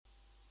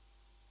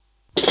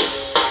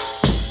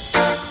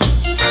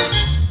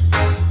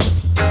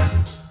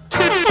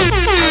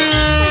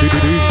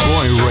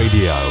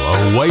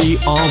way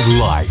of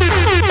life.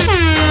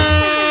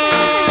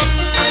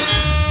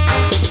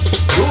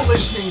 You're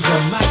listening to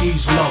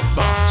Maggie's Love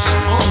Bus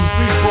on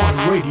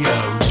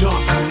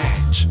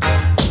BootboyRadio.net.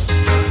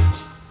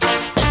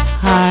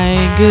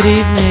 Hi, good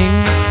evening.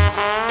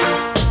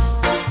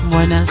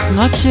 Buenas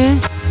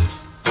noches.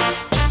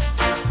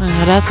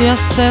 Gracias,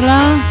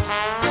 Stella.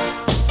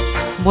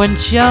 Buen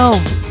show.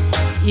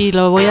 Y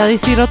lo voy a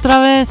decir otra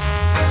vez.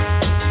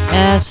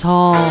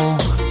 Asshole.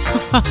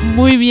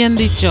 Muy bien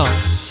dicho.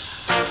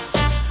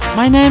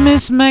 My name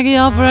is Maggie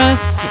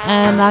Alvarez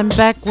and I'm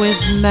back with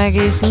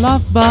Maggie's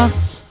Love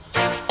Bus.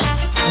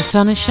 The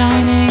sun is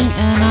shining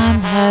and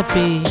I'm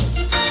happy.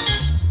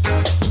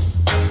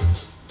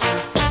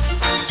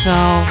 So,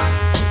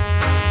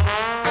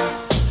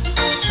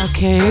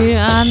 okay,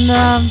 and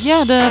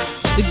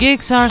the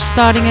gigs are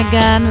starting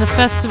again, the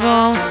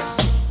festivals.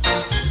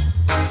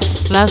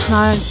 Last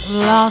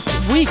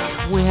week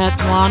we had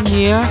one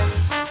here.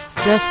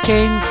 This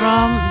came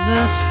from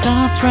the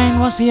Ska Train,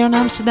 was here in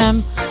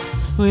Amsterdam.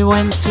 We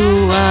went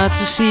to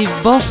see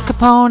Boss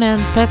Capone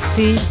and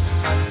Patsy.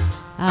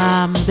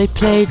 They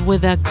played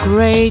with a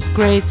great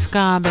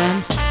ska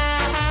band.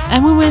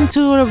 And we went to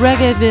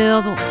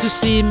Reggaeville to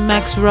see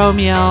Max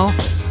Romeo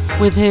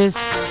with his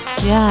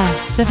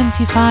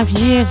 75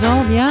 years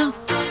old, yeah?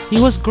 He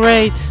was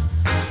great.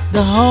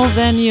 The whole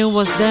venue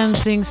was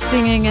dancing,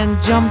 singing and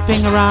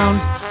jumping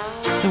around.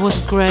 It was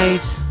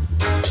great.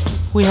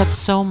 We had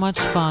so much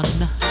fun.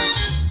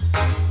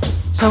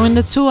 So in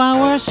the 2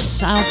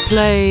 hours I'll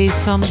play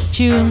some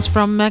tunes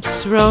from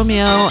Max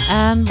Romeo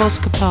and Boss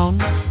Capone.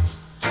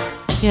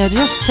 Yeah,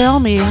 just tell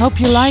me, hope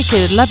you like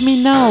it. Let me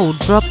know.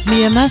 Drop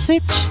me a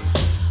message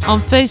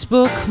on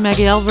Facebook,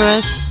 Maggie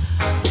Alvarez,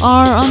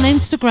 or on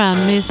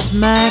Instagram, Miss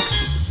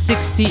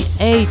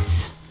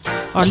Max68,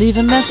 or leave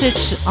a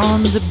message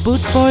on the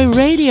Bootboy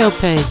Radio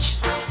page.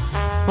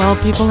 Well,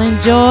 people,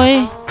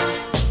 enjoy,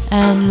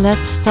 and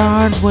let's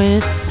start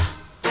with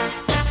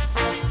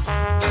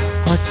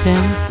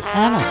Hortense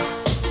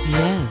Alice.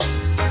 Yes.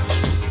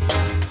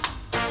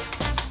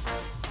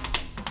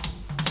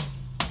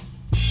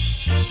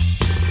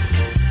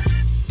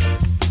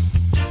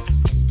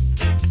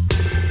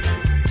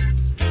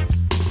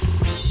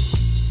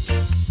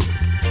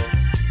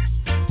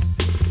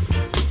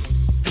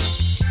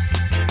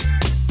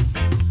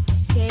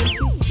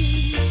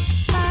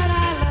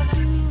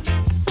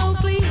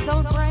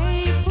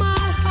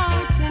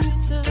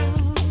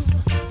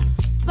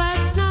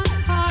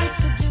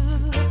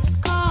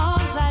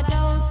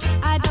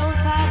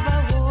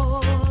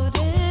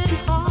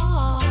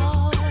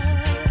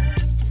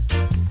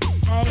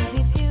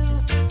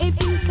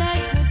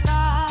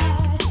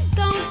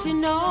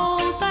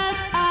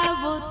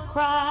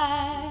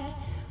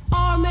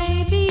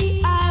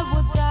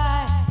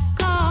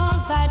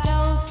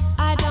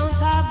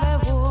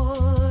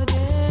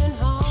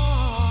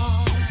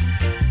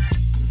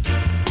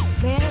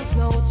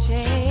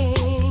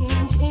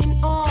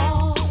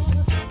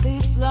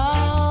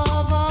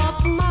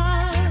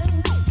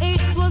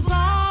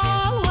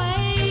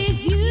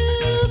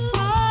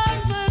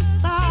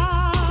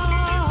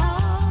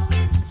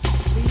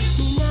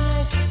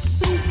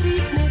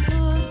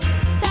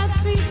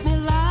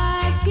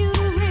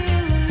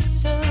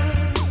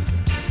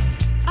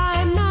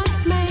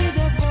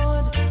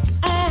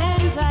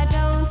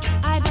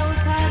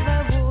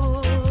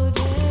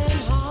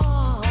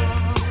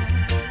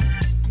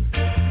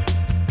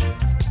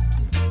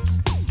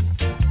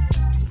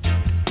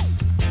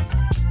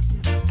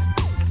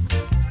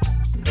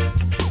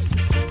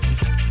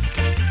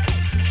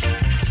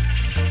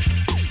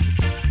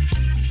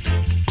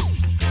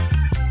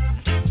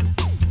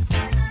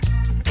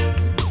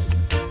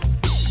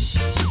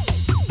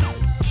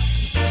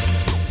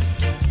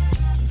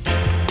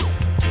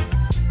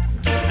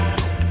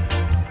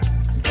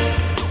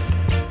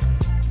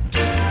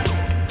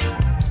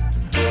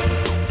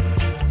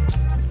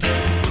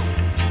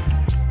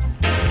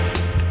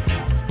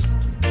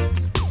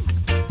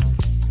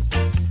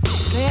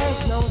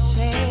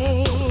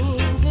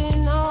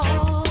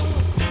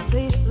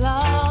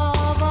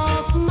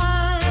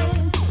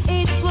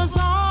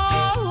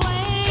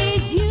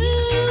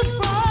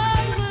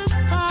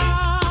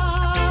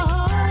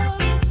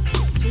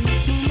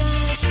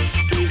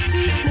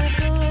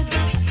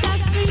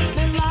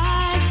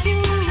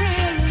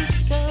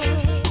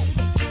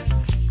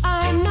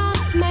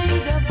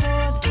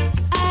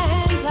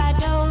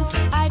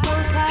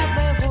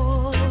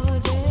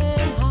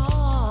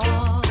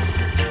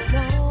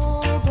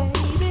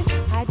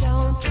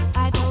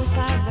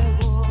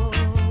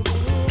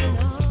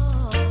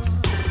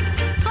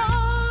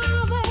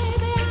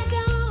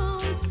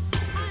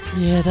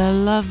 The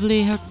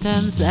lovely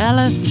Hortense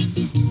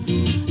Alice.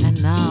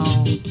 And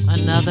now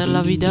another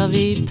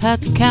lovey-dovey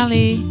Pat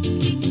Kelly.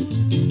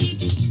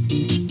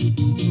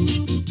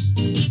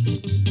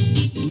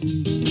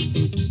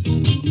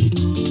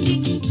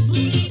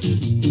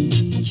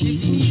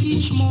 Kiss me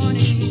each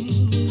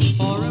morning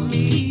for a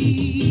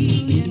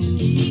million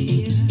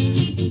years.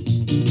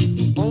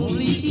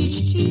 Only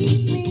each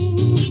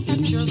evening's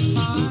at your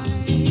side.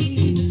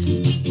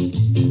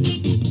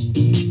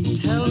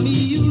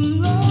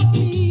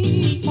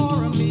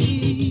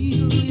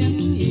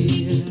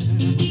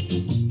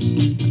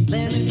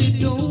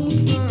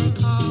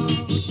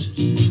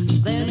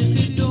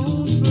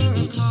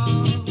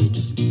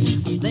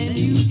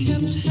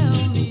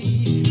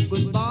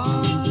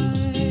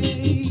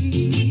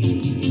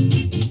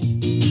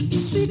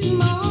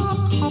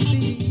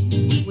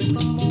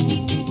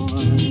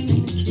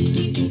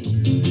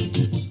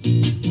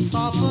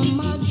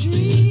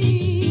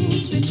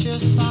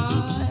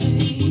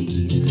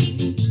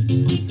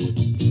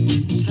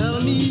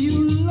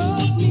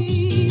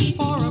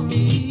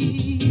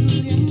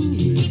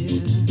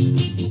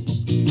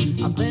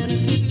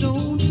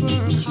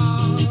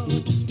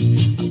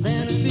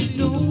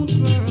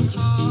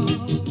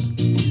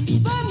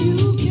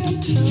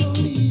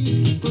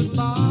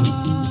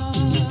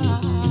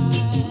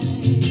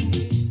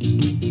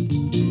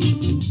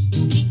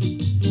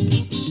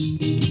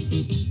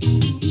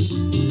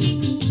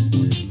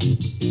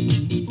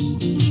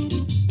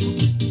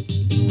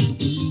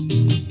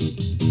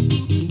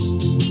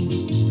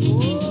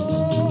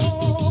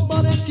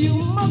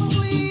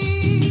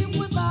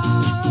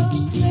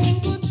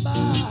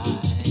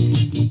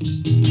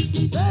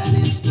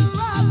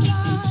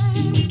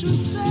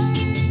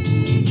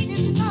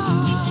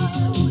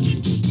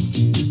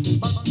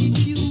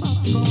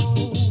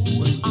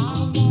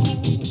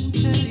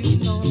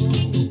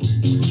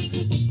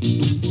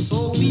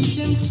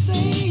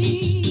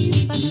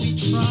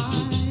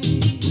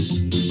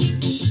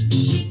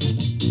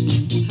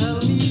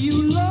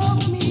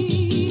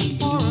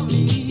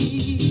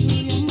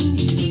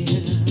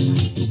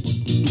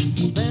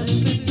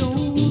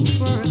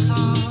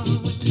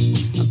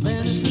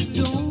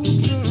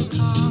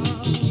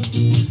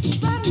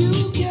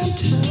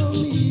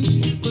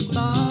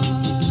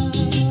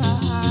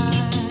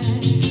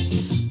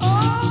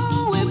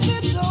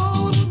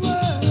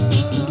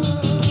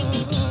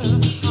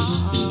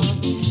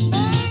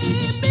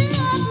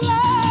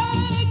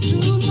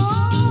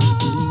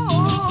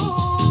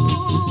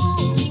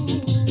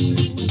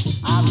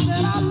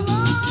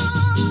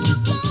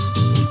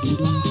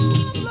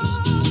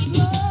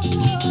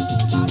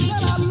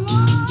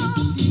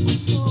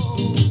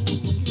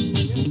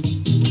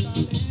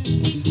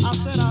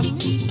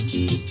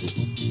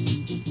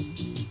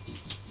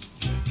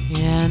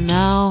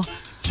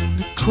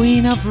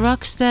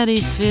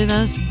 rocksteady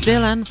fiddles,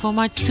 Dylan for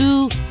my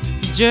two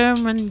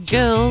German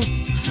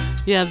girls.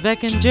 Yeah,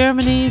 back in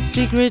Germany,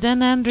 Sigrid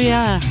and Andrea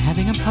are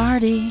having a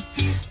party.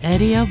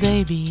 Eddie, oh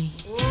baby.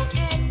 Oh,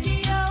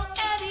 Eddie, oh,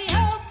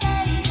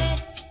 baby,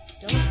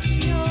 don't you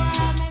know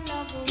I'm in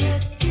love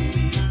with you?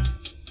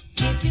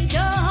 If you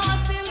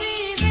don't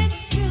believe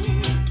it's true,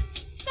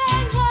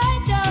 then why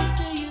don't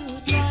you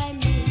try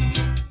me?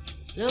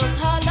 Look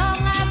how long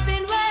I've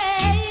been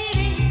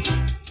waiting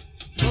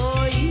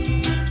for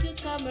you to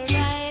come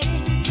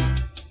riding.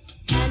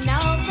 And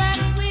now that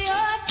we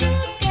are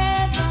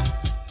together,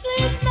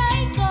 please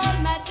make all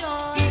my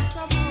joys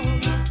come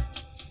over.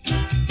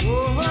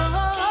 Oh, oh,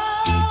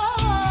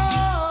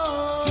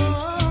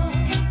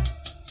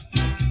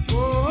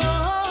 oh,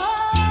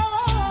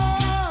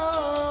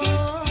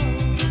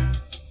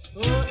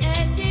 oh,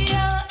 Eddie,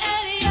 oh,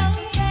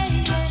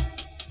 baby,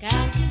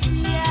 can't you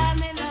see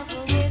I'm in love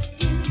with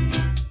you?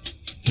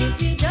 If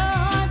you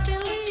don't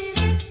believe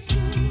it's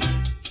true,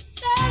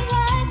 then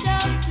why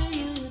don't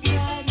you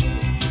try me?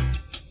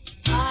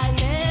 I'll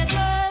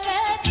never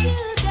let you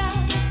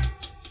down.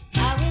 I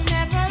will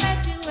never let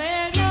you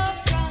wear no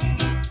frown.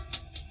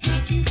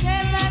 If you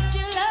say that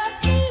you love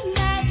me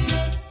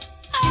madly,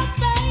 I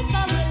think I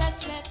will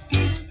accept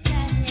you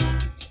gladly.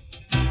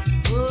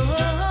 Oh,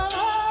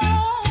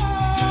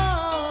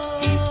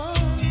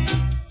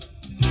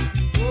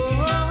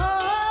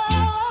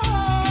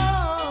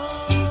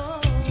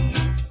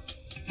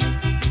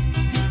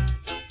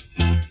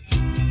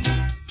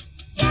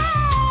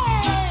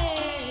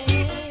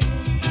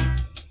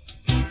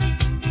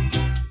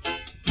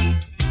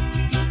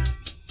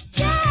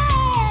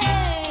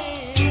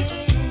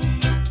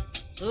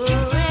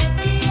 oh,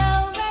 radio,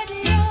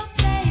 baby,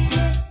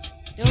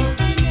 don't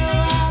you know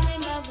I'm in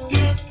love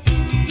with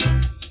you?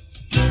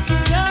 If you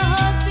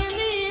don't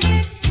believe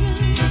it's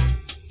true,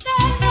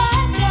 then why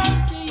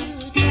don't you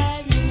try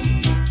me?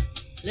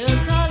 Look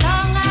how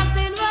long I've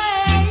been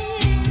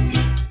waiting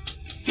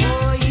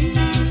for you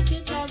to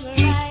come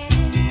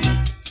riding.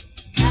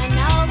 And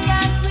now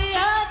that we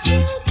are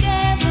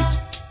together,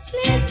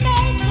 please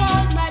make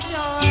all my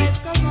joys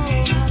come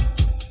over.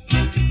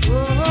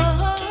 Oh, oh,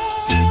 oh,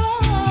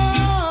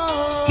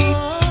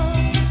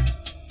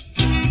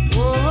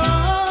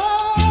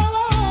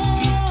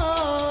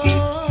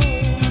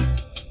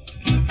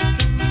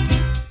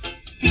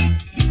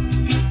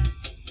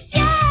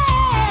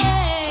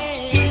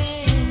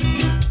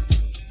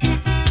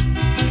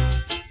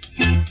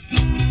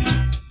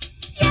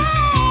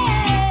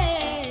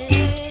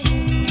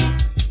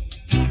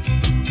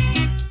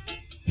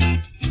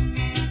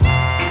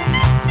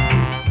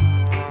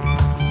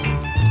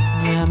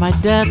 Yeah, my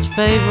dad's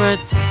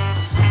favorites,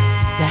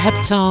 the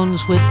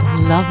Heptones with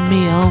Love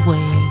Me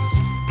Always.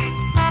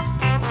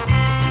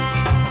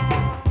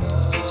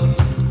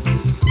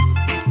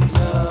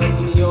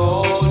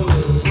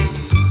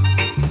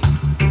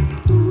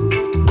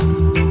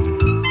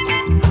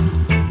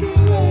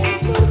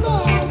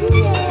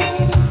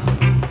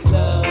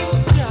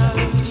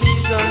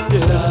 Please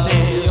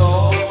understand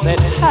that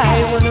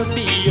I wanna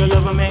be your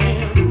lover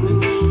man.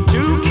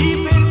 To keep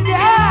it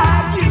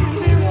down,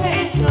 you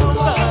ain't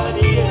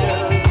nobody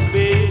else,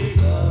 babe.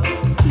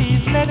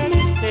 Please let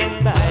me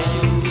stand by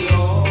you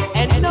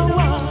and know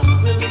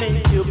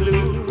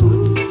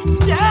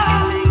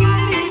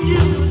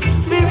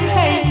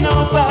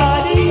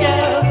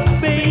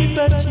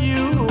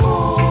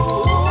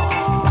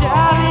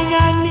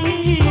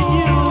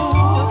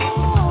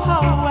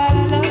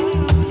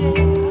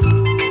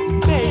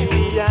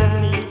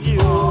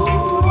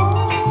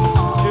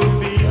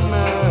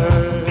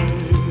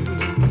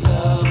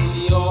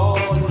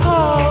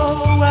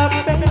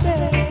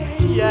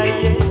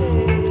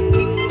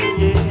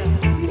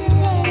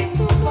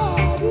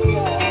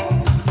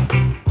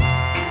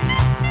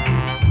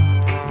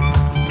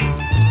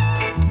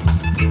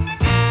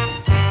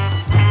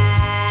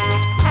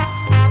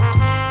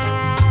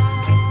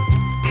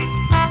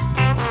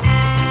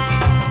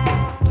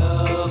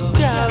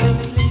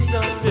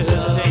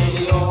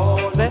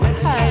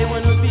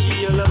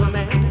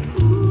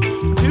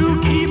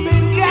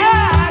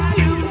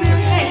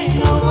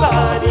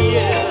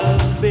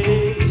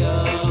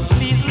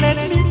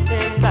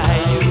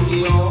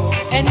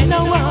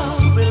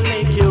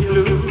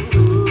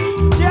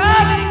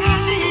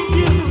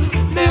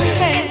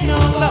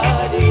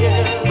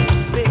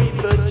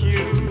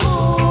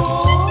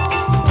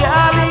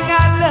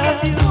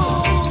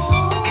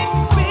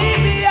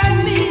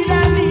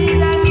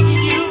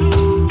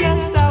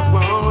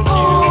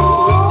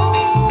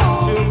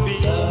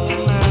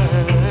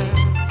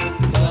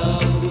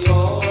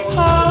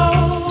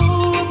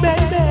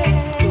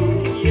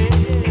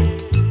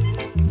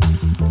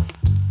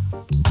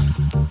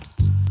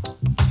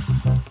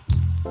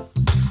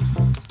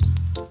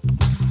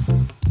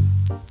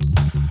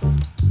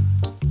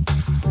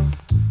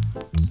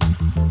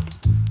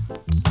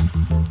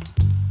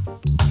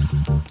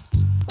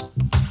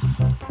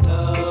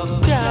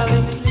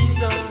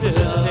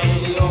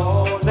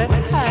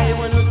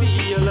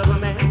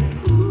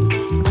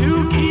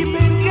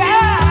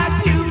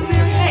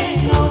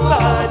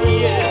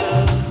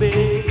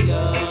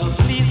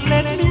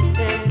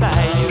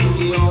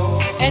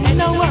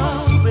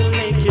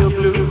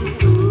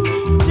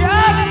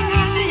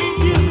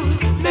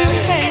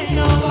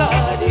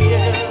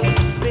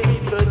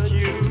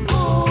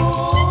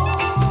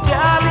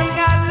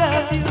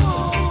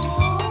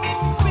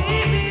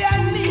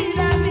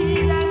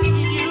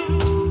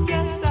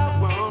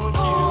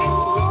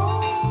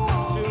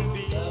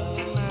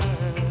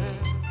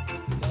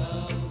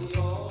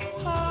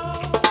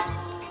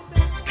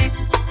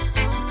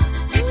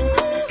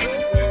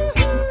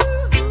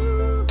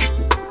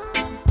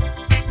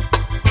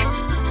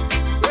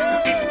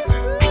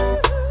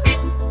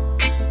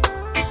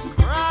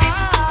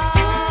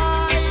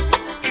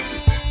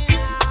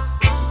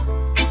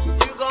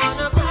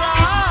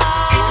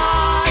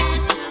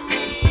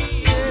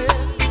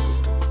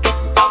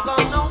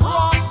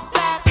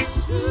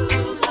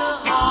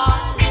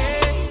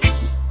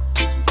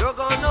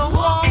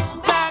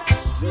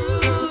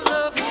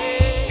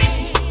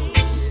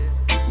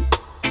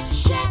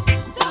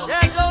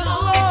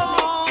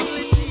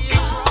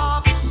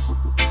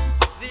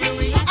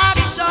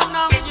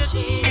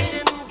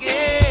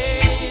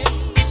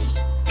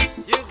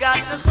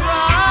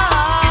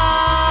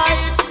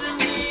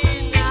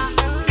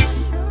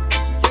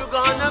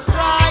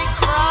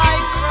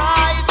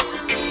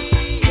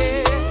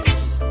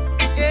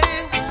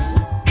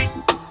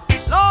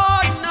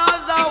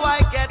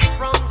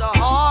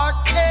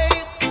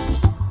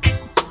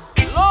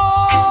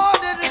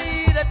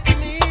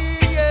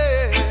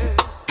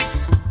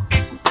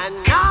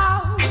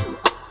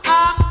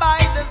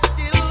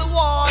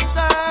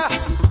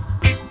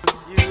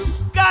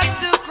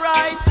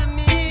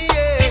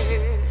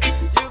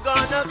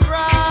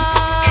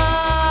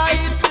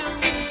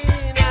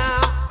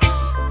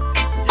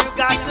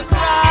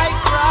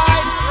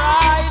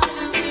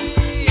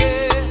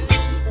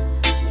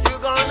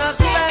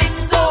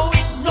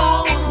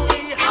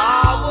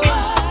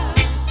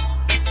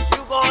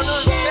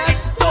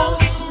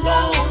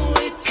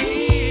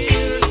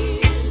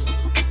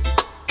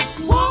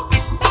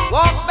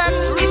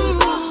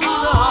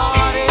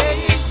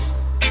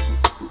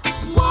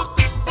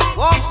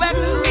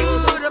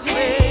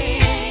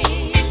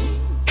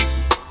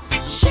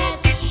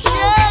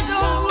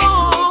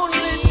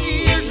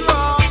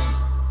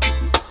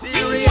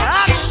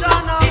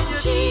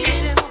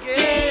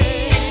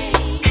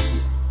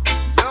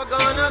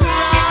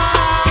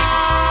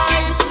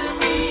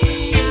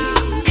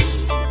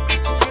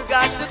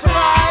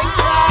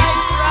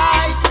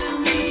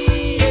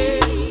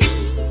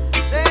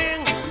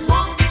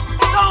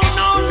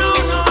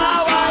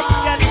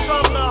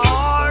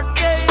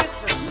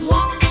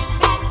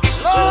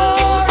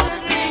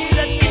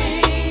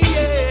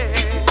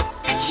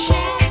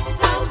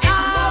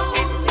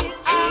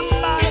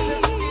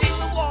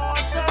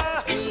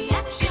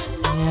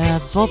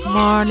Bob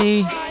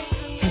Marley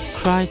with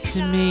Cry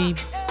to Me.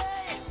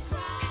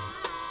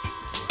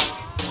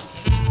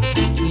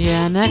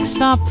 Yeah, next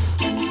up,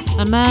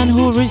 a man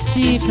who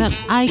received an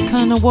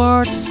Icon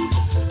Award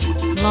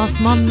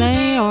last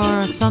Monday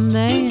or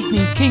Sunday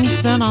in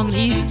Kingston on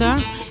Easter.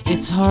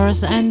 It's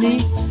Horace Andy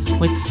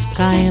with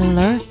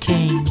Skylar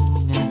King.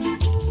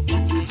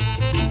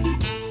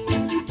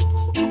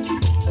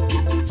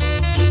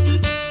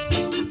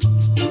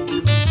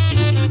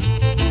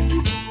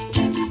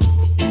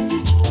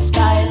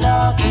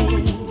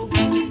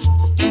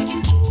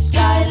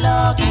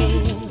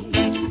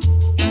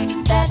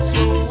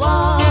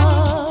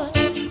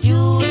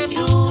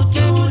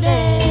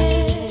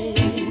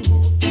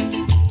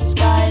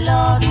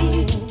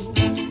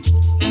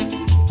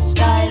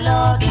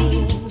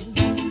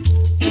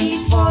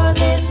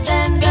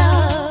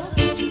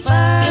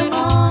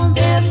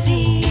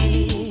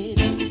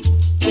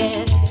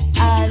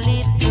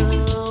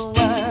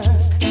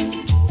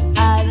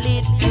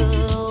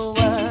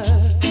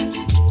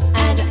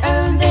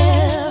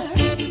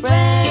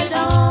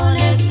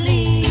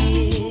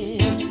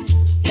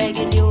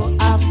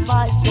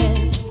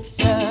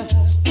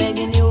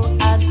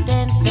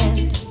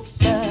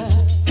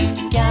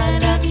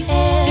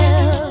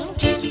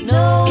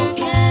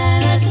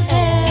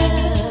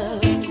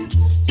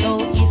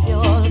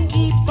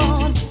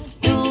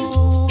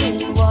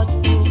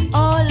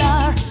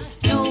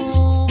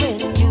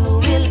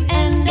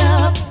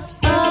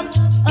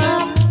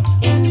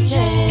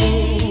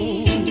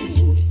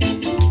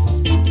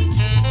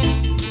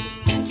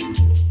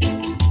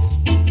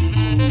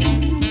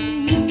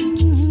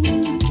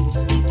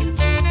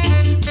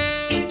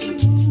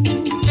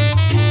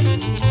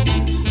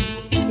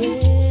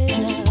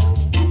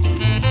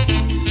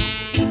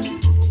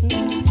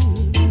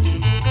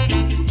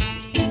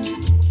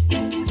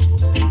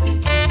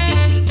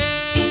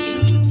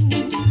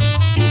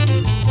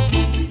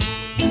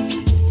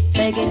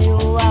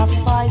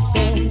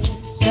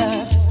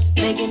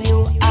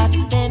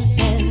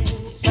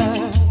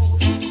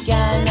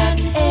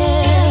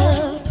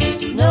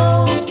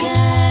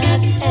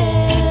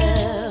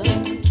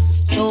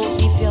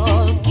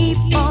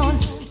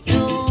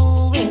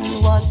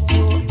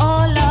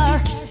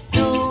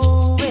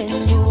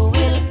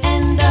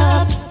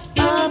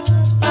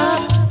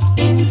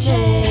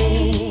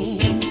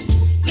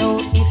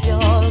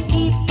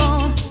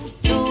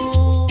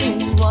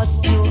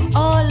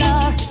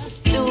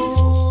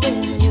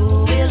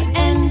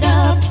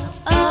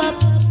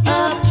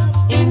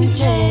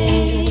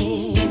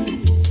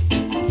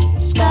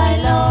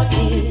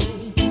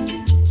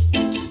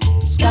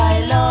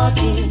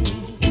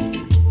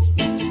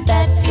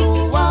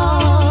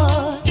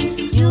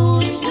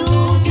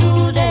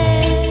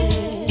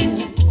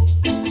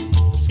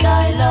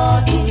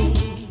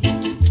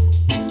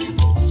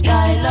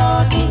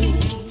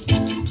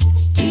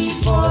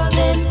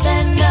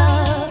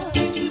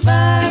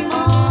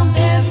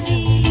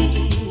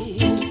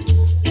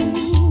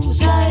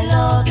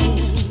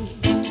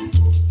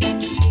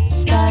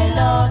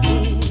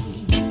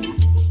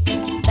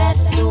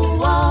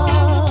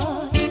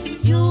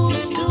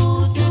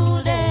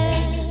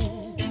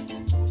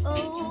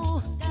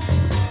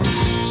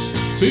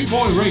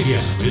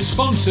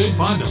 Sponsored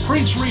by the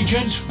Prince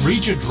Regent,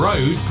 Regent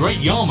Road, Great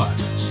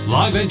Yarmouth.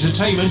 Live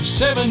entertainment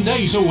 7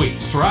 days a week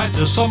throughout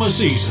the summer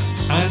season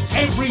and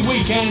every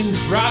weekend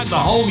throughout the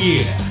whole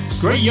year.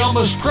 Great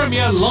Yarmouth's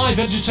premier live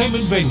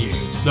entertainment venue,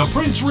 the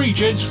Prince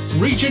Regent,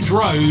 Regent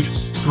Road,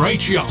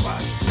 Great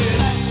Yarmouth.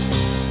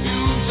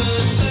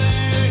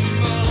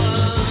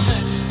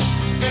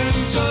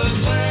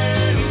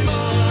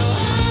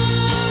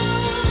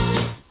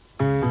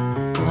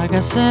 Like I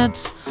said,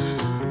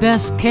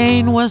 Des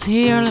Kane was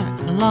here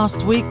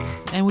last week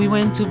and we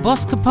went to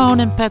Boss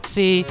Capone and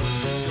Patsy,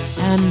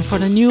 and for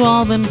the new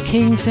album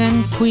Kings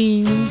and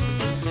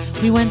Queens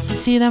we went to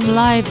see them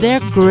live.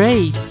 They're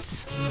great.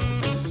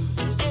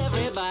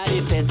 Everybody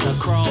fits a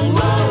crown.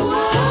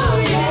 Whoa,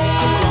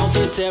 yeah. A crown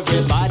fits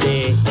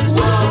everybody.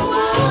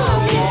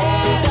 Whoa,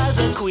 yeah. Does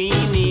a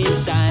queen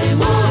need time?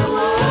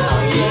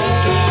 Whoa,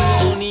 yeah. King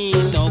don't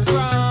need no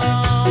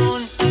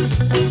crown.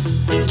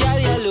 Girl,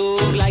 you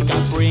look like a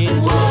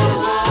princess.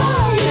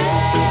 Whoa,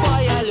 yeah.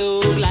 Boy, you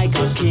look like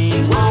a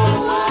king.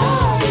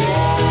 Whoa,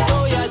 yeah.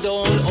 Though you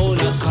don't own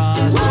a car,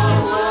 and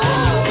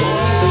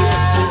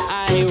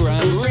you wear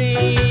an iron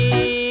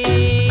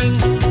ring.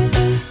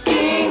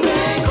 Kings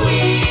and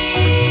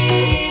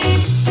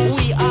queens,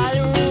 we all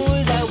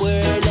rule the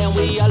world and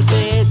we all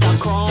fit a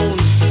crown.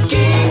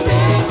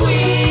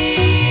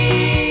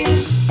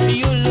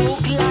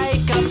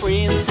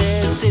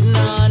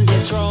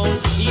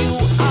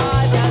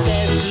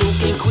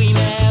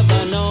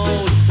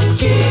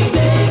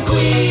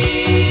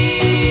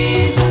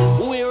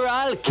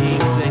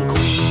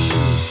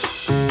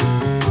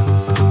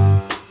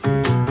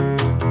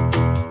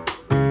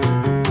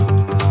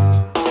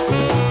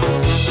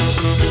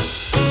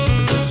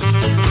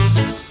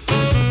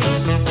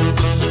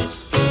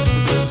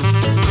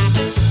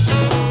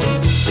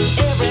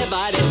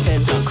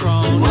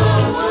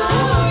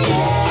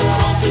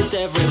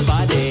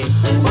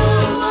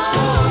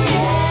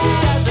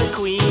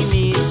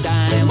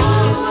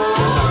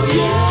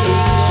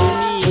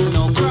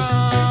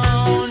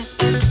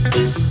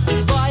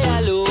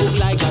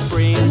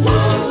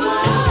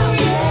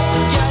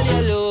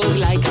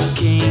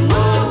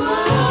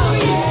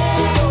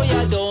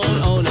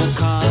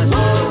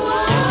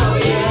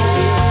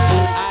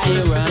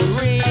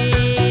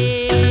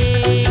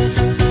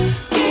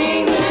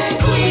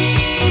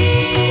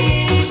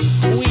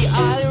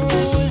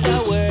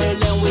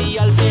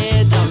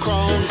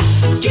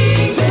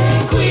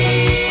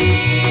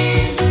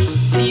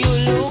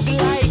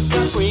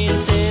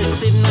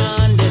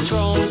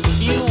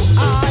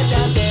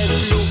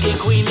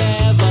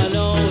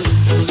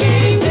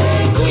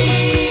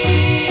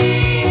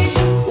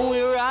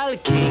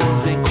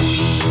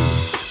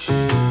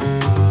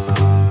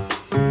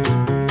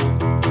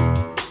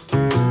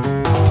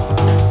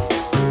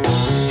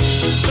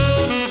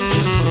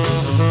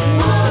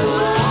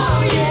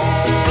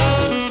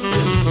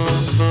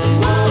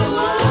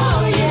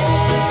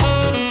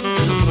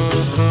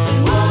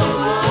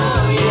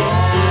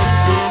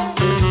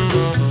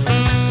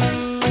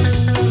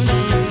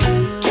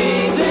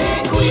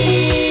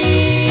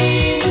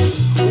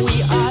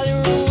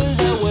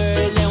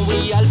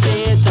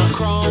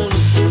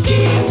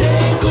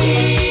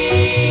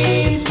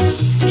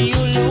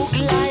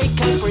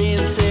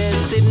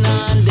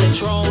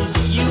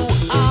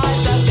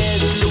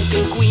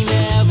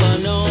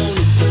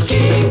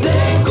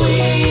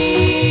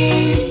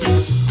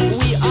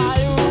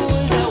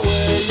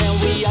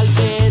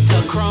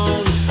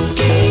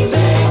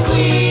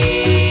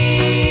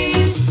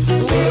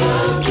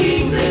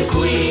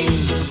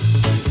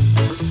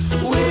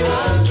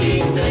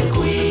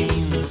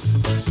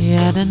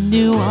 Yeah, the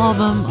new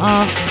album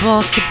of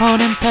Boss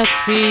Capone and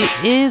Patsy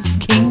is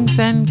Kings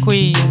and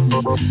Queens.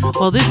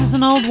 Well, this is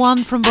an old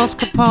one from Boss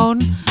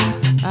Capone.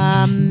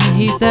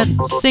 He's that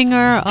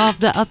singer of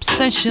the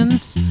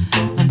Obsessions,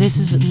 and this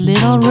is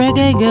Little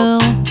Reggae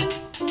Girl.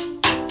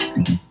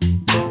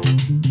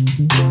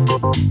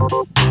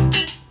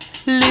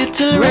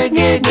 Little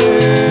reggae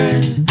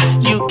girl,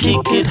 you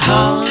kick it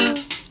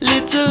hard.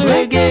 Little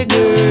reggae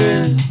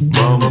girl,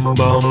 bum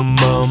bum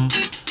bum.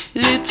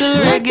 Little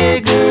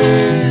reggae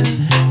girl,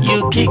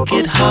 you kick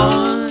it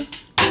hard.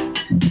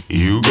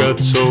 You got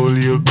soul,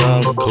 you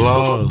got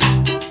claws.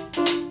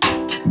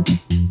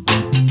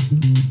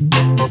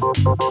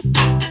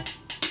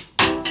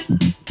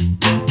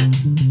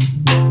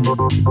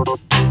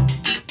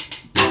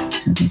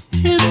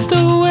 It's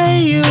the way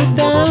you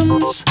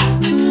dance.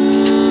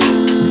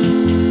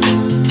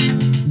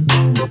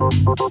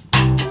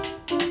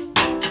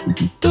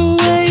 The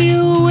way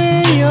you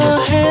wear your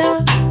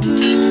hair.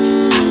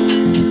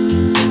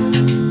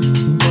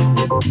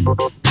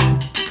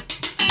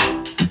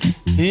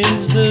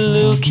 It's the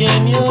look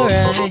in your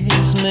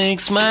eyes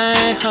makes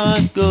my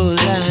heart go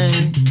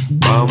like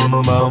Bum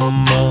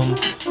bum bum.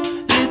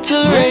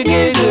 little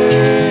reggae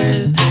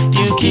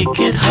girl, you kick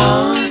it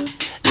hard.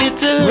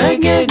 Little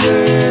reggae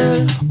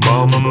girl,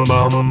 Bum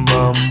bum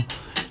bum.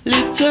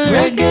 little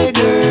reggae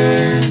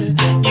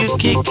girl, you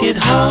kick it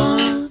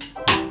hard.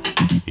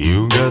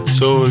 You got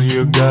soul,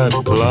 you got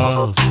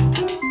claws.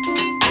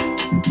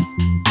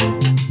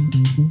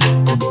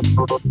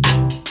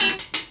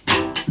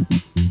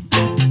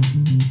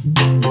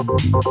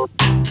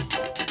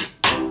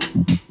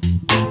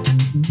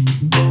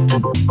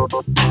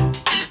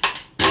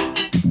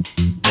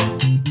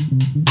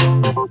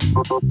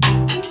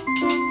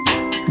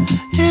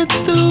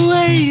 It's the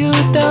way you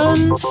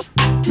dance.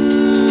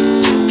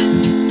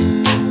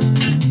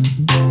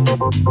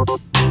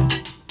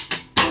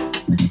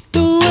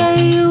 The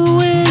way you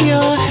wear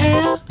your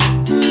hair.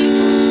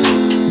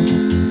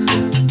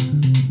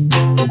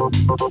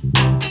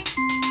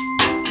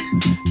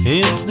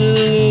 It's the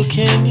look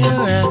in your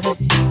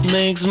eyes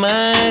makes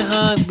my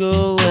heart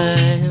go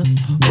wild.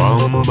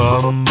 Bum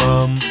bum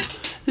bum.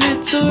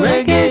 Little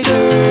reggae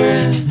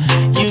girl,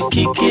 you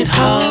kick it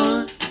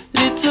hard.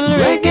 Little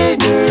reggae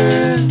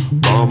girl,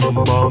 Bum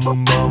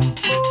bum bum.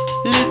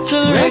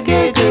 little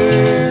reggae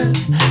girl,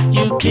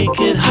 you kick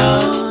it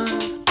hard.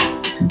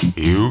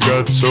 You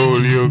got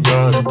soul, you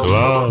got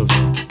claws.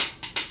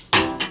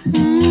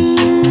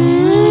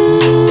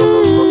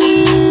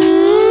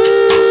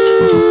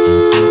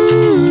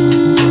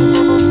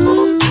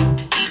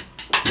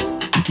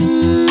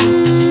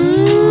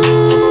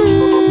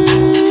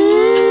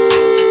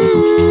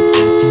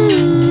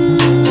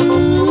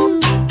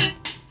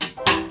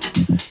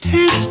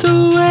 It's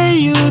the way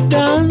you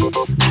dance.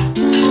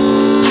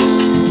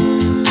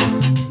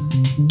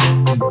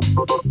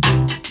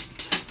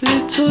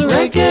 Little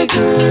reggae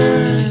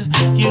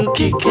girl, you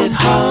kick it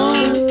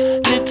hard.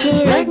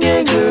 Little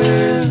reggae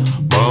girl,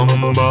 Bum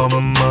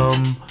bum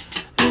bum.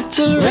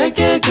 little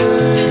reggae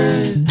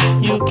girl,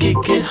 you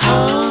kick it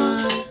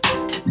hard.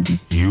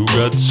 You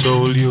got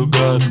soul, you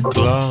got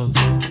claws.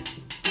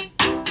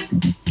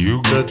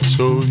 You got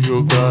soul,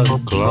 you got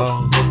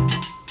claws.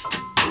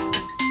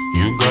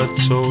 You got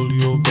soul,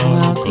 you got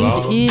Well,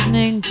 claws. good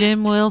evening,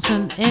 Jim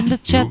Wilson in the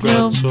chat got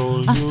room.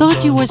 soul, I you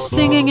thought you got were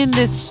singing in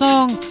this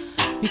song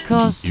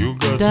because You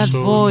got that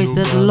soul, voice, you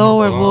that got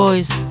lower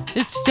claws. voice,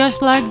 it's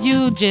just like you,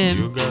 You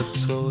Jim. got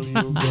soul, you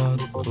got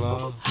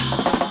claws.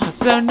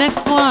 So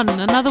next one,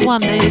 another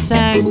one they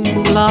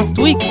sang last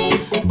week,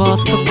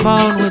 Boss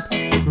Capone with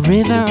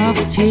River of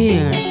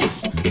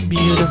Tears.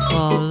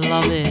 Beautiful,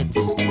 love it.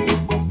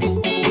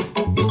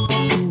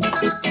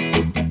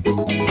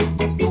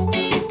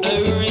 A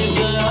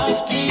river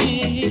of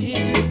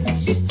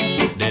tears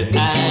that I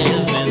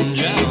have been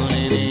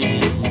drowning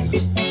in.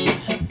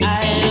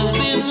 I have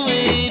been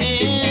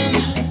waiting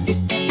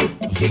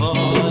for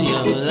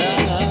your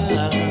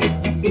love.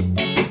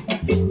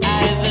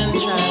 I've been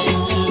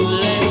trying to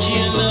let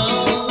you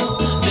know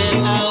that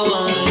I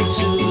wanted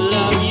to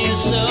love you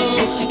so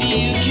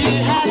you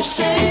could have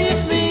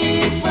saved me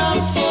from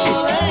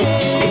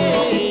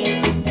falling.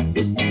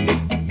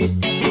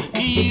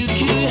 You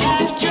could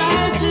have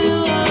tried to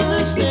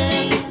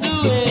understand the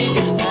way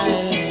I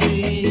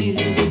feel.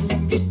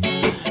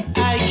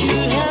 I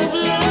could have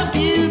loved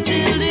you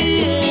till the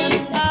end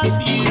of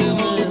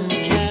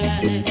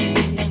humankind.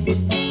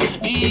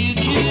 You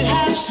could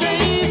have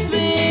saved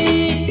me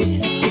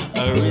a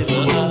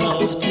river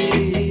of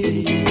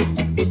tears.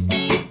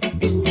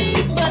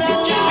 But I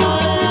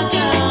drowned and I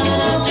drowned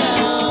and I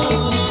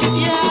drowned.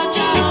 Yeah,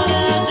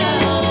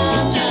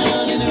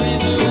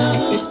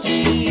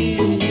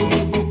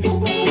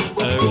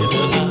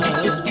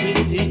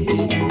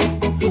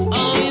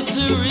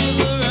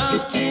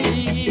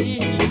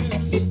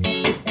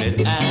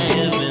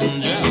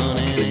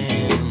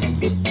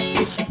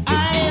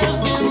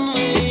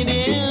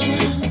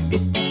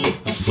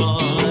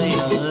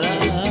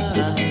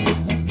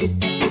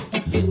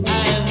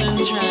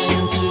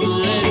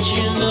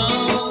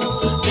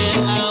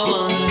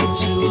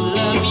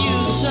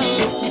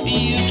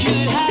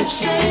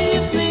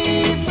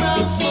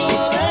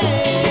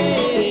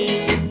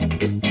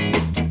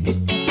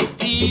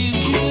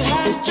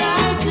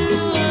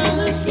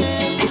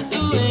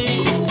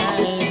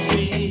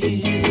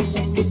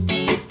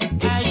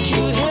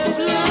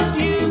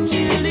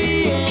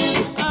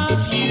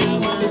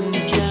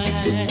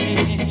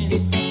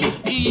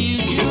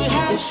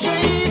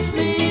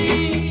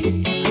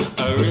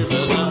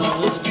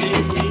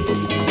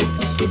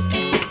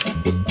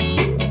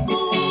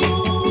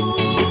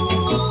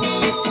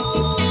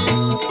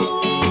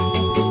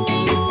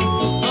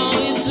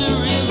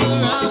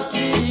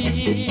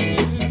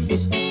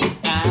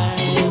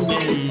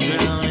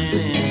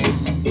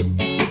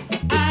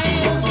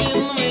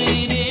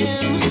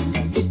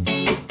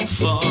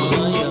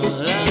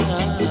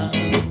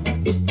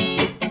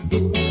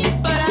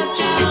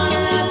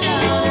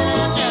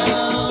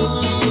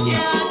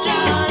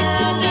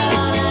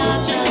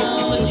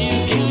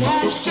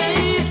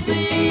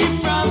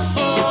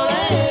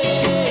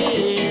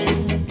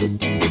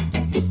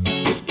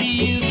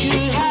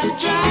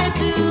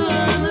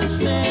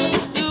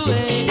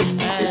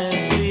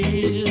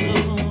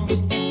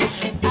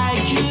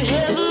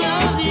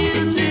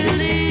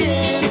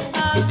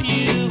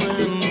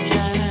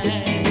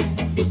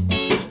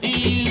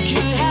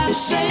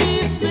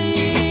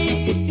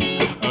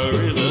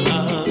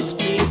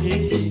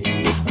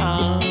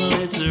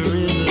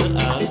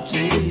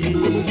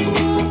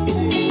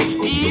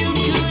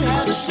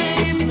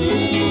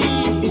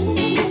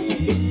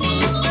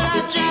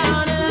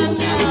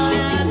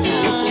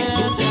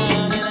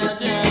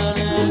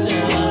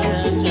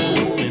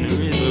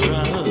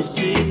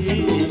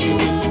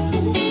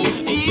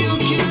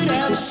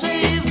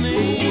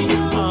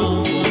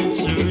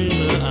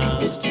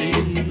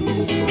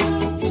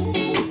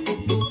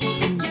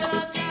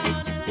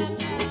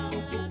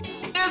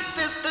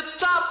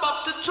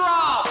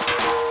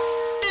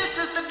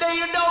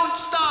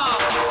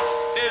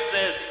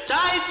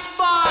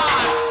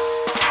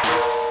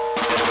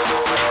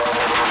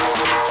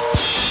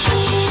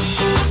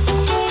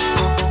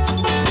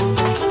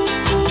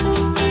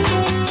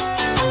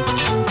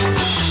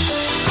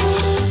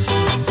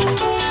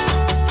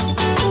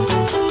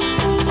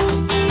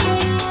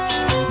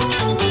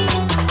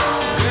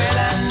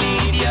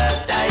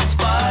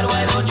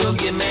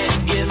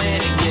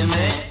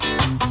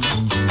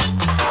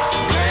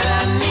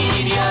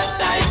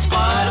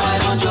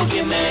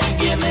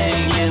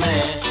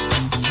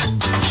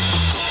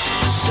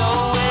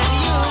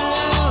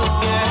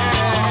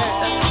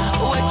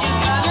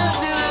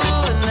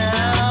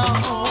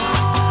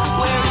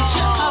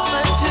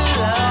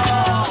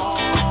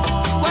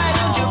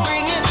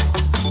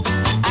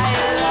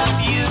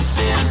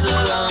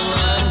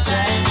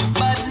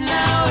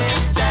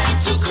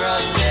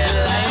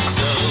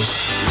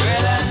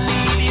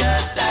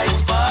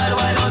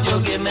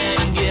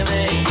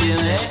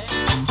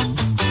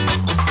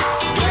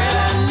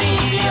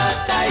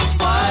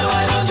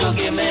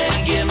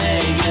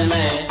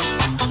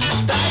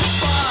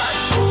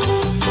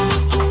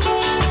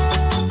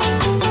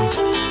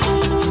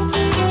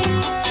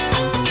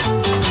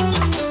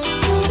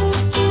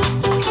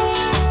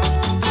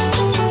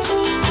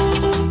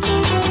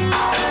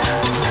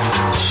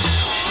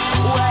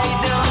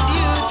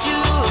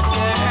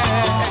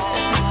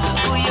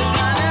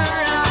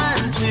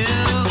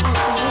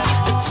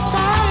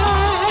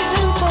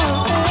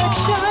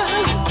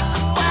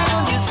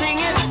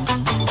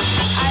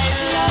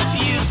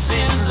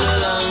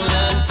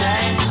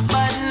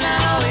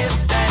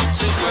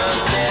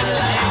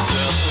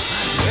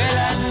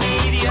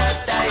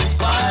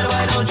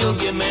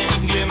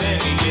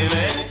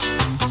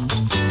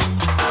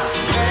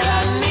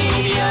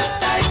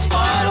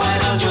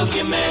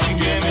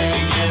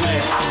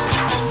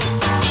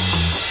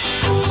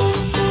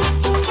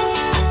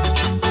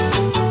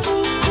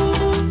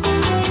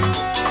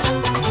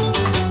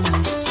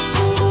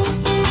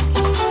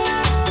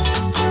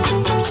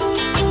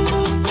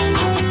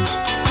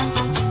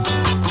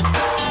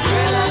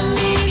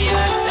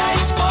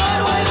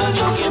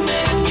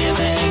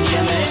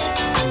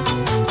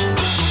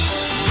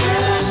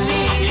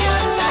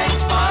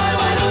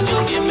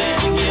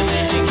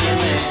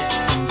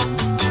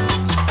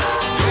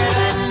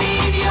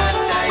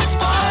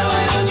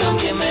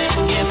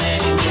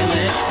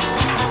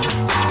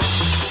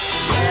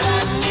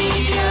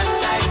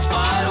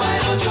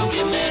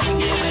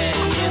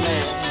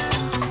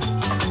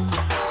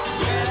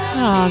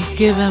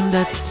 give him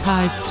that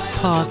tight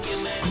spot.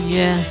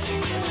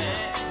 Yes.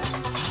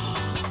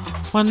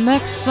 One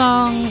next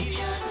song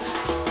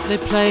they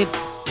played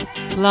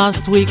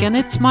last week, and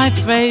it's my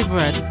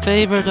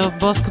favorite of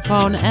Boss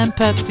Capone and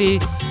Patsy,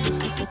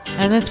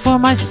 and it's for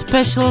my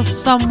special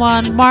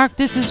someone. Mark,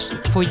 this is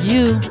for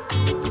you.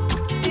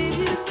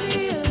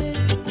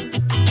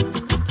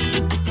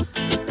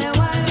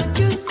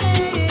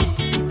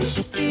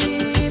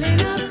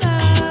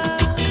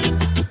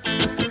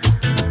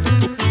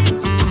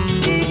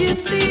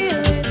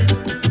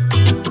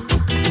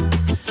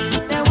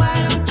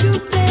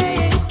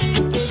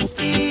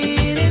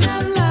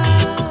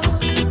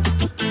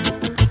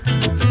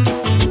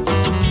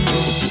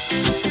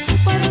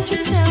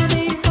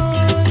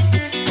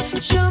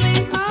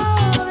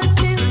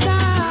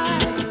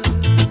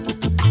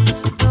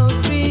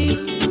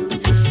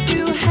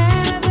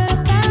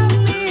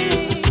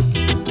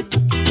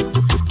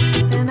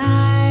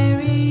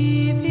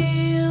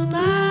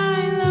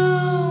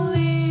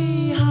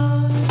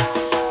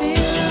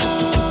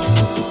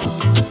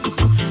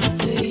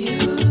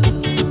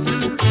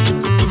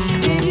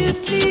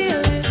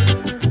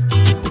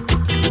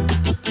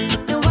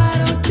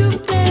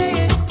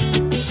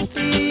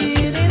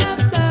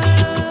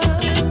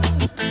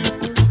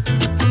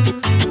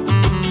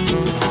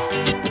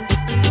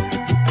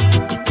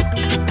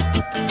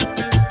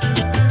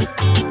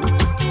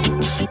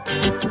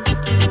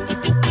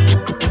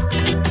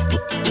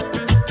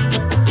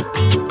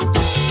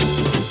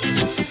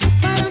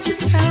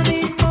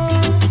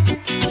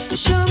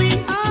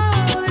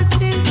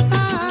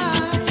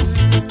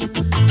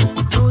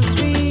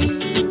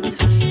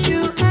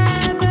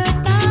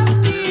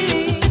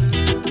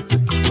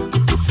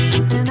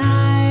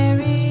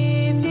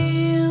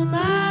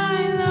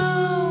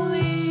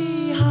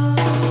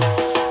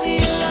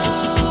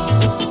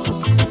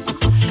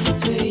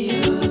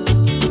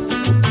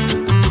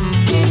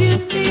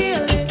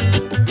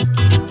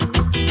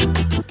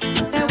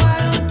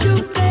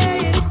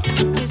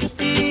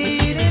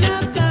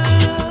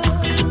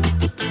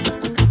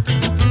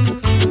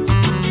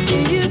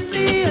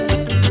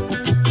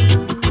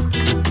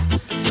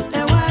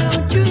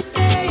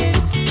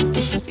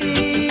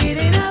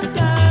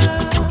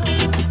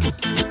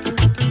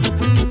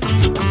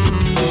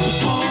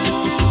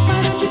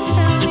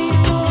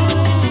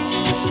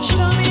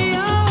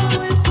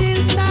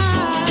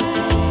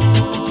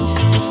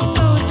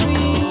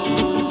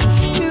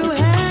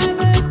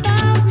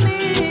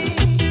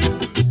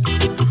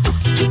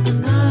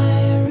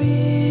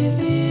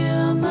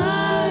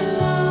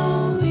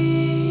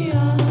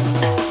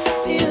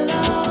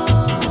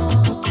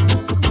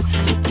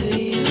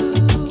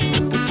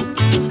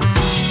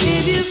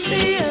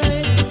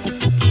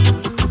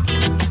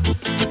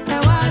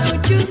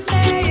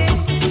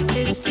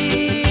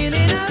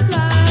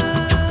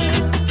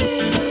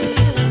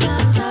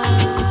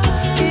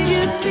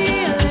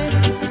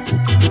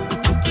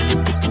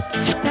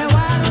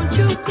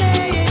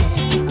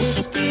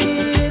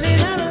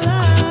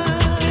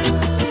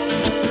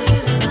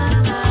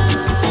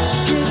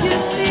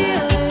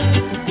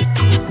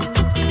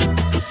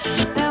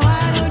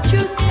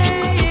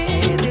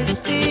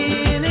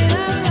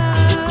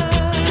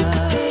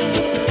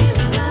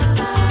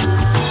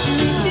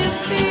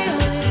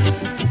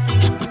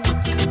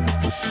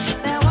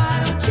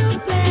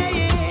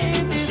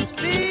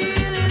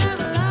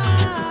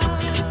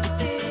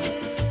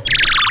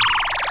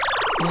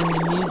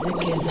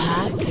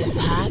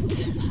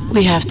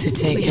 We have to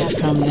take it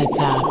from the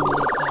top.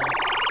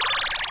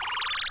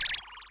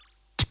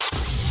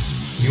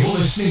 You're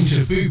listening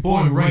to Boot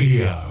Boy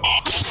Radio.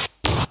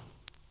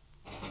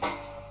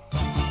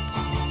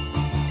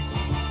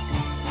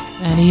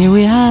 And here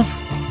we have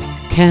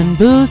Ken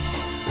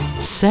Booth,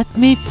 Set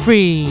Me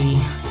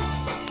Free.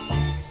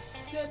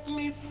 Set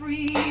me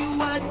free,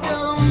 why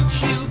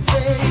don't you,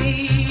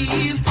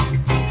 babe?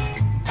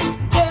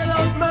 Get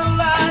off my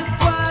life,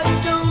 why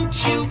don't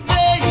you,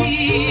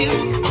 babe?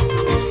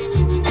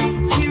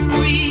 You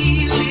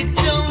really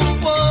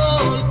don't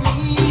want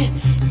me,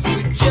 you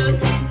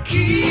just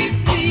keep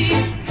me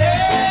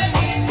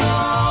hanging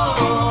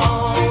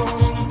on.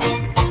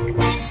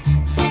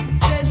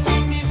 Set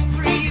me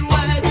free,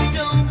 why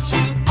don't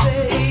you,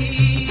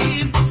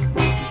 babe?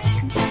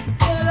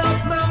 Get off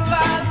my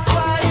life.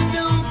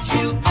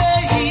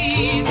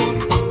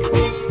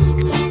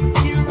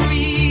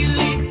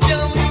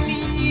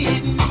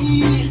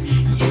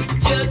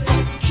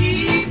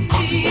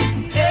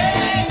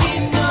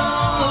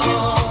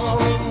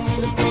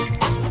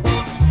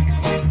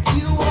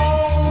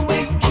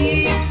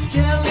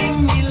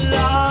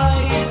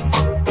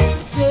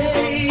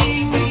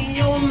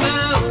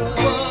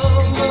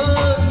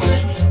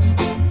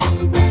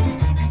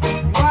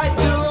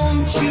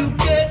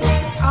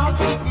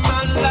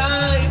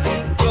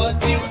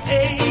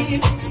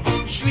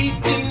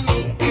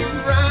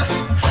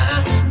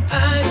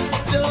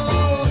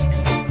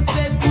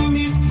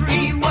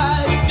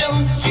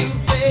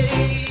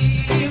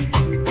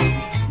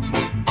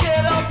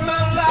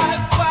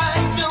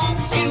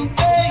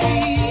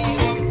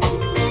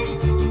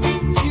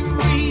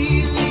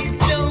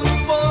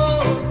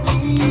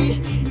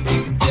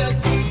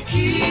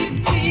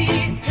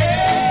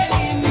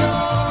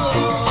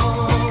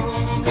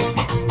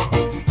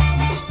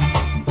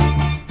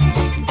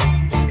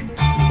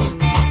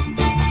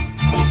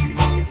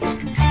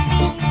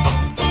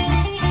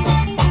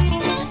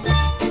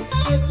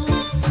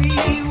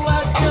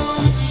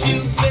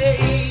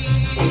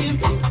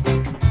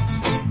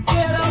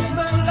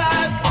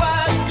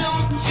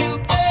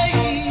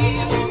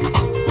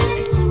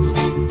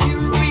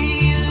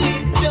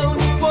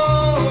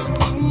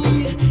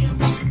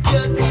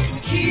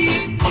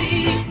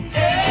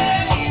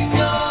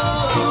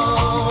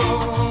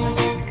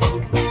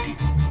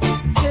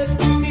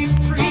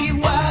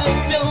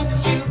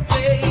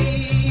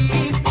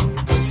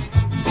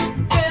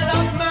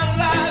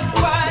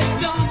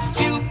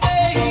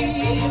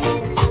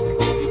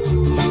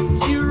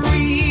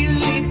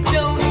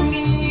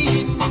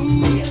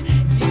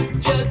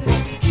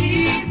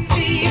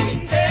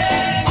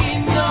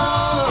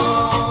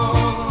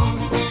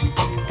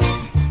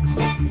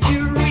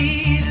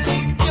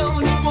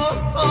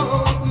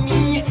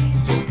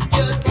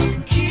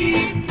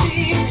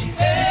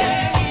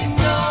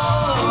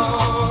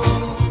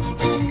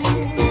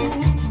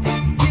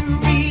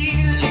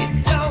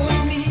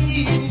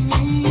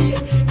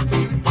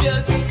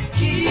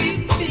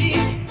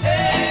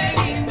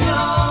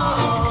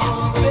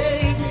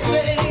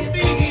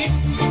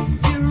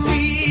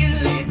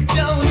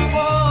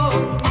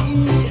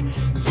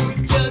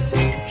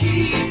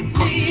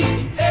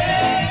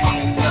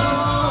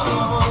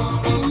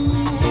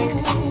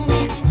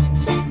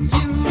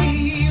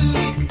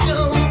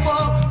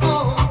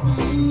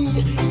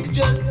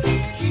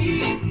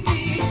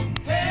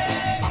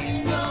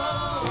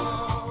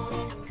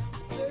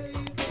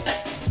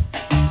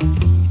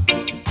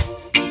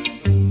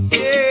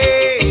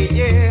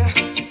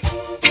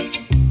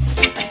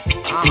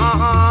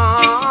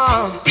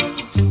 Ah,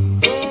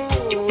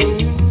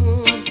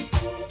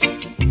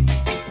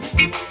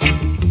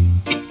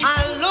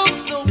 I love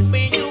the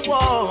way you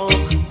walk.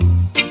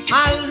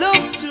 I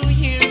love to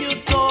hear you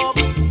talk.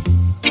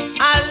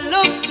 I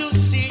love to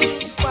see you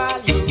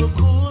smile. You're a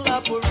cool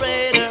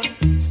operator.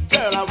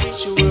 Girl, I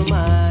wish you were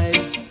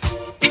mine.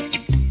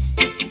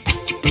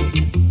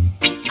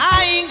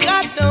 I ain't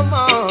got no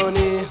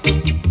money,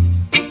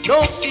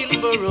 no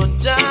silver or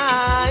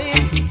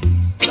dime.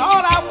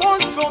 All I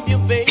want from you,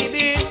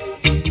 baby,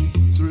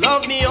 to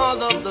love me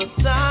all of the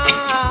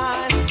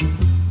time.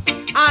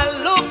 I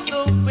love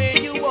the way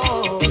you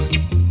walk.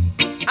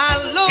 I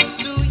love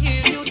to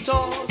hear you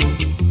talk.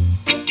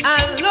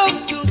 I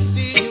love to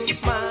see you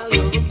smile.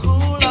 You're a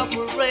cool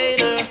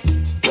operator.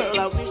 Girl,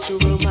 I wish you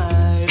were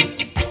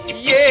mine.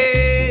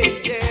 Yeah,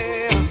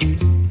 yeah.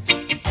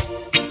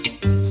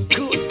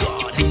 Good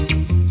God.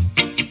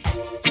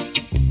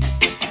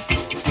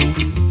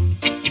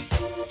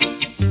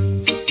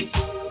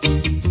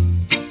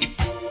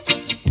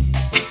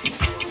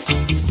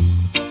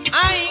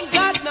 I ain't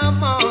got no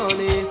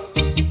money,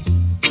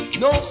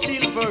 no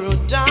silver or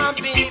dime,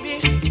 baby.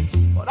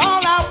 But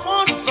all I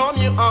want from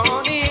you,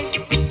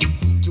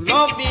 honey, to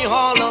love me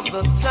all of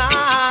the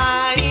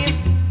time.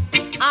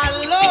 I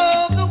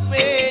love the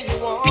way you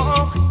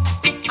walk.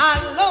 I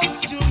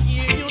love to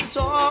hear you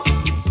talk.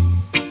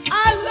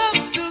 I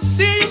love to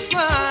see you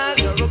smile.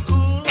 You're a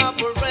cool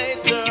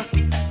operator.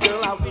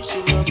 Girl, I wish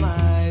you were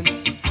mine.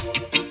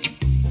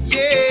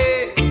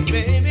 Yeah,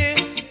 baby.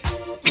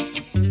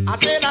 I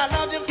said I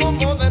love you for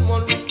more than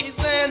one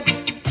reason.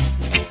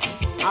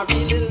 I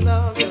really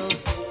love you.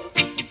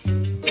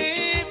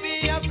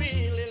 Baby, I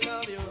really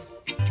love you.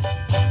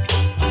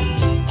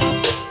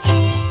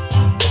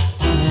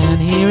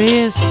 And here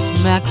is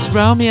Max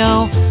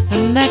Romeo. The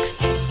next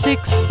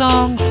 6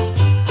 songs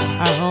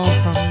are all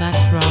from Max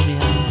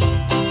Romeo.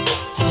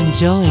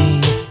 Enjoy.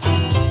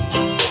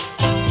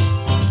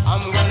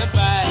 I'm gonna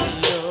buy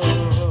you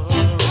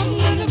I'm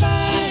gonna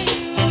buy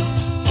you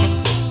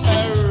a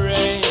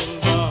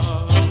rainbow.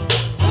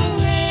 a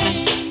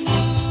rainbow.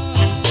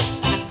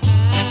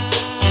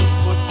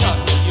 Put on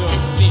your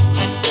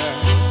finger,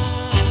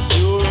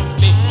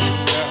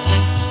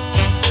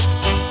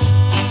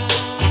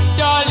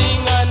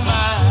 darling, on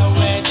my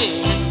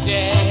wedding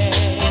day.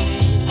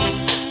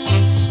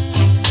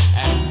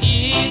 And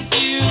if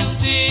you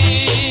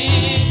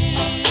think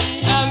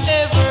I'm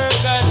ever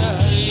gonna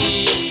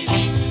leave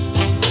you,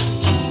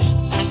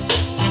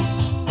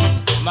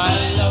 my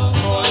love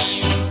for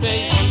you,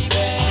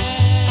 baby,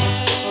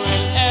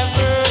 will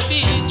ever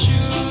be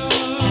true.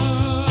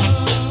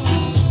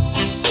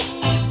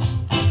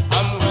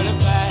 I'm gonna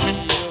buy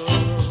you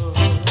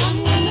I'm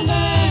gonna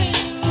buy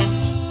you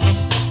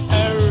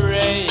a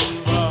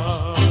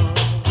rainbow.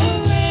 a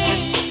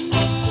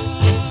rainbow.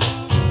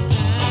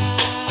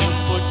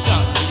 Put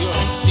on your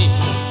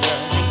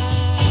fingers,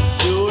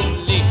 don't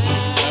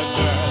linger,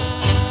 girl.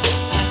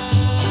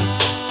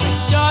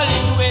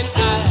 Darling, when I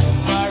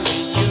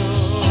marry you,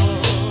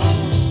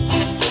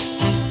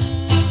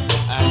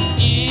 and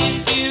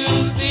if you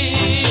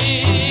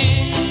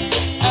think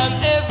I'm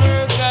ever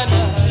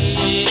gonna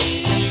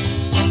leave you,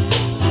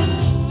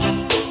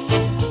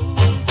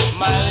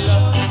 my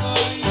love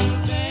for you,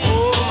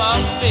 oh my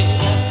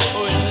baby,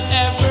 will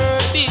ever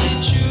be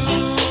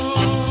true.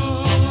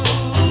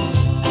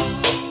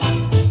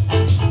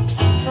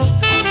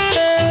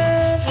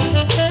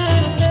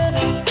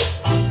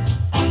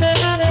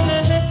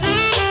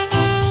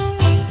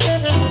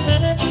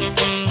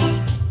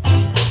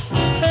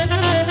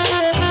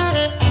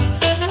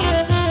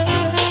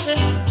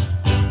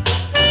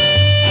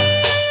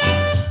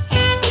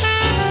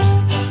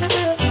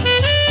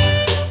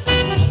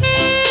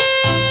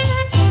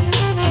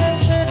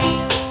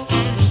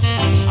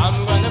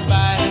 I'm gonna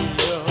buy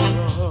you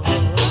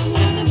I'm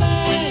gonna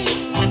buy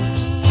you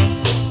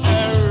a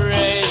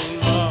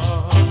rainbow.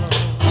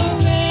 a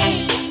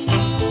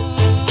rainbow.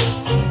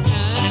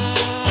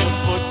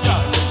 Put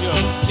on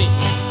your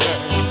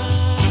fingers,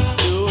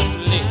 don't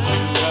linger,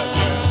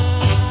 girl.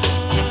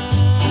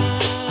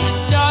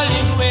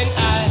 Darling, when I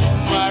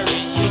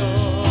marry you,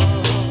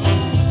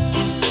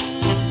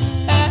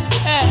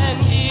 and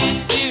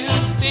if you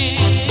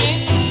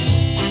think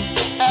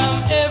I'm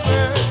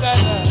ever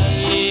gonna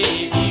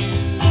leave you,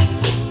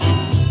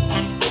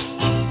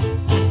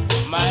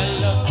 my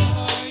love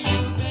for you,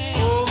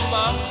 oh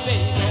my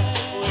baby,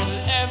 will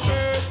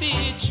ever be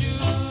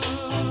true.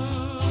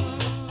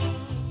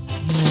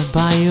 Yeah,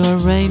 buy you a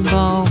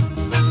rainbow.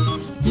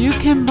 You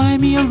can buy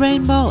me a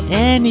rainbow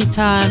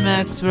anytime,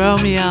 Max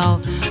Romeo.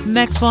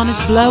 Next one is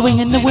Blowing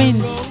in the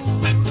Wind.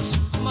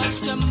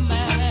 Must a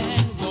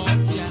man walk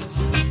down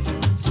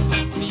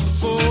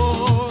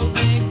before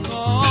they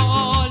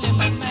call him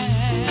a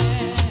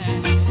man?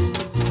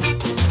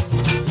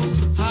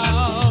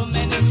 How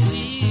many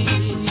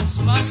seas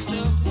must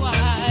a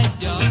white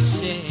dove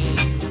sail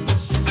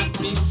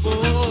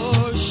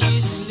before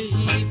she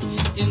sleep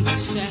in the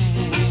sand?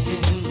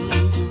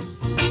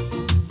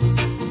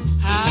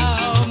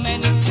 How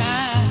many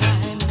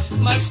times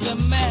must a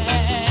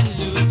man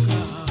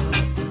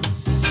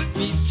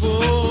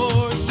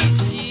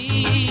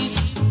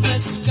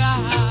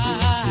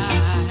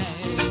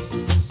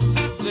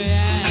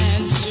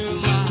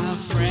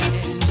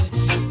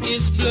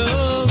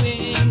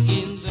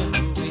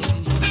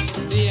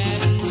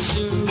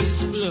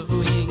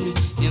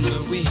in the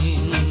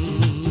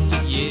wind,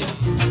 yeah.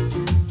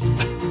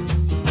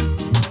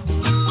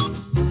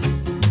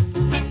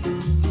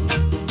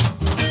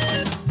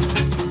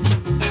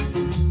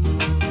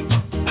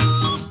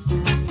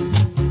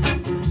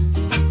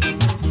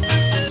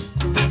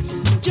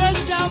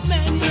 Just how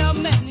many times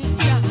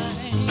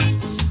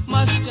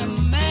must a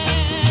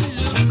man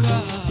look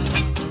up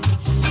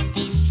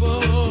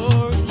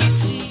before he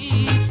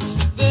sees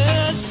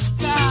the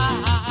sky?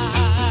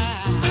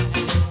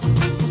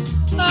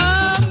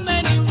 How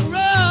many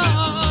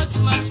roads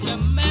must a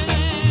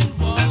man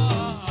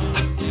walk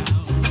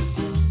down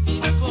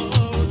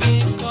before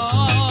they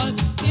call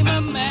him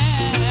a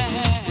man?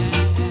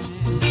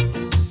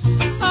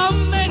 How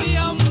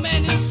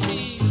many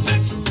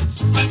seas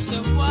must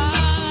a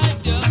white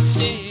dove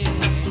sail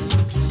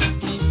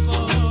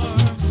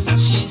before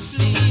she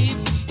sleep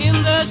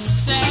in the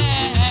sand?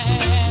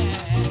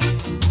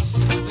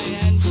 The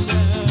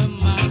answer,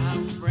 my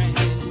friend,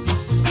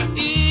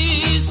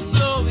 is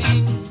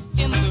blowing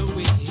in the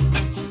wind.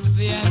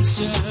 The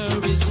answer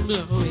is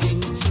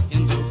blowing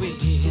in the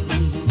wind.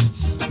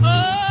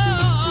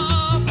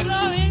 Oh,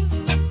 blowing.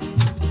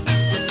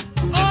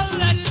 Oh,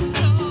 let it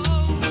blow,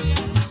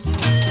 yeah.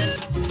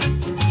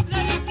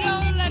 Let it blow,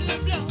 let it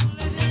blow,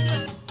 let it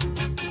blow.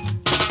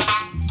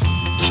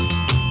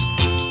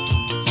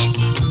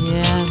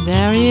 Yeah,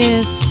 there he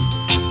is.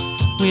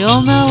 We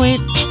all know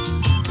it.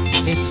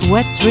 It's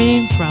Wet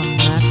Dream from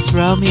Max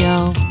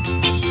Romeo.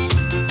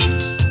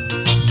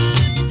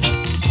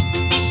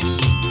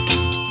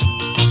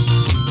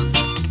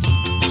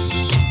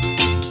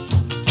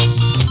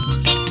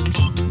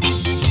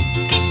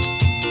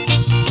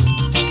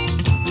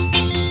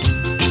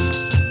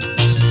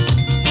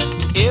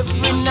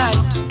 Every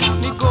night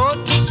me go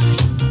to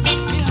sleep,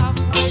 me have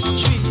wet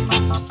dream.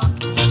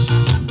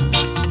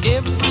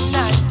 Every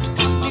night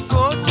me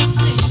go to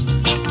sleep,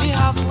 me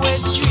have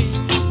wet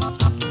dream.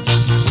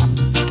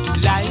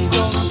 Lie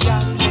down,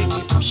 girl, make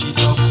me push it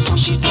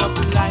up,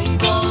 lie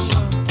down.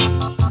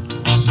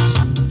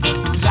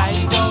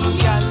 Lie down,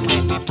 girl,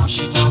 make me push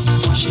it up,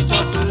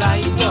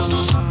 lie down.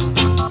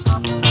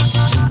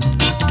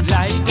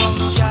 Lie down,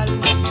 girl,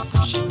 make me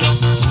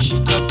push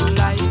it up,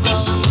 lie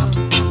down.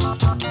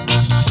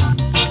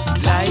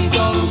 Lie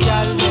down,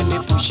 girl, let me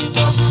push it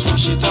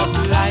up,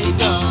 lie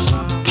down.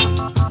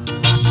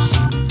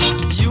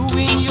 You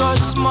in your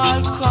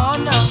small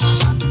corner,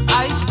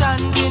 I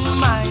stand in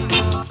mine.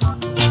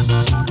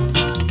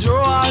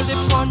 Throw all the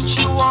punch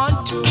you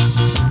want to,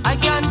 I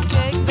can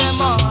take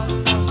them all.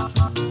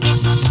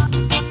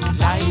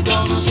 Lie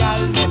down,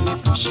 girl, let me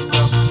push it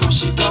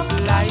up,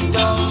 lie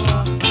down.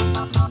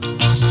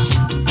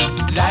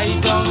 Lie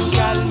down,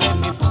 girl, let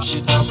me push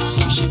it up,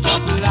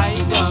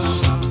 lie down.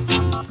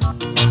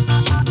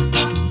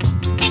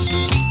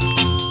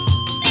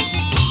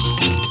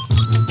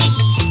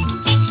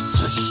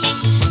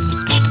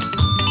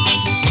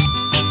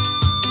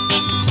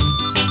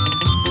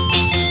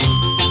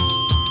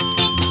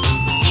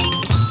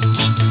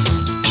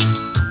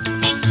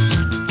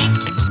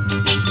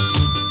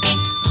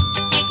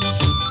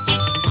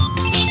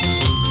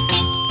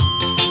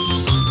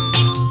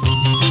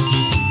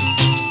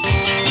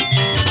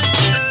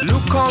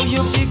 Look how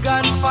you big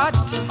and fat,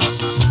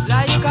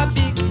 like a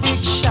big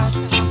shot.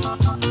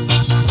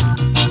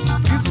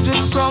 Give the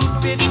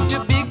trumpet to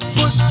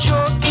Bigfoot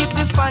Joe, give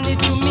the funny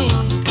to me.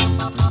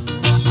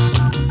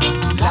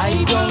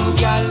 Lie down,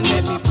 girl,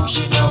 let me push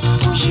it up,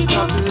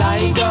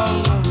 lie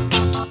down.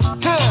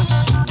 Huh.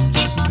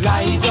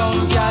 Lie down,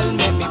 girl,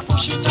 let me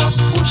push it up,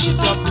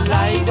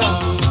 lie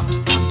down.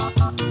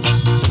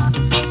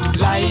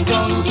 Lie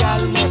down,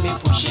 girl, let me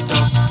push it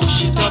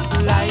up,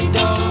 lie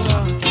down.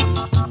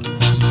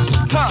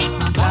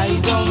 Lie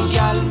down,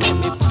 girl, make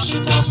me push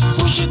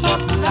it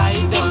up,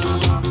 lie down.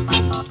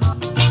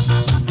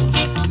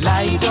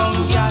 Lie down,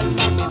 girl,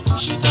 make me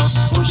push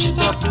it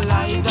up,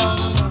 lie down.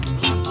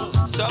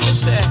 So me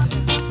say,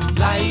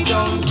 lie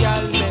down,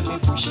 girl, make me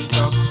push it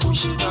up,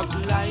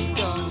 lie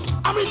down.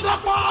 I'm in the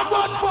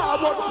forward,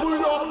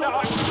 pull up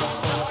now.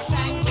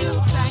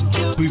 Thank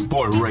you. Boot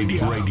Boy Radio.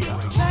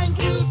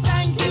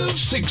 Thank you.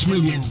 6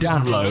 million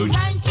downloads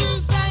Thank you.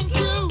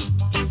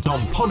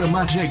 on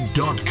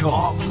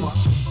Podomatic.com.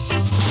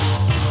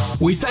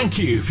 We thank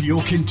you for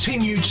your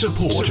continued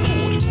support.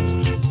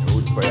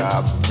 Good for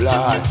your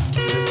blast.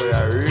 Good for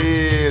your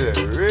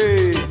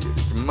real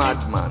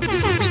madman.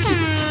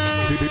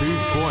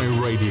 Boot Boy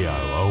Radio,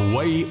 a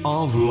way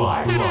of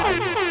life.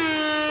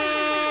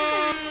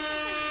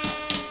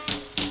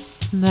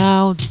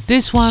 Now,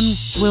 this one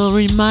will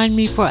remind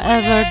me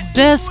forever.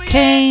 Des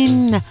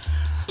Kane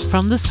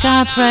from the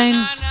Ska Train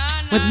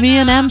with me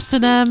in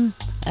Amsterdam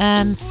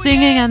and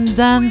singing and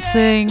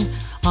dancing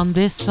on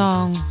this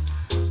song.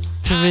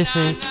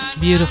 Terrific,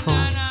 beautiful.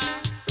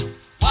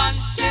 One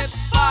step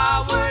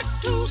forward,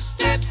 two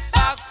step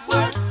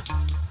backward.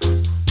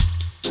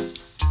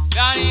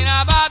 Down in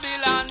a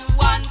Babylon,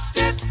 one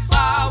step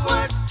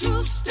forward,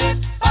 two step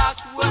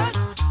backward.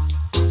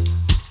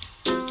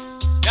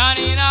 Down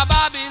in a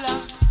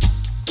Babylon,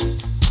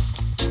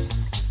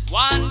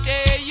 one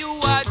day you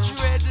are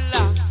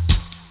dreadlocks,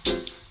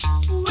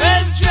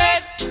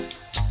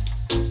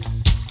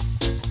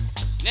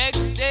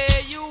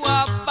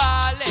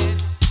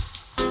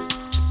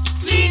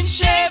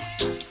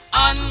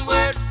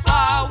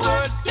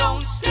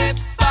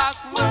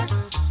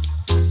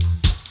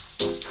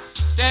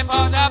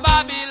 out of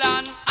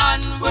Babylon,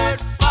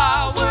 onward,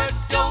 forward,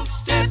 don't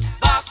step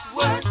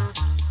backward.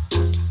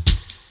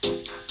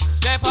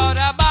 Step out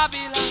of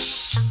Babylon.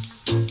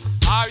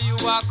 Are you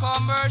a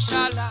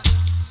commercialist?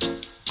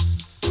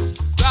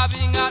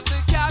 Grabbing at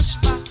the cash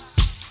box.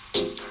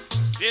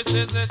 This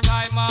is the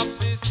time of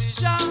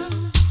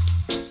decision.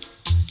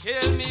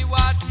 Tell me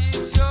what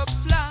is your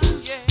plan,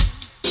 yeah.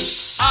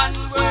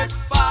 Onward,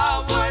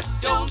 forward,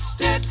 don't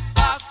step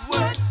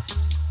backward.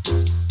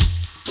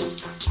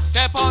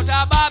 Step out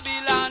of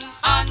Babylon,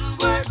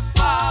 onward,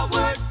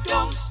 forward,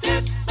 don't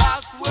step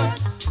backward.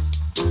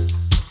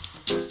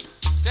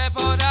 Step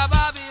out of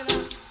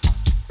Babylon.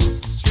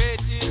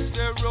 Straight is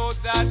the road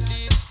that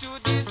leads to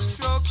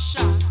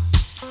destruction.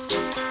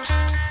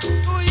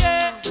 Oh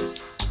yeah,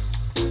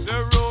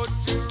 the road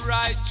to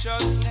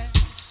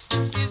righteousness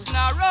is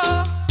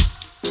narrow.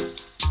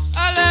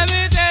 Let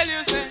me tell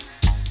you, say,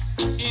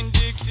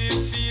 indictive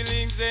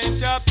feelings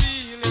ain't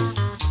appealing.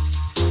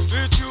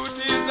 The truth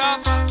is a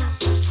fact.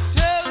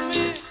 Tell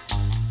me,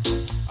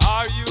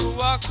 are you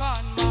a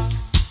con man?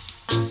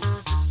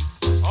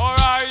 Or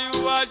are you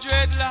a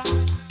dreadlock?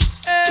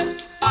 Hey,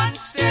 one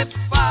step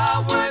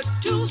forward,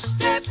 two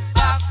step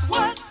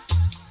backward.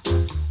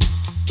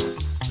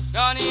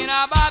 Down in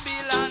a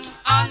Babylon,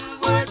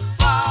 onward,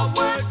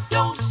 forward,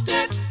 don't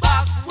step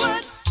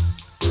backward.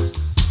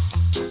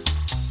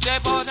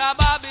 Step out of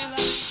Babylon.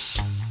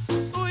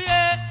 Ooh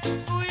yeah,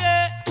 ooh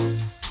yeah.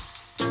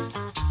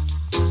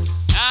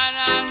 Na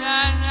na na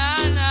na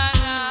na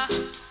na.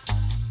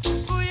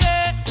 Ooh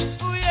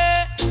yeah, ooh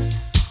yeah.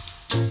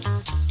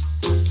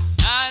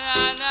 Na na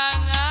na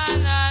na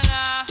na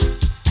na.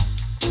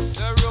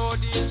 The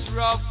road is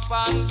rough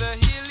and the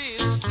hill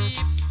is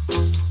steep.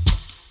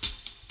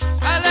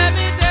 And let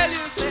me tell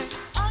you, say,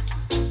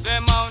 the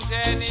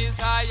mountain is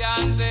high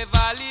and the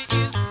valley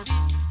is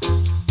deep.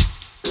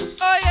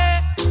 Oh yeah,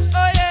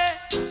 oh yeah.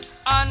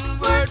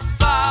 Onward,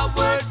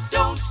 forward,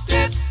 don't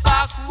step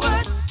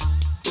backward.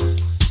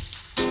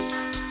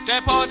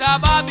 Step out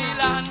of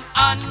Babylon.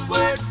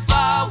 Onward,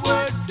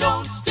 forward,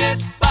 don't step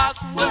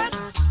backward.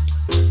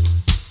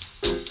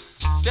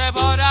 Step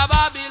out of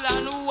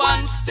Babylon.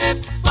 One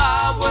step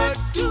forward,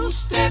 two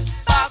step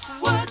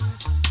backward.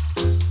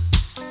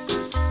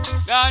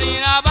 Down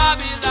in a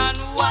Babylon.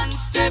 One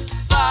step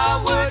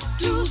forward,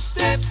 two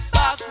step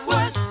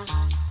backward.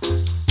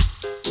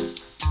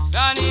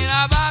 Down in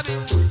a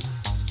Babylon.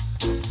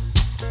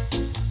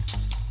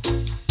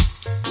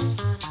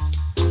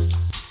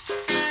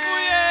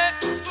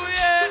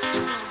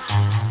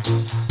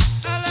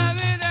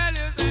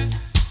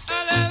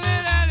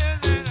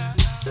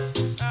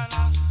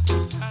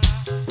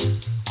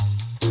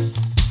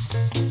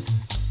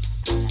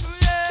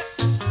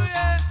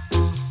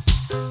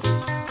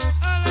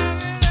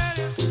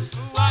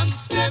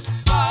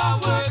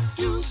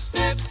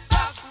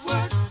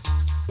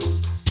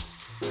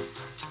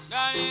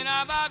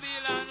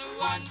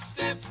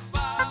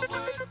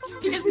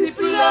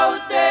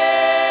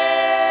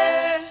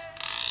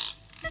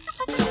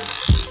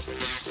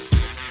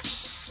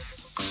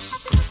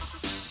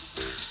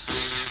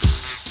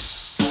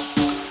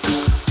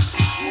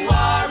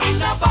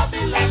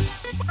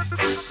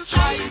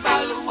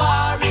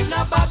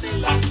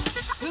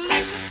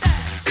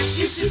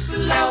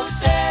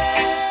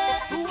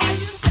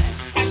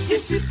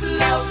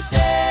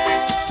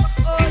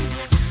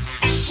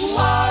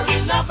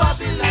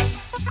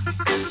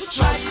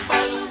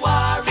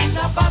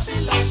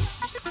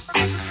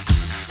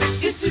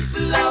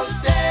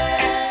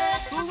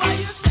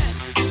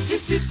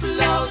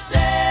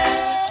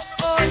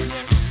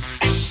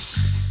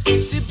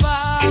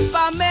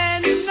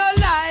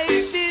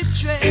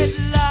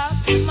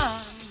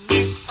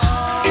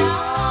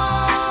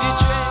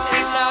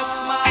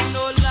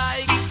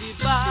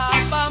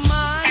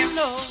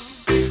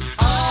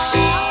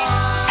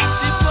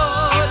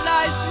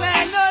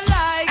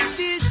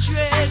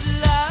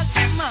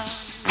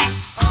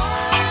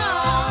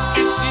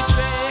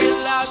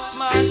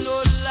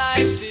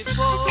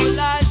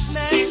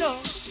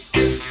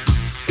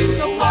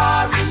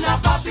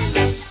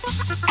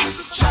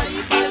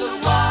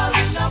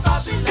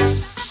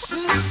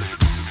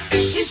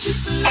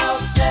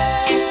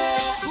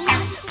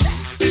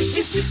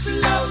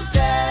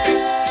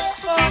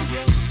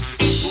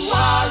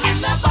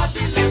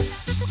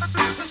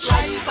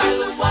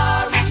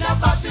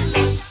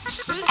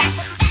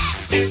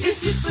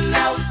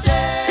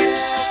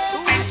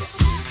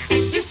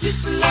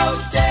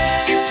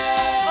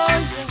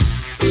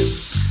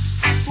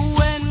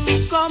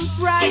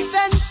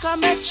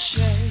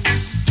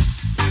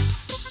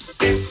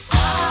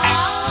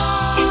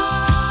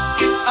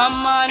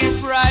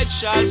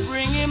 Shall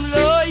bring him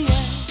low,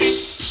 yeah.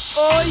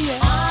 Oh yeah.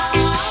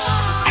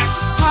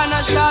 And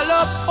I shall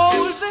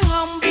uphold the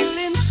humble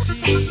in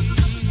spirit.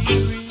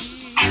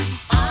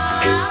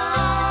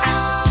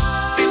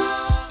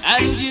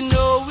 And you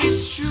know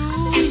it's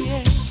true,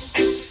 yeah.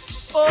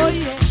 Oh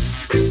yeah.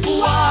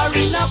 War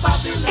in a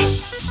Babylon.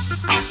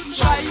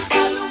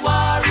 Tribal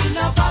war in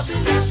a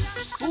Babylon.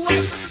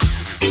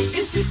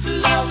 Is it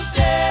out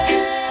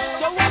there?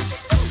 So what we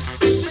do?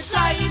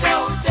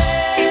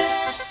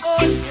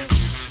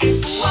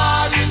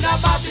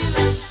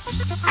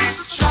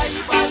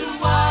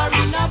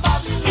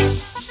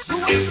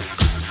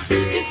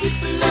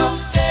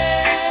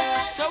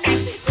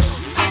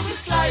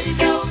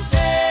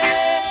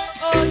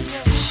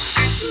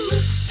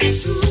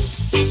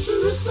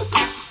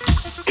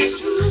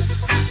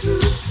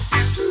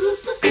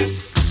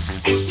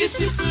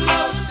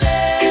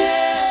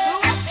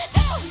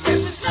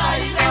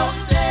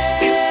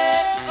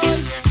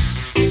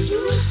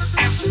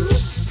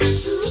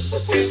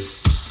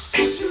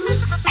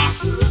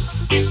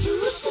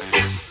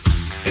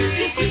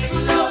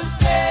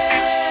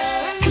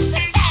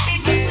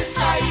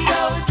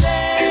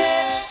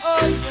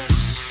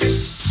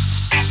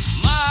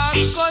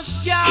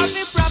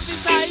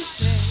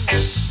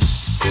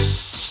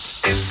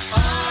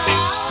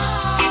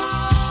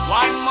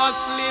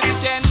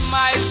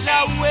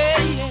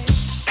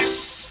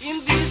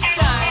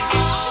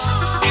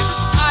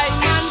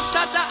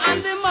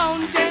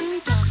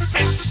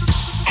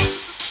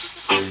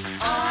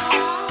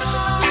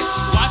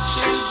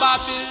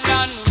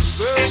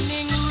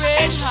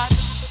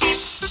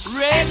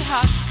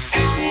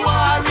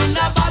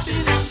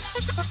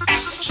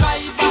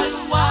 tribal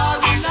war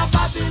in a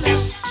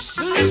Babylon.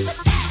 Look at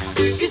that,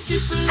 it's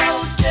people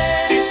out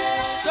there.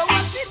 So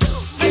what we do?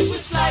 Make we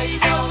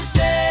slide out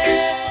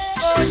there.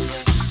 Oh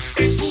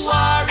yeah,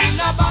 war in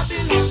a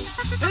Babylon.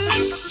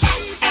 Look at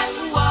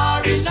tribal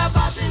war in a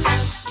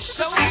Babylon.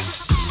 So what?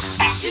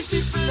 It's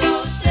people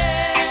out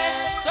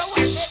there. So what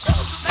we do?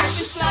 Make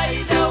we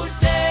slide out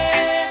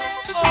there.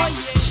 Oh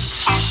yeah.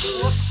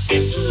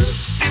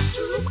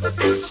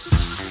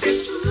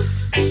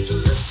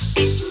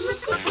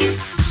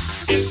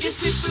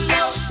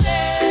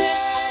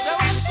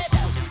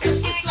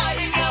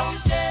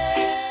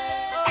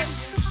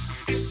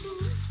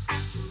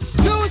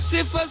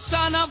 Lucifer,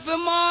 son of the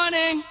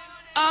morning,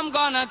 I'm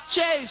gonna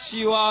chase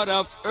you out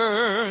of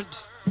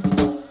earth.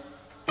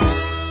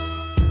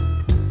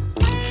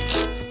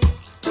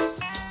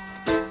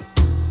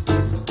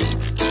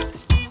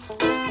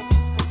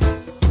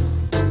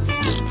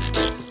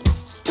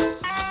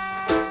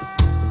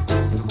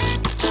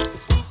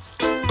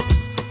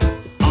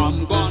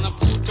 I'm gonna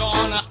put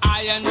on an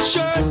iron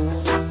shirt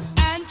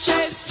and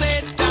chase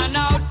Satan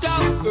out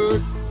of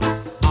earth.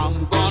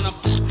 I'm gonna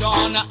put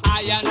on an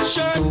iron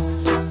shirt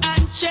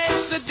and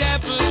chase the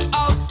devil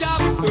out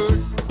of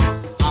earth.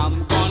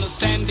 I'm gonna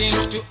send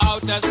him to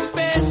outer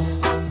space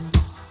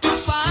to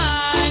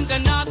find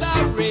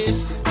another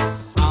race.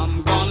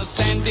 I'm gonna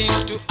send him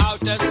to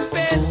outer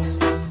space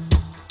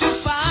to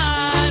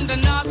find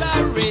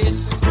another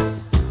race.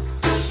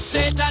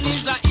 Satan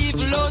is a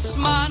evilous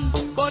man,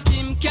 but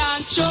him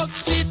can't choke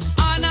sit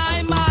on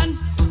I man.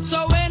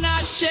 So when I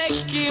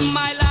check him,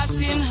 my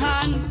lass in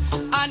hand,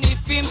 and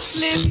if him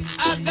slip,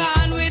 I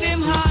gone with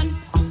him hand.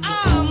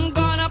 I'm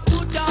gonna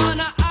put on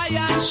an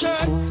iron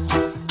shirt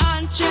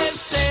and chase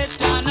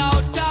Satan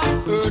out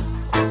of earth.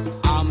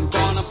 I'm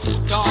gonna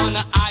put on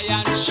an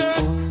iron shirt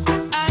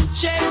and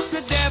chase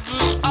the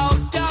devil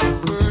out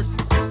of earth.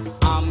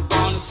 I'm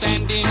gonna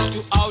send him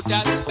to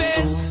outer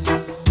space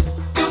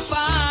to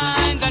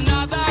find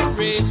another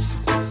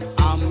race.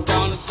 I'm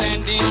gonna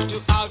send him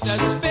to outer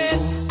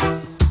space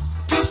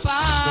to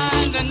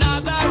find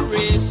another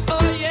race.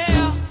 Oh yeah.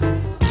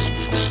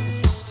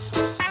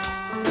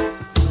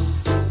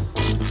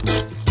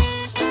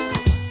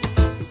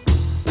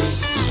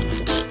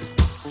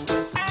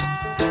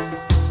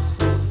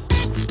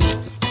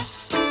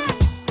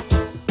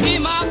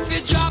 Him have to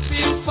drop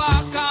him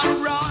fork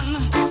and run.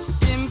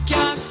 Him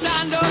can't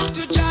stand up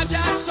to judge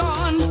a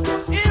son.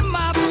 Him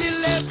have to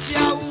left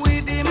ya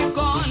with him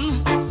gun.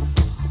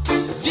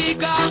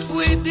 Dig off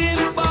with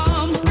him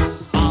bomb.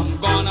 I'm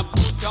gonna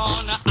put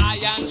on an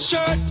iron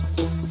shirt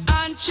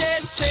and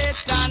chase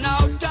Satan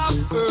out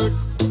of earth.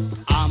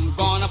 I'm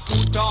gonna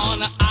put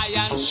on an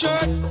iron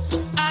shirt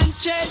and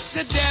chase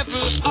the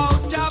devil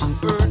out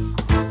of earth.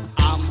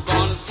 I'm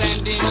gonna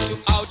send him to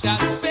outer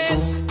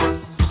space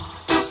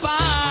to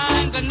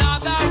find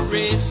another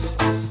race.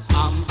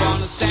 I'm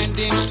gonna send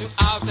him to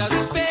outer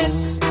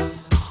space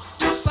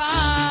to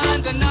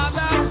find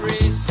another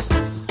race.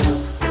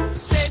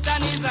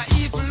 Satan is a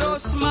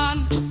evilous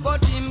man,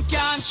 but him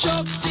can't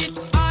choke sit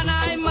on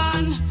I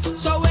man.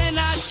 So when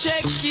I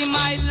check him,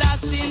 I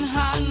lass in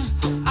hand,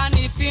 and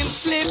if him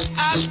slip,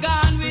 I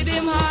gone with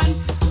him hand.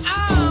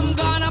 I'm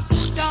gonna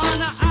put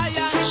on an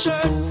iron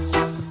shirt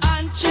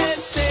and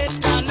chase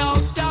Satan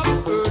out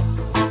of earth.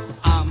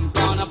 I'm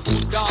gonna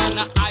put on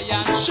an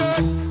iron shirt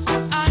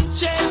and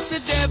chase the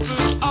devil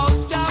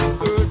out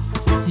of earth.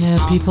 Yeah,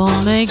 people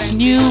make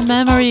new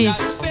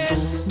memories.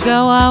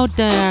 Go out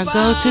there,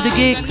 go to the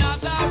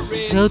gigs,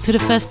 go to the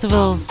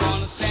festivals.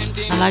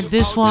 And like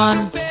this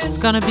one,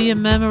 it's gonna be a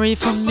memory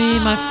for me,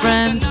 my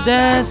friends,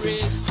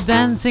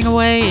 dancing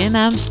away in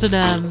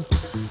Amsterdam.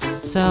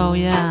 So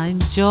yeah,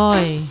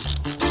 enjoy.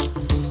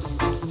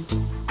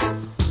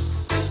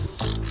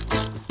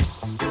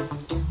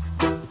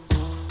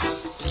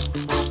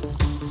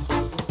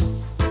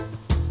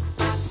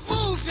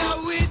 Move ya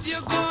with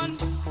your gun.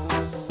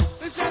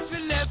 It's if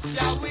you left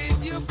ya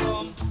with your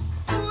bum.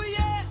 Ooh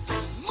yeah,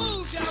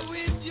 move ya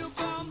with your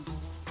bum.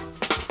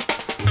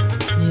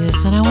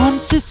 Yes, and I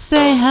want to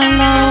say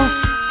hello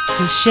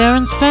to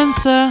Sharon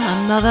Spencer,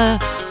 another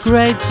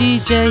great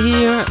DJ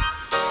here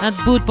at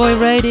Bootboy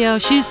Radio.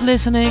 She's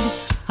listening.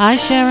 Hi,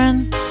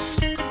 Sharon.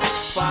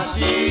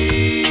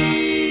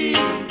 Fatty,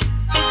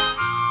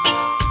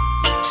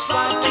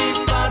 fatty,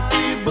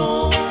 fatty,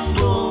 boom,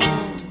 boom.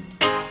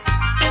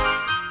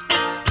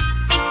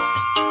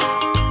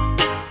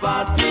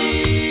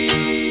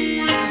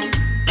 Fatty,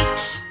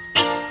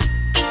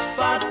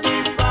 fatty,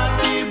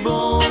 fatty,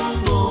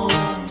 boom, boom.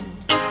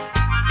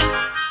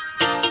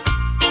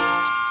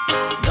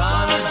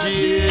 Gonna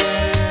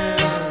jail,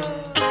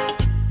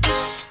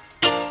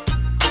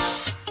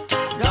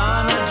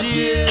 gonna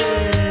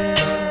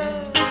jail.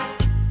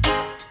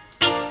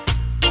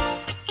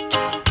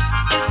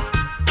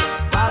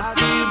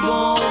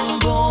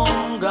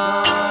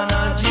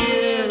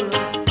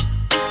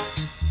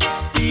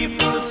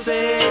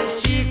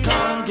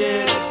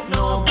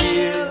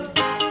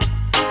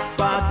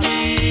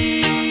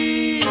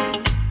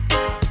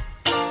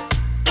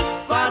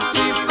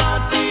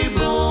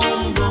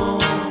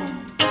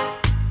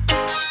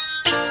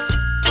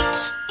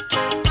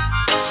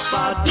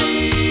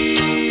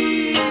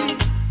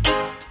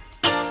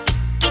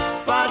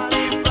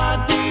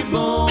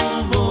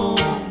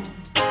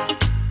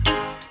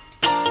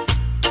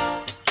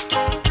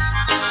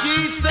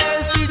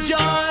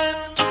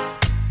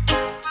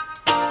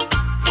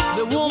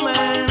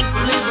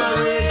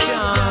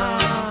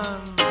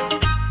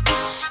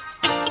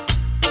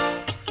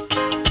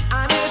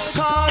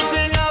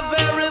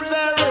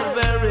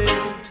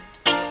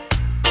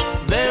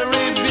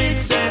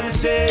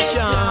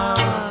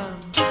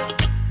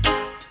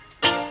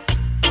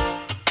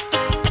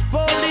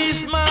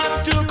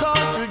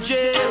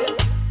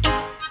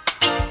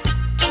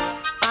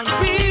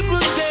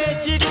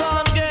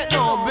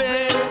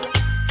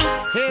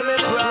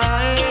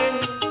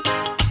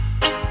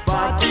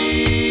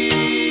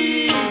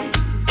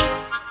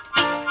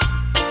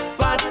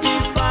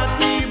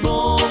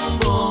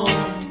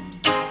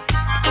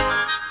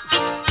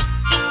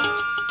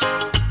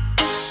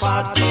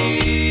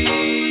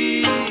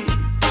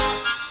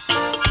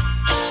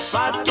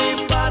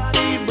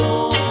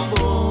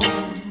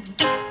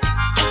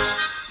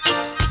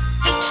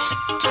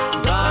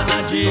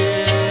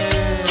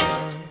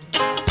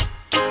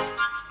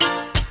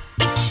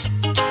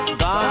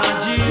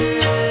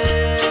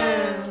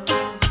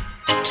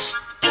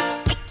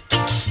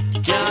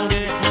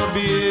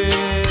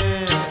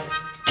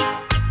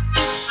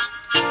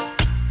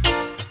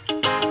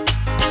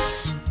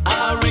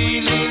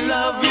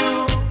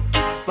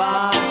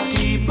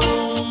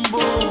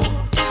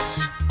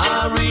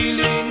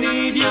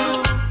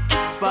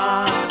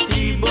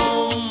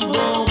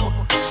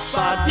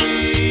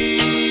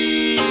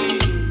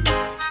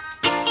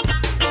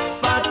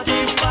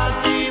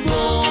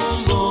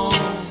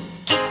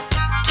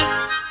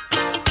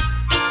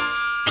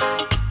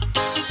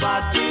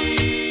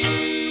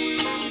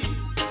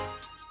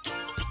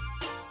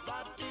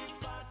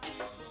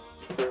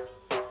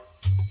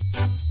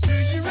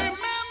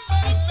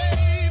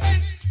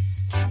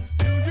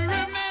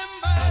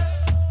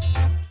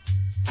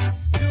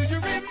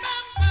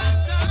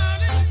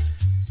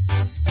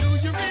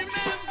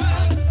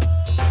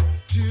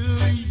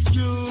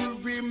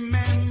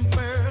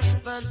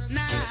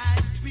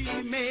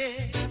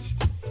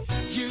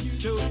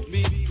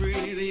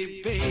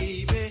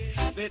 baby,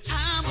 that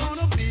I'm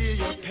gonna be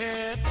your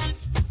pet.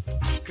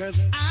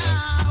 'Cause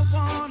I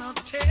wanna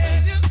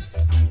tell you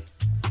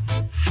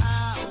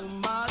how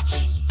much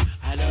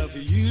I love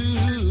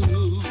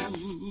you.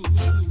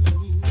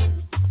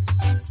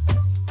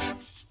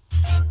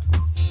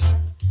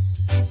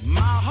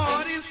 My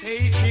heart is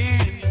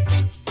aching,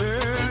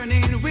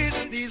 burning with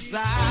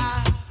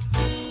desire.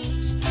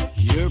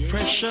 Your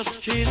precious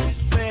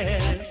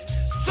kisses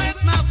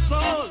set my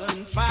soul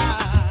on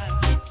fire.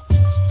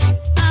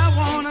 I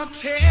wanna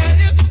tell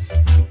you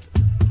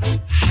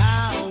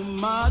how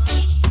much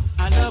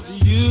I love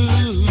you.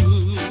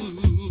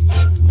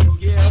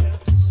 Yeah.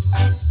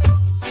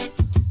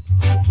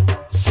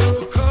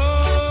 So come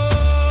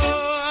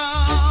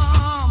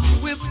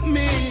with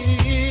me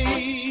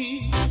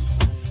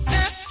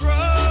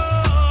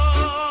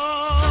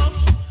across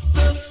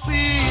the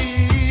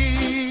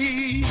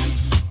sea.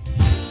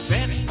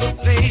 That's the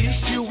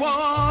place you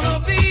wanna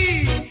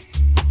be.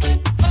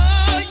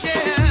 Oh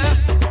yeah.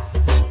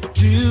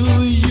 Do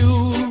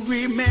you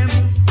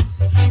remember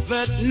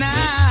that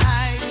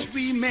night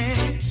we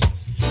met?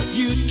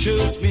 You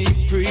told me,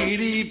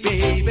 pretty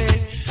baby,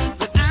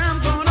 that I'm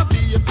gonna be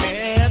your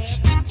pet.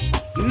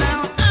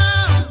 Now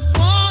I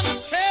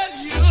wanna tell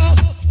you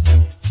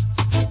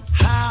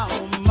how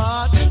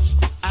much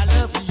I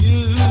love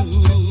you.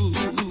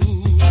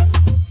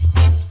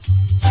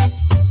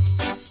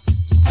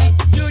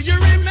 Do you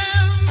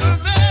remember,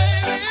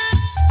 baby?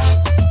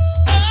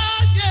 Oh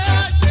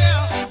yeah,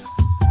 yeah.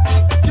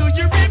 Do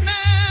you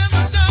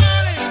remember,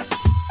 darling?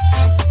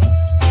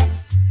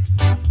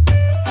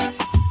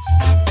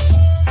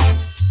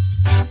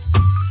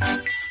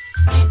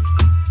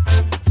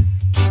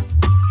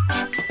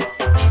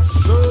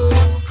 So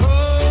come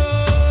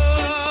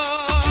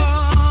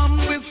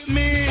with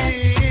me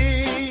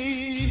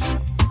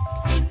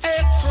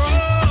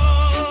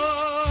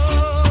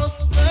across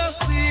the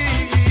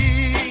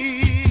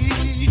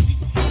sea.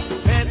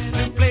 That's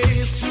the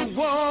place you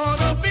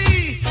wanna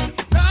be,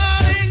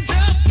 darling,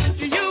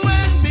 just you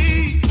and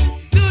me.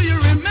 Do you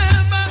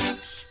remember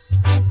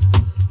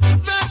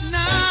that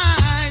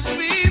night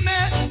we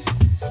met?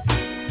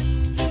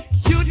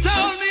 You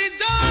told me,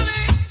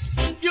 darling,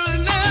 you'll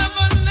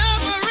never,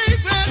 never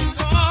regret.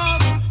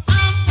 Cause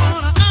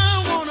I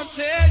wanna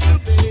tell you,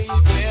 baby,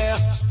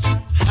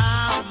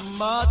 how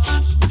much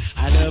I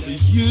love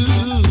you.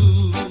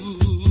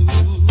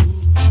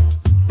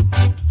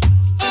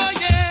 Oh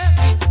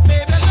yeah,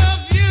 baby, I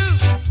love you.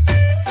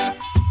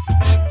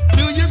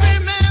 Do you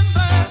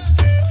remember?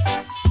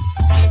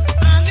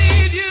 I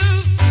need you.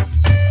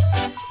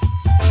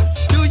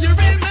 Do you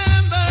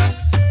remember?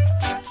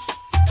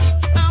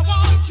 I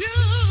want you.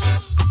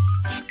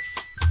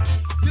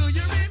 Do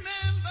you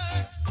remember?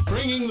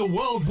 Bringing the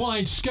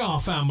worldwide ska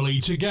family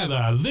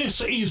together,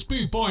 this is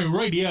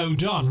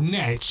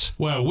bootboyradio.net,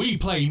 where we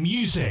play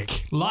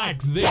music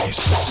like this.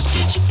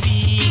 Get your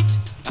beat,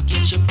 I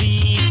get your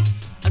beat,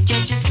 I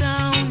get your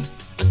sound,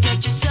 I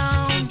get your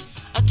sound,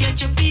 I get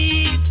your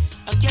beat,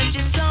 I get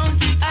your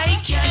sound, I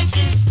catch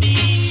this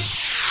beat.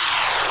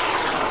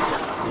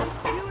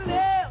 You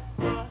left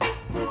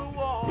the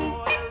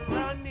water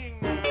running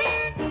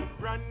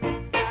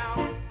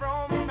down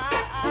from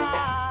my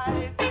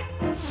eyes.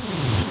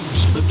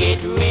 People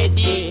get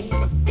ready,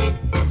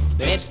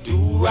 let's do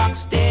rock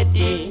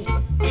steady.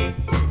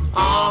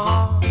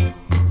 Uh-huh.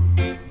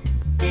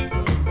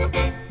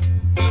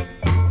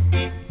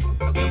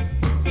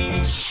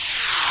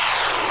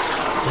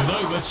 With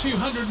over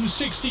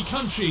 260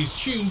 countries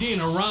tuned in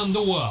around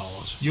the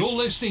world, you're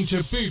listening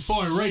to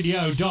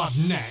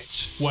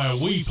bootboyradio.net, where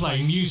we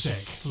play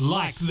music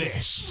like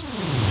this.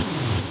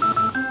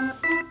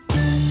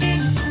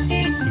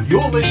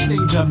 You're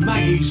listening to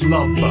Maggie's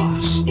Love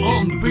Bus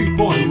on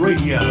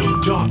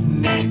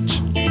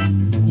bootboyradio.net.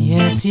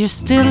 Yes, you're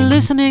still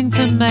listening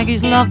to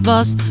Maggie's Love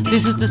Bus.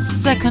 This is the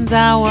second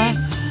hour.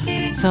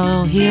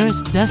 So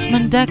here's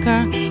Desmond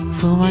Decker,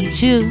 Fu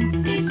Manchu.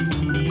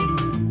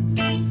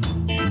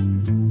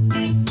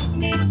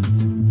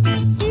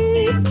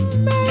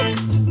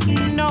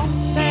 No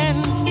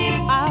sense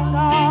at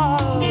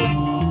all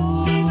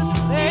to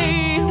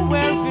say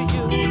where we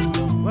used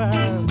to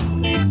work.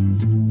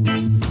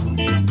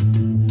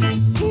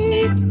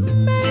 It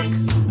make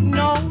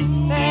no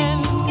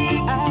sense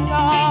at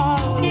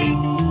all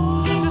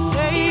to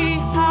say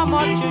how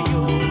much you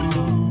used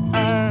to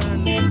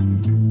earn.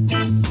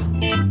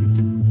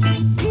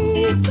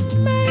 It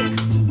make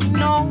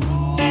no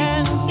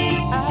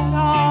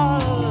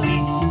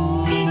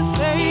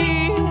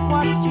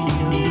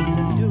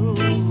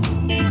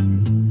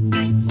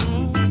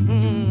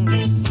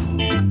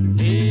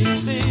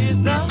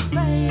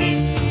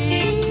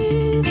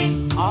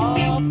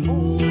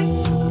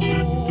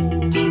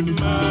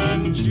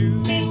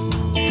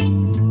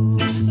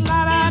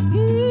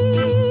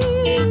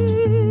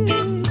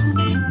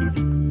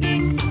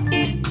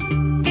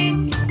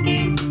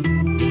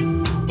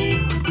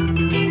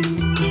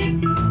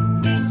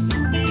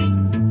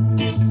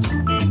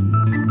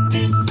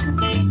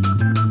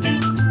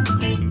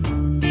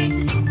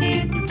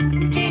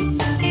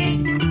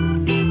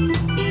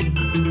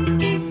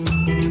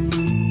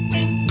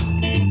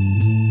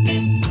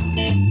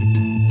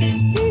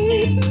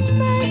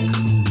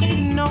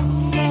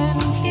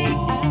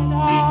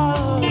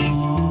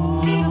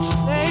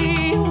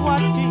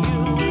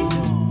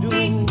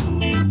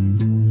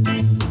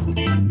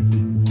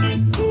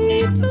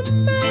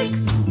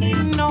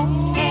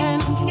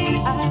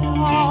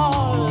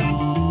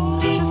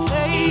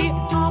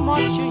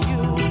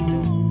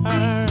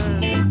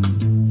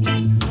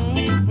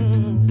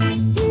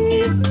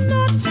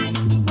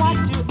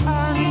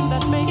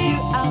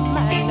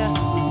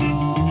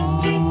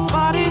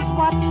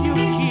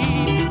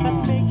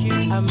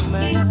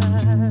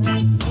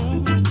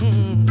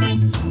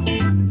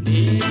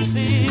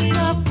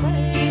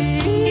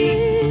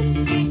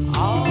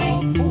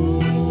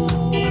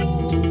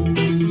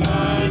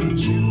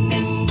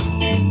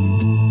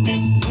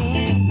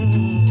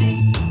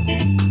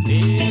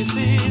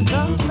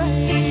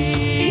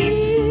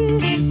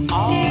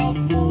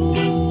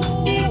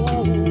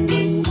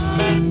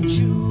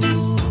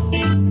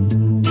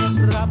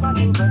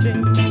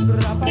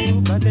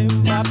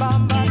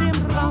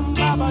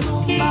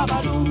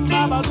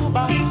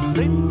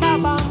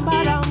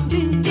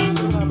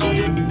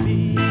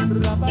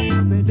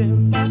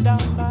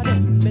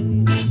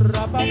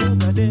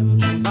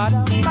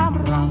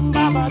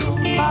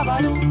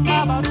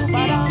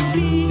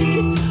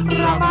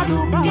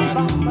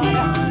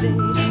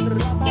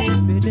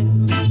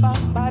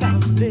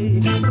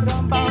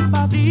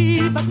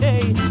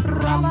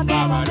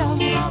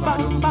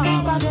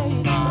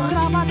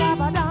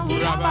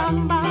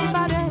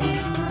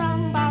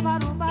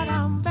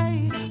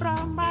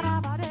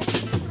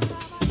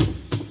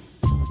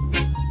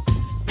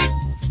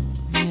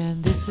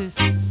And this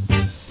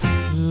is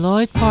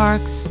Lloyd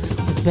Parks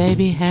with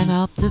Baby Hang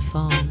Up the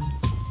Phone.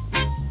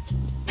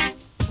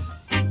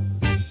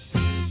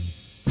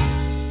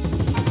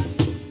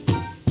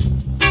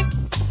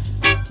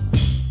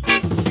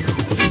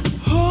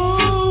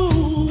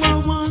 Oh, I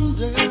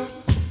wonder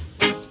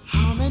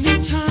how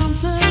many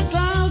times I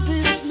dialed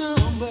this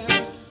number.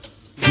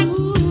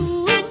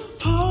 Ooh,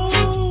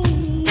 oh,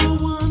 I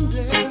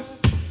wonder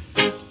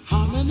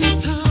how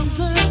many times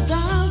I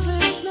dialed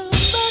this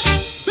number.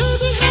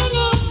 Baby, hang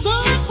up the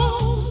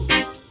phone.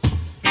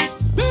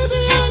 Baby,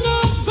 hang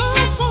up the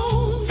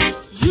phone.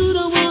 You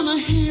don't wanna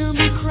hear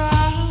me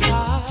cry.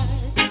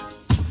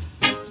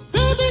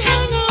 Baby,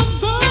 hang up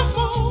the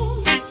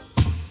phone.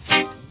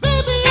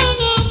 Baby,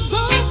 hang up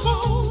the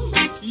phone.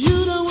 You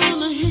don't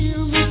wanna hear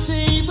me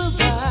say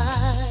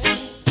bye-bye.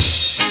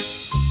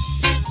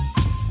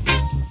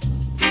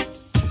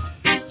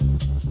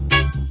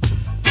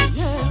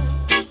 Yeah.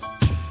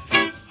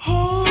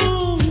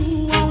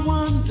 Oh, I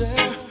wonder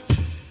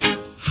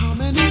how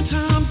many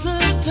times I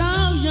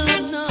dial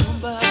your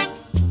number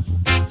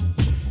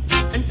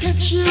and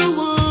catch you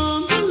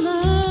on the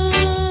line.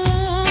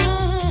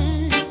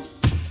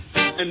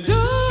 And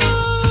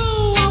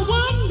oh, I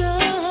wonder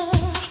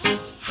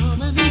how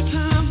many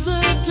times I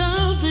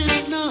dial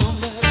this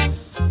number.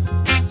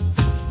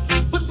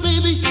 But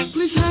baby,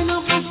 please hang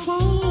up the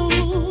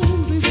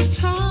phone this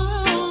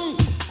time,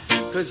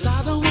 'cause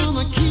I don't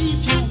wanna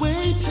keep you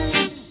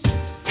waiting.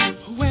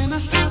 When I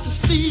start to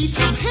speak,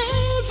 I'm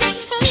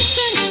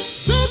hesitating.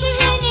 Baby,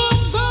 hang up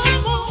the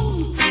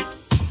phone.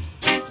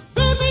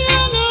 Baby,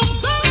 hang up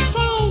the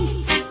phone.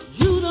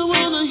 You don't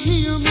wanna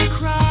hear me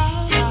cry.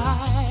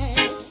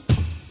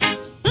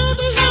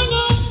 Baby, hang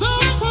up the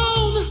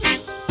phone.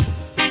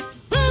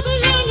 Baby,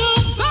 hang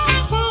up the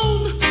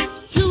phone.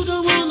 You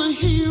don't wanna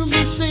hear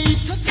me say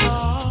ta-ta.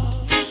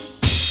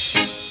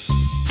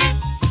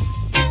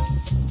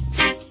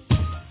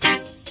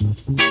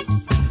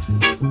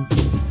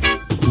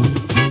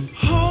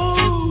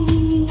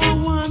 Oh, I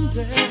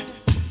wonder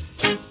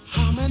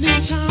how many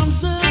times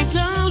I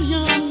dial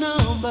your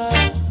number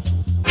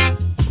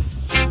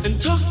and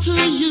talk to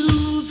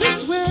you this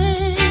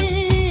way.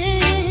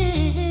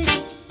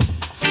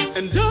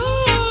 And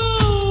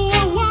oh,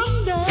 I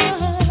wonder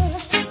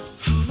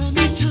how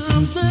many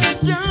times I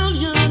dial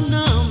your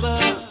number.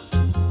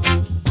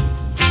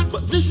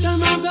 But this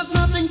time I've got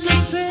nothing to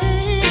say,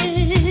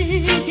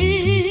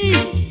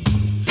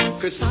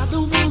 'cause I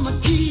don't wanna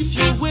keep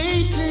you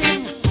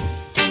waiting.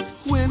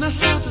 When I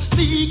start to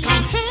speak,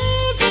 I'm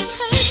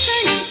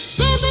hesitating.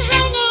 Baby,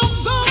 hang up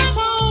the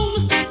phone.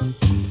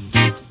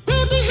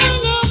 Baby,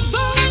 hang up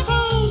the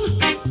phone.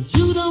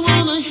 You don't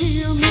wanna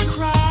hear me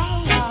cry.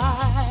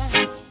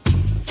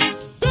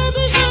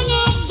 Baby, hang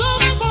up the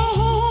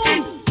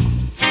phone.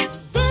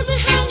 Baby,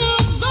 hang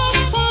up the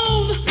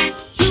phone.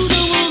 You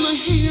don't wanna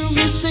hear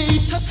me say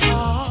ta-ta.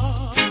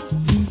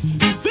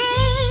 Baby,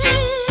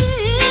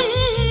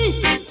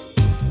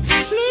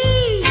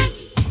 please,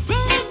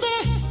 baby,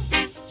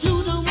 you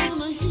don't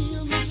wanna hear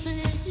me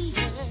say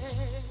yeah.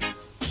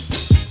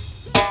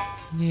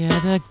 Yeah,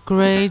 the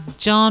great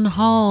John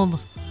Hall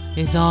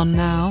is on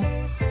now.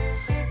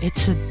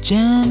 It's a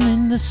jam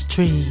in the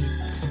street.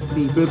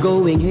 People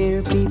going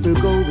here, people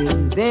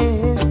going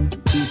there.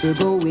 People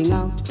going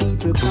out,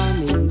 people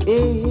coming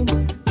in.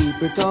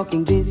 People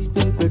talking this,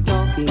 people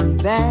talking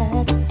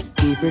that.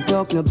 People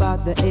talking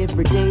about the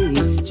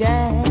everyday's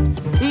chat.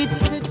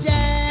 It's a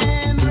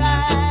jam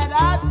right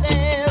out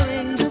there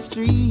in the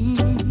street.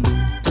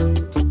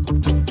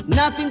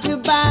 Nothing to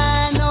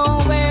buy,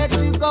 nowhere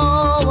to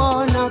go,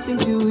 or nothing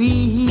to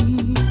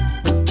eat.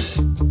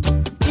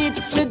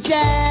 It's a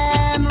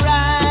jam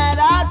right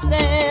out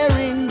there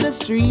in the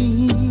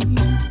street.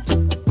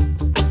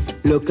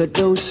 Look at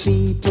those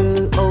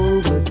people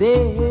over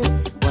there,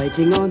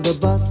 waiting on the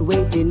bus,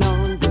 waiting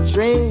on the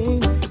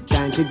train,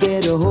 trying to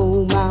get a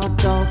home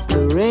out of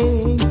the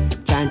rain,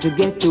 trying to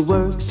get to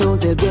work so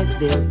they'll get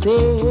their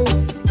pay.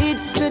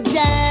 It's a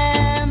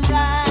jam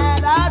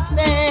right out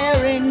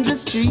there in the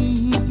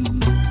street.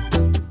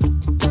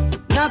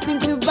 Nothing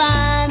to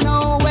buy,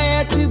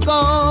 nowhere to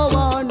go,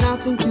 or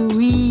nothing to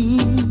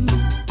eat.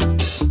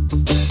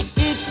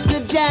 It's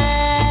a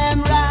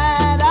jam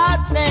right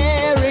out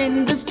there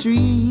in the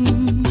street.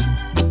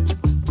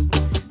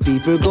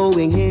 People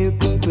going here,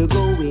 people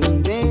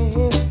going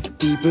there.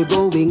 People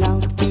going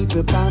out,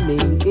 people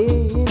coming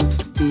in.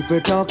 People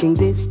talking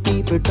this,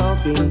 people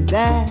talking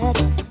that.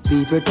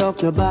 People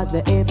talking about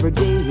the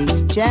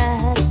everyday's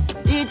chat.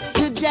 It's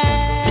a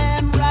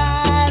jam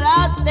right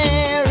out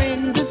there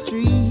in the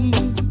street.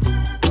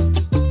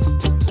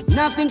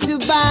 Nothing to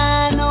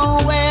buy,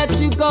 nowhere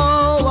to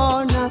go,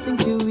 or nothing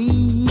to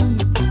eat.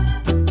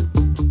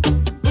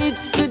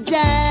 It's a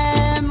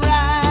jam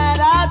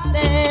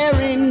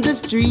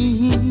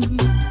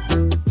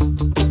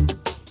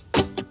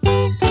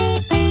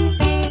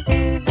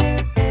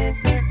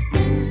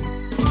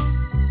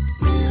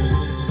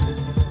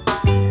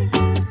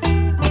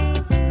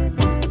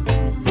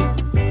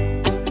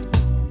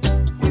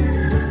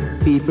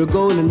People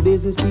going on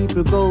business,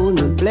 people going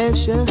on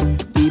pleasure,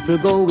 people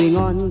going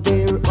on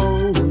their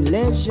own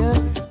leisure,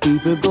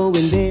 people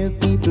going there,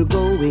 people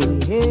going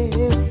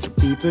here,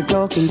 people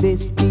talking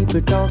this,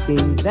 people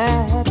talking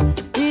that.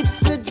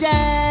 It's a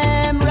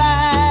jam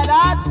right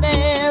out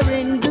there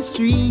in the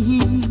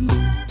street.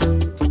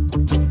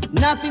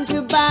 Nothing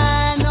to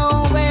buy,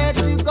 nowhere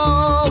to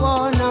go,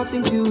 or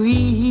nothing to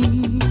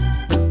eat.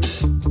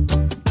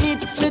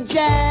 It's a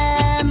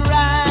jam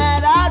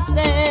right out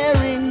there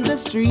in the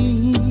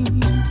street.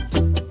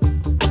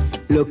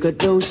 Look at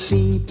those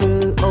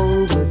people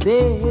over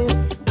there,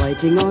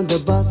 waiting on the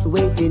bus,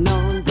 waiting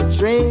on the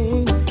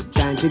train,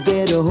 trying to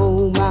get a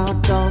home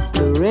out of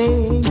the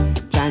rain,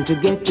 trying to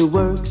get to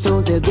work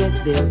so they'll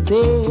get their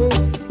pay.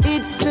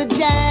 It's a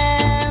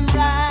jam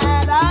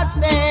right out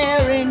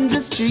there in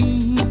the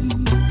street.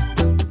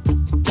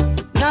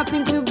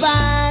 Nothing to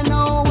buy,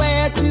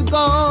 nowhere to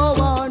go,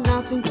 or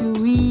nothing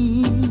to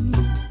eat.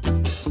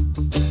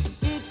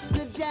 It's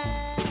a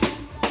jam.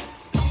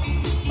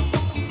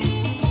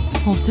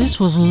 Oh, this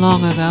was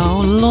long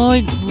ago.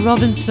 Lloyd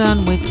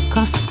Robinson with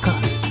Cuss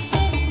Cuss.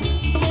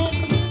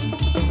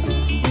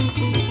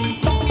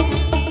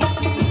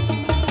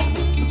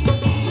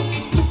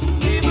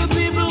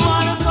 People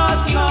wanna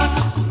cuss cuss.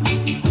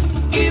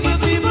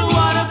 People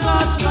wanna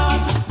cuss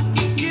cuss.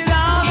 Get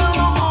out of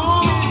my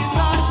home with your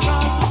cuss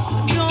cuss.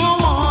 Don't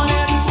want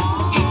it.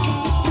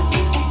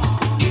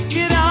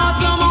 Get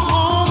out of my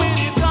home with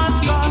your cuss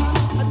cuss.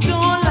 I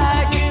don't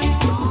like it.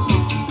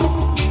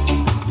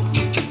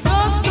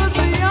 Cuss cuss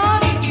the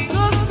yard,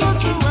 cuss cuss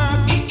the work,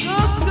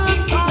 cuss cuss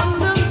on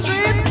the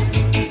street.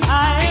 I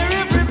hear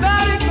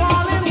everybody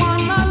calling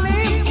one my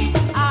name.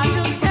 I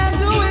just can't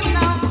do it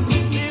now.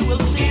 They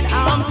will say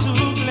I'm to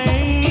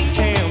blame.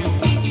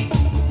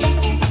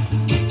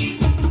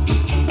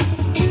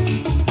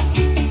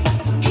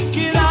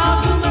 Get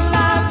out of my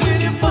life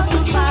with your fuss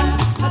and fight.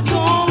 I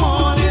don't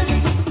want it.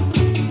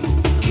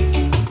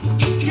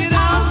 Get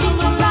out of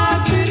my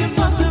life with your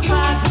fuss and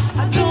fight.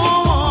 I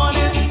don't want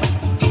it.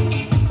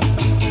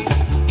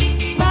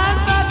 Bad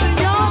bad the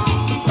young,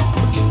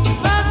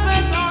 bad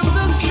bad on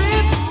the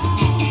street.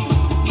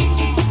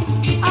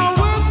 I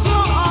work so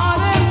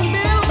hard and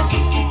build.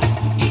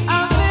 I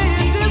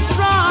feel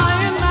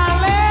destroying my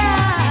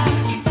land.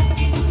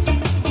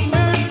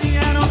 Mercy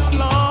on us,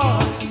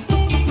 Lord.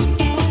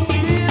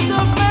 Please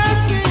have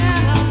mercy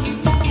on us.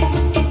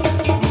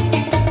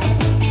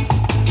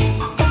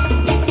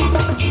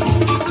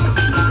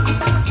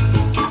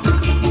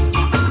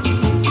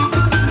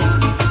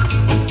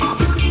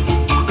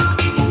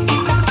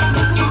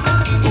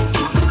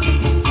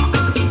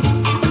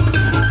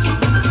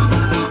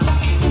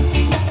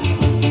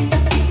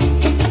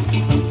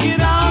 Get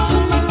out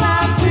of my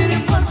life with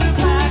your fuss and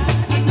fight.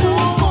 I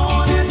don't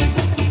want it.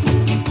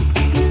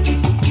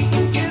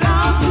 Get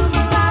out of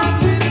my life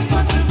with your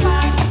fuss and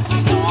fight. I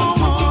don't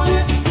want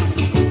it.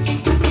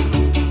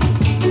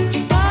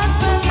 Bad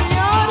bad the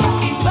yard,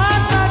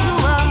 bad bad the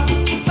work,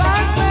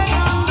 bad bad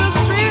on the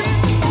street.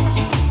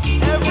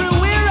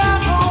 Everywhere I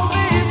go,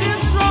 they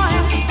destroy.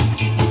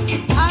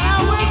 And I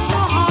work so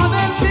hard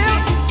and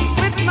build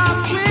with my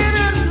sweat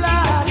and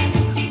blood.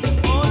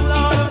 Oh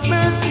Lord of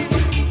mercy.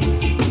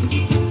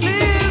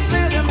 Please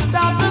let them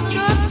stop the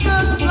cuss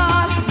cuss,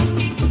 Lord.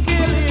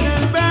 Killing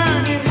and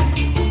burning.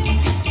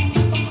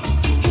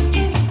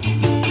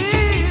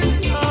 Please,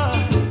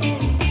 Lord.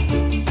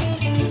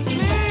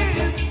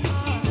 Please,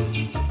 Lord.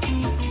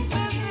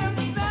 Let them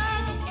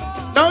stop.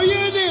 Now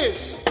hear this.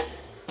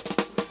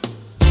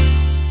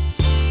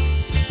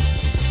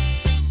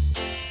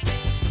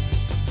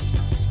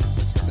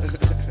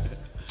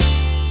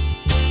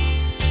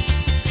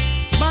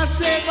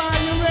 Massive, are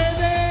you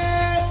ready?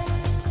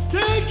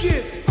 Take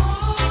it.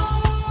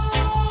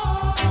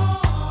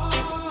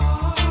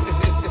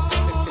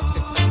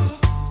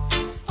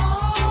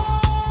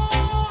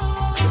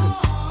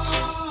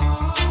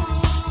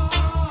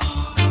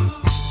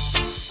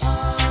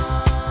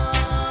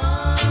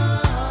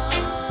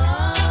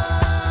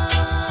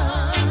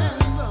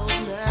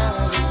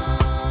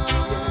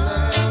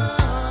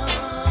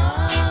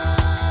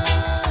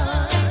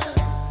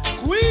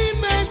 Queen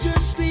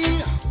Majesty,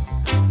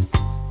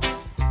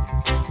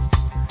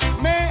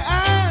 may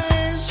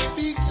I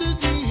speak to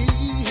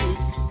thee?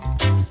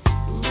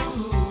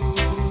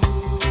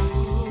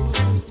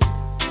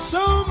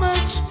 So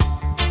much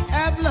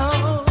I've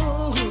longed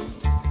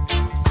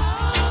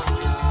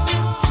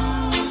to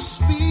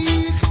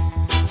speak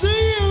to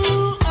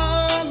you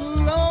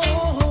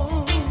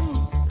alone.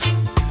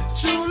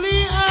 Truly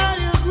I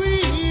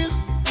agree,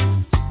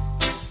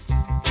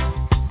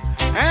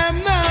 I'm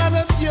not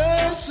of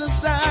your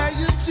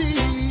society.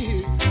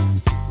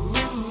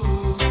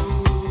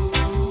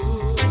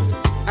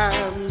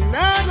 I'm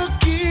not a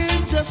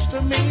king, just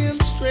a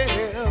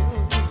minstrel.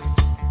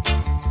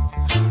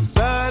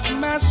 But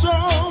my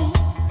song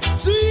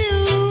to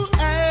you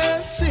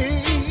I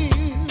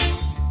sing.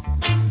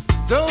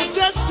 Though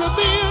just a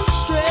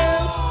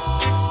minstrel,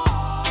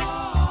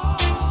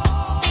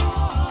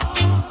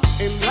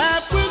 in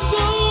life we're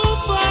so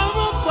far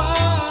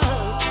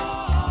apart.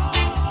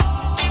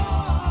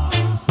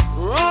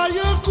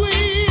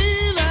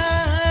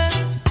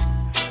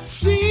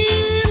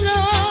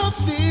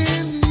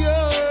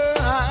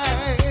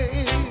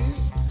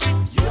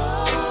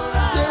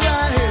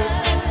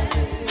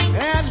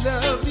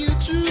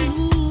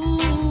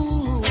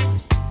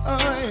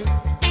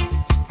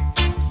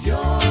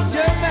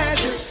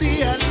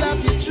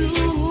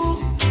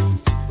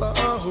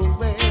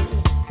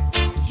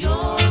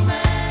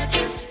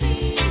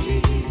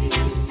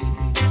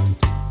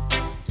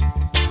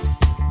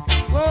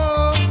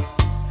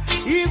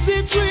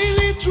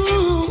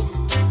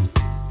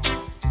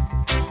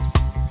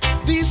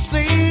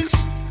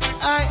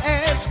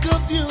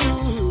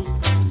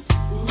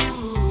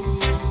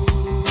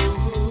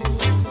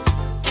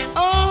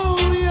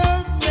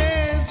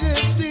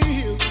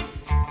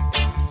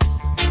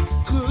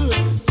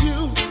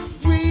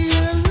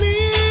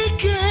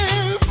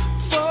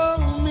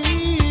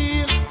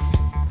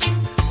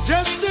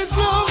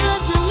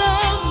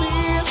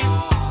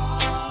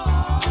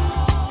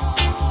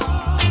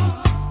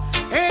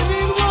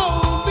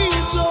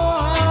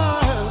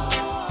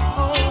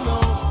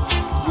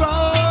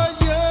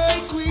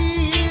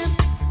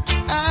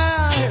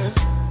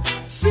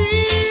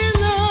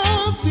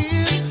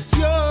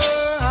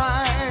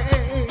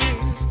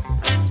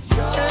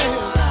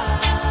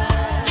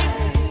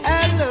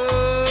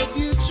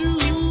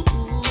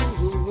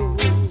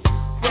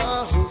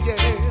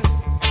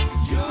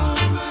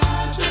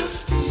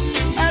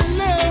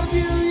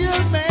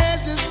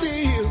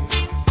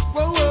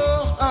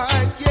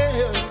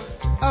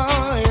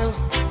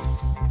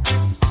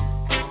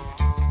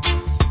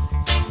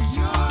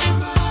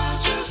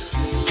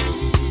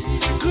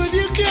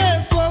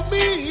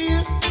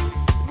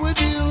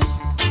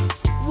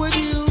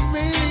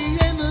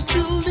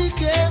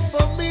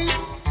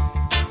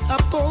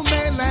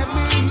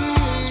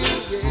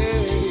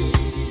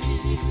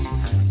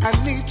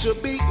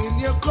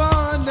 your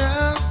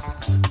corner.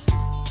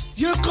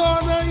 Your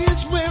corner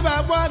is where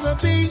I wanna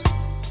be.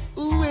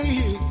 Ooh,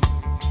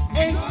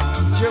 hey,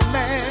 Your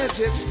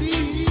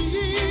Majesty.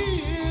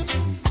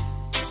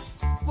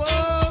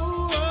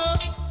 Whoa,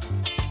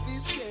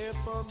 please care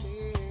for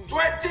me.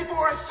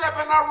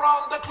 24/7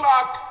 around the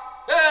clock.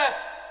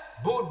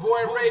 Boot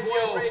Boy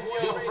Radio,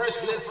 your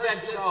freshly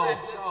sent sound.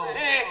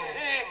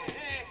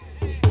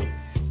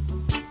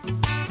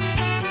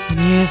 And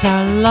here's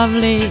our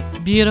lovely,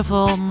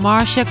 beautiful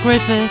Marcia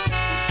Griffith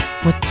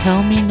with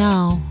Tell Me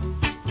Now.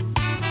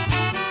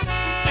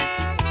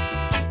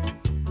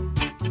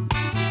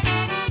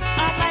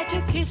 I'd like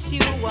to kiss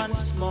you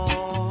once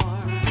more,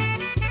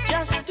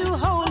 just to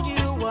hold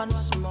you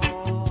once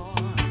more.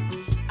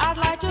 I'd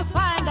like to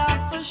find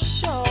out for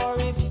sure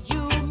if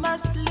you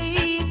must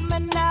leave me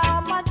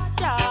now, my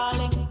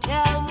darling.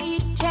 Tell me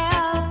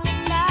now.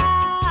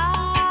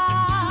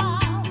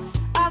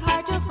 I'd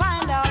like to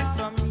find out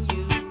from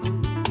you,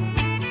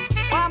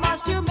 why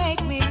must you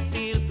make me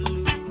feel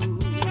blue?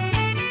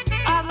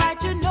 I'd like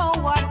to know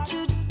what to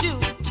do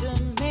to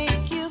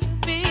make you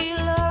feel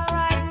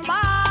alright,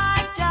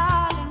 my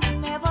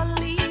darling. Never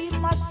leave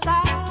my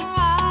side.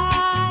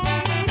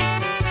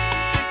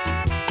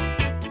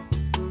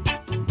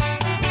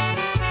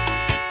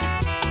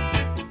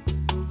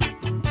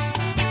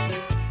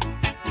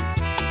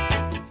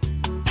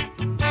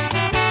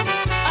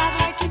 I'd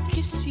like to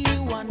kiss you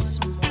once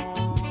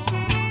more,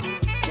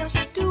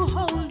 just to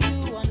hold you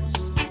once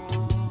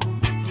more.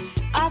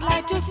 I'd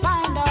like to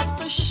find out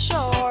for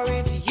sure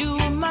if you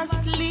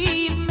must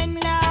leave me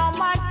now,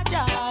 my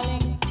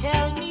darling.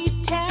 Tell me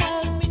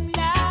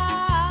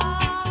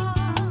now.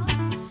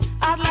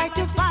 I'd like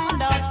to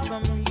find out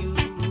from you,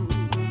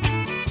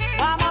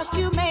 why must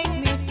you make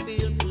me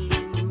feel blue?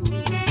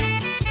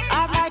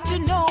 I'd like to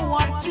know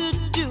what to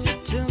do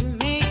to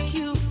make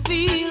you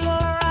feel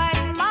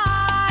alright,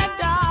 my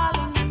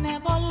darling.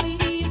 Never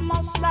leave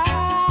my side.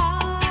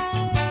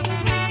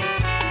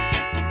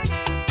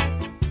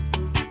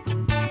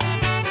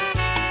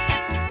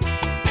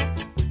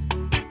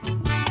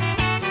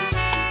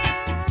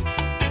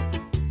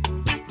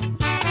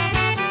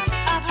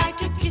 I'd like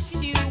to kiss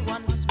you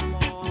once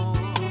more,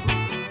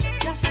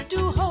 just to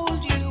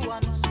hold you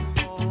once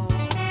more.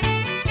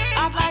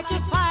 I'd like to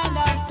find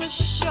out for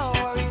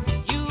sure if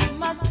you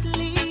must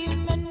leave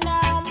me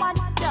now, my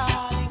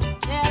darling.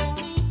 Tell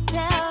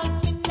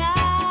me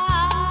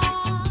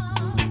now.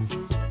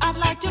 I'd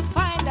like to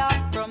find out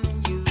from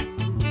you,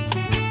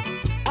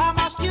 why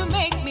must you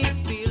make me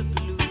feel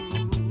blue?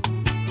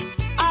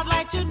 I'd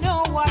like to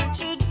know what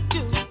to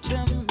do to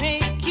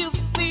make you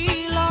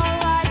feel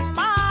alright,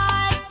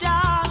 my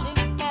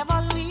darling. Never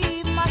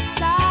leave my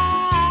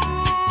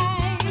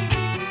side.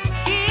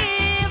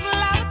 Give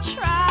love a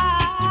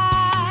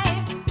try.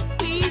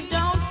 Please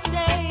don't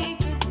say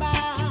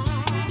goodbye.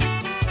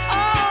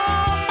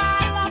 Oh, my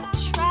love,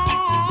 try.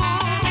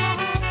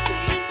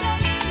 Please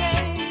don't say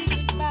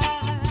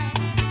goodbye.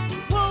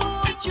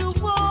 Won't you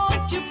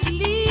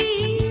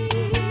please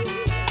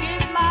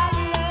give my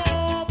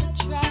love a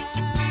try?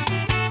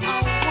 I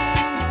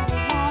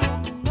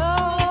wanna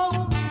know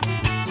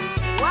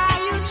why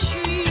you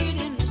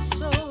treating me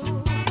so.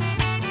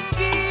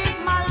 Give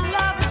my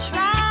love a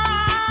try.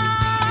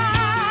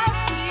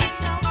 Please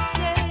don't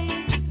say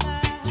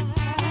goodbye.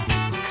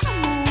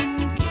 Come on,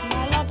 give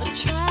my love a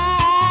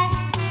try.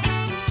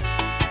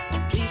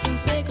 Please don't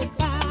say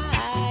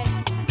goodbye.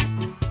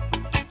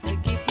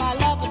 Give my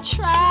love a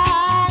try.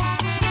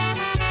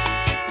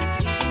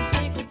 Please don't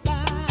say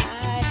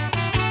goodbye.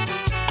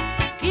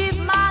 Give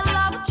my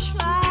love a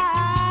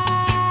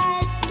try.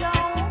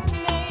 Don't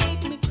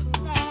make me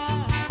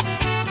cry.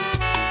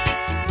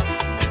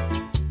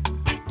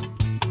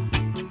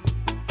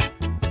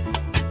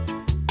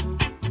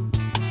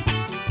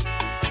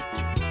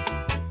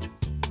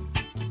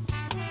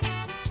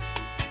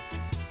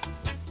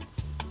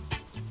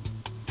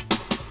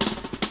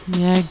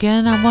 Yeah,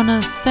 again, I want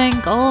to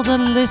thank all the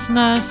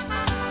listeners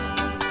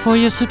for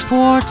your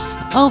support.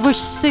 Over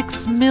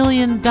 6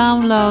 million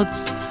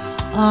downloads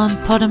on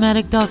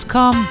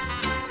Podomatic.com.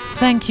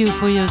 Thank you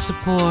for your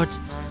support.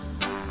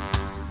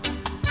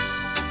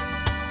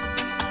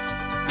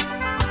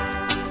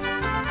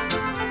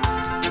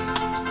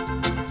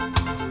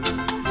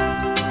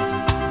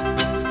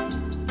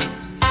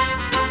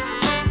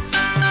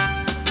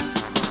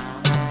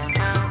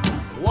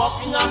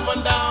 Walking up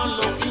and down,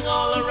 looking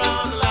all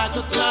around like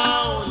a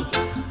clown.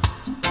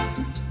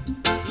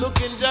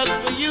 Looking just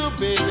for you,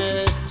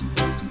 baby.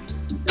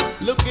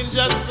 Looking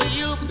just for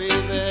you,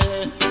 baby.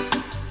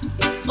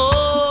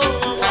 Oh,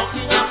 I'm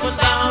walking up and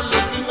down,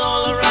 looking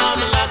all around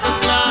like a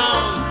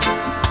clown.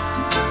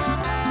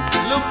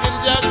 Looking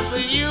just for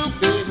you,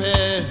 baby.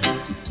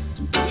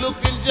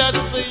 Looking just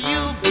for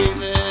you,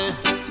 baby.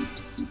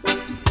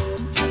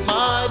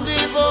 My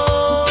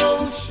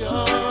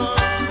devotion.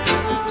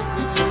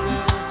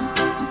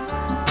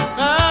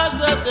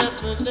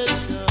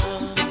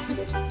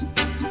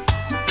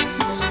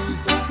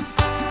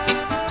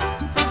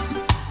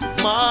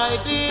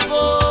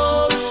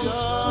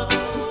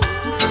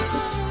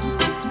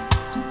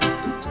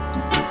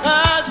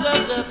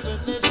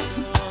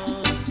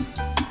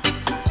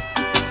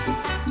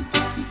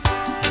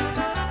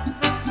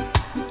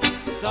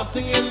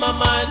 Something in my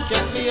mind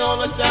kept me all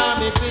the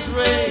time. If it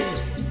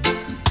rains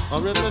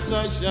or if the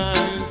sun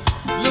shines,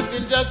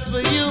 looking just for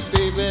you,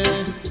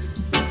 baby.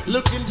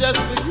 Looking just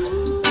for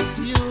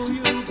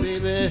you,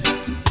 baby.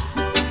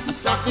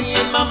 Something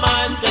in my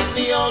mind kept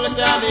me all the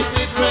time. If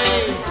it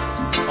rains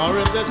or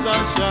if the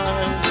sun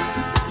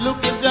shines,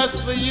 looking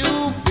just for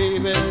you,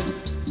 baby.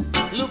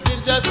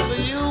 Looking just for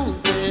you,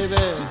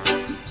 baby.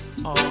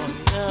 Oh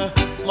yeah,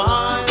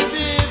 my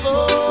devotion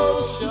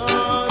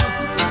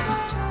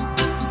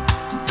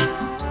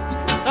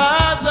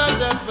has a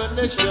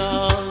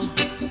definition.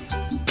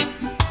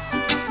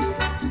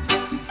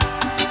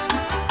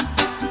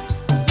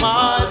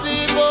 My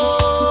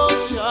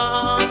devotion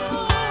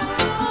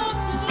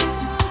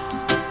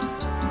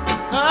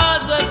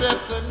has a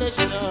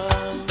definition.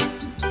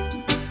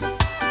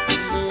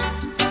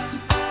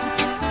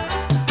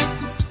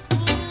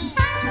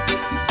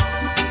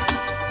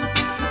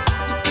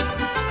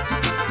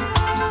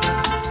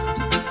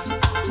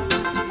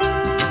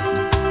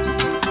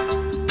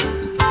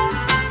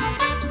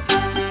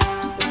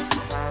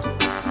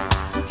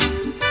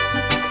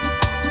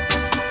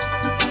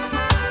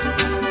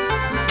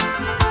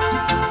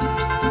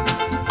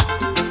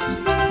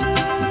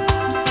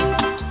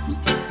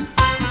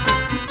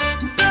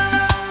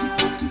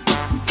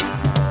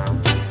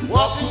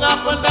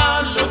 Up and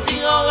down,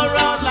 looking all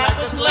around like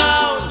a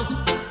clown.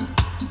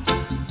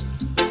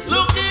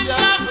 Looking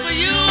just for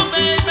you,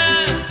 baby.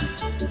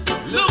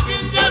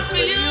 Looking just for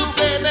you,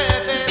 baby,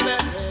 baby,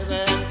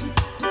 baby.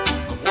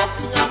 I'm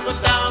walking up and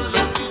down,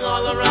 looking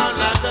all around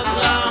like a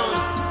clown.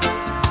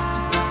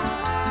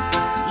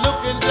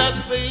 Looking just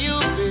for you,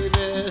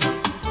 baby.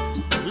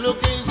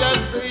 Looking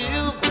just for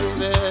you,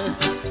 baby.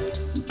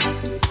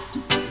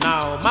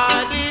 Now my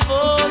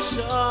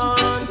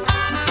devotion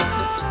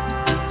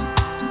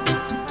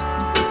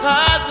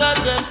has a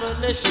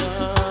definition.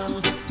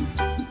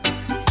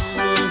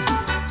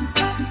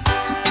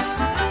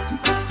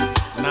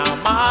 Now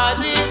my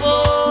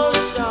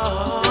devotion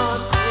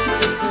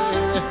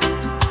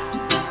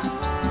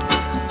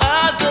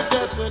has a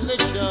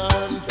definition.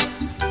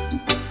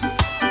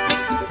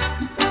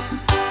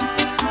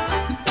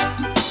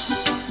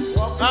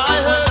 I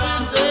heard you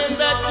say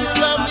that you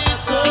love me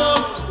so,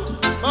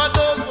 but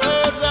those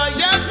words are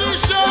yet to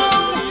show.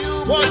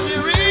 What you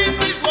reap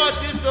is what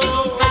you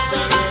sow.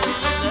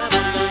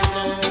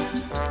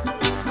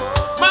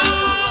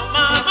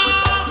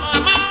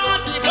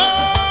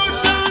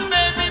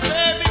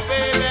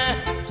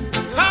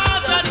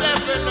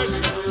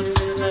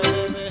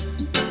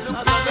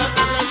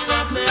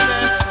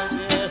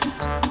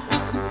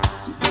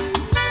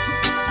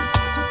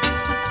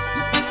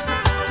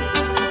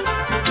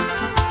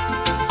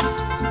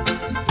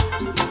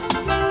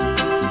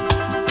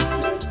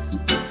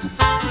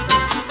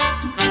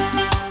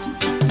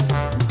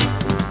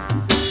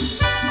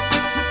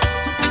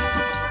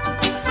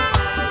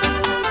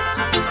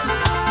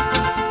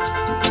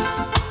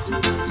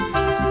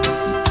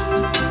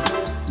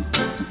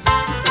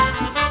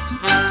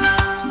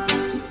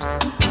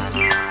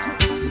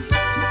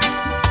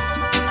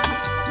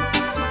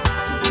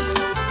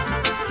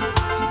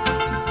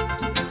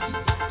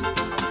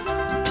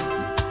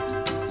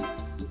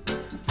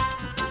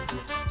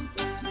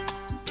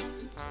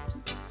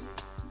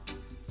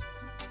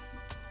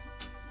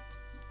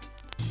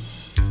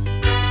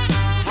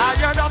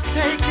 Tired of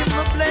taking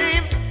the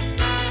blame,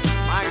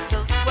 might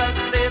as well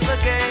play the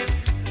game.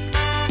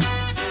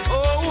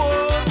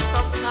 Oh,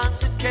 sometimes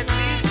it can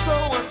be so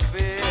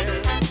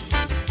unfair.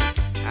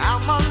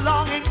 I'm a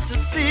longing to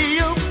see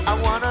you. I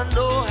wanna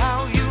know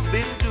how you've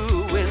been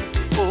doing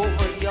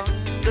over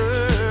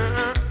yonder.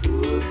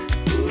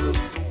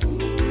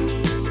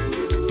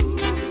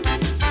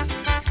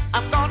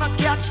 I'm gonna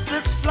catch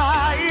this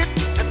flight,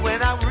 and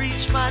when I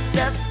reach my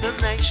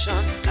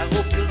destination, I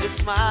hope you'll be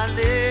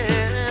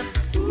smiling,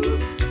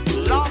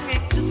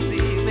 longing to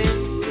see me.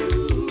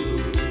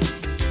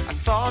 I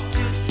thought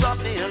you'd drop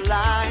me a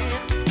line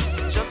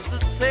just to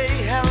say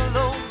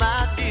hello,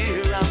 my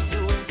dear, I'm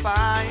doing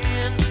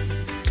fine.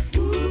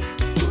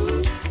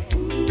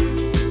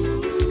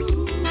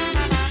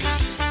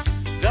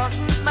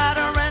 Doesn't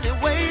matter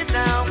anyway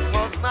now,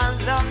 'cause my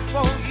love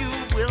for you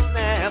will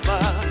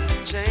never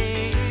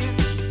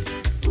change.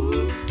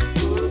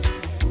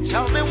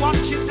 Tell me what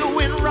you're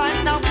doing right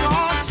now,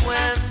 'cause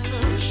when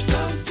push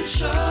comes to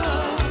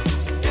shove,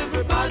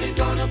 everybody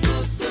gonna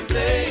put the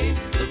blame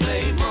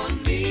on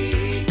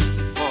me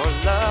for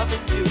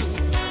loving you,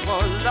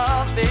 for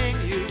loving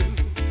you.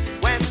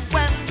 When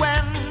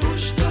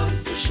push comes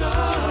to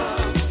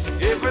shove,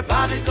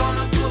 everybody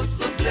gonna put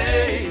the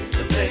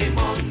blame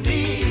on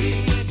me.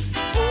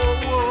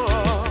 Oh,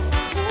 oh,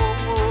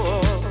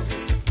 oh.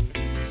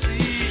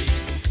 See,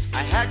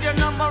 I had your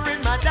number in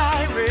my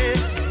diary,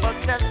 but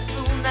as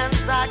soon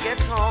as I get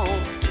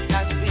home, it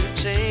has been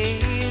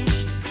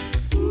changed.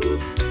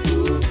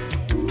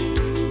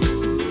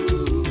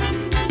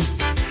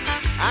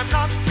 I'm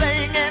not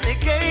playing any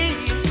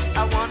games.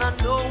 I wanna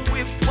know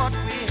if what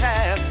we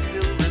have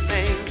still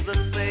remains the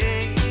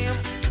same.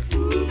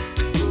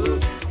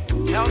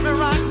 Tell me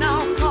right now,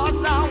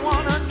 'cause I want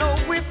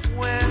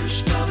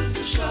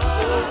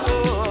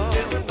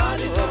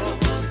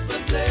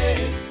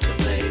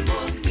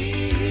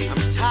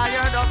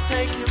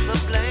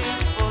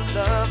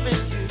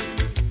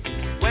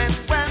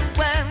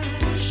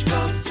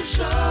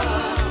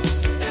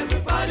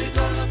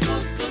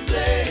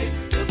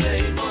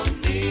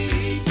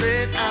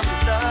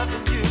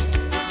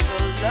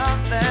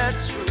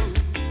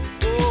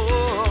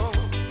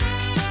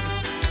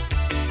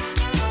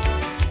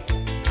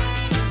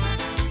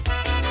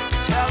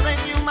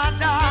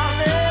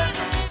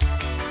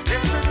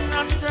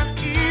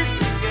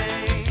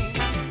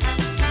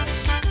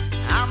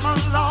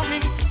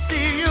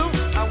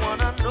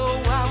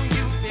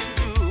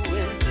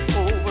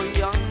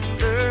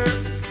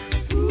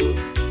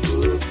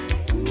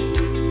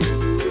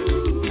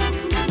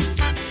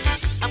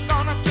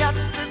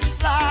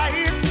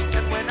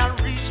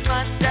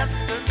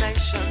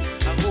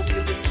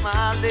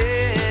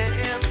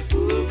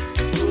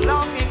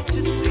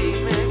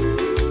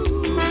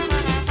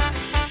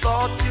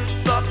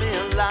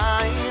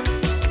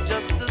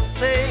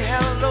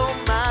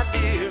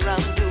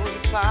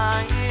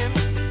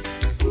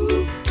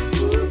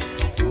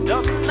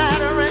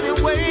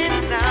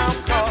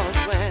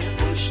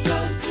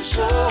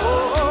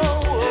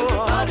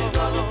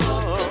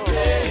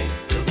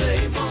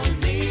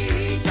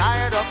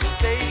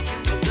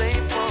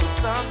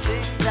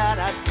something that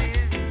I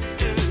didn't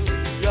do,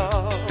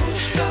 y'all.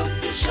 Push come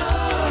to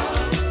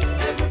shove,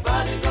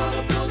 everybody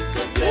gonna put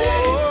the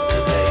blame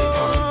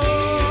on me.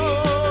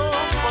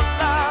 For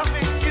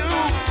loving you,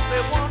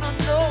 they wanna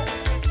know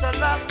it's a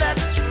love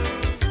that's true.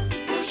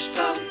 Push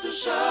come to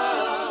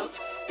shove,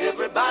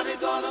 everybody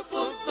gonna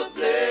put the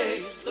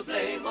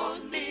blame on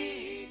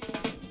me.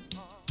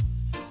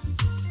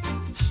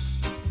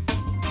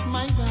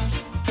 My God.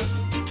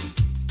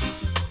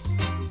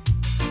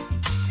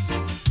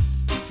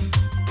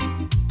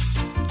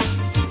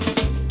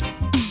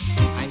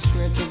 I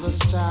swear to the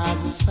stars,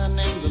 the sun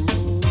and the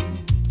moon.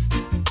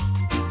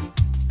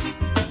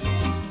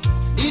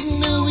 Didn't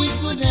know it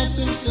would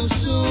happen so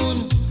soon.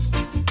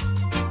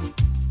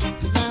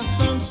 'Cause I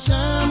found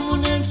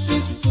someone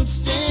else's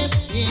footstep,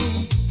 yeah,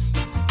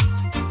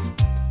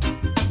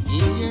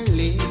 in your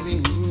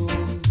living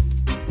room.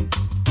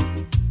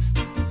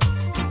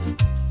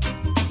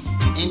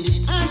 And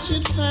if I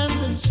should find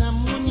that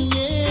someone,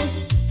 yeah,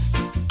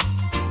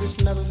 this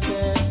love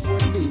affair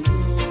would be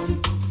ruined,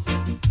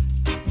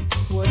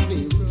 would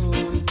be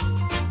ruined.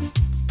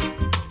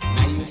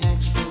 Now you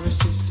ask for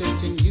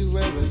assistance and you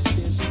were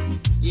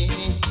assistant,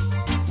 yeah.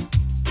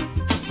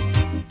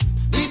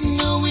 Didn't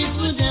know it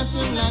would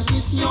happen like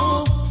this,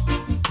 y'all.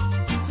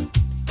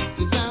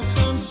 'Cause I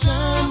found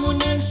someone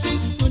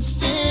else's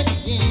footsteps,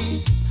 yeah.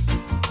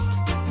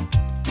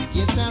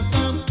 Yes, I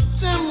found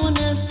someone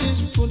else's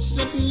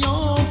footsteps,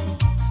 y'all.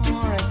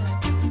 Alright.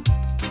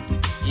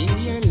 In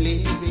your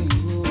living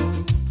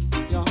room,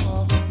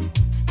 y'all.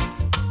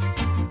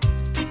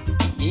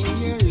 In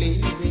your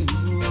living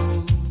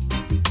room.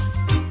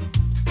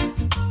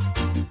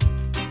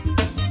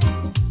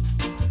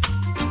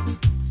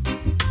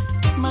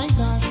 My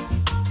God.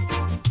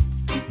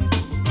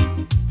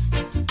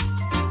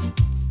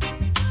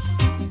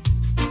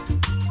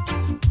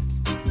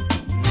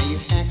 Now you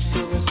asked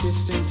for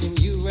assistance and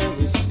you were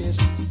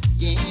resistant,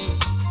 yeah.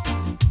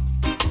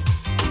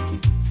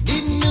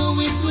 Didn't know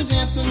it would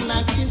happen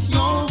like this,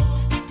 y'all.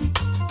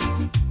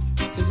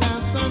 'Cause I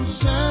found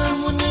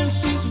someone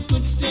else's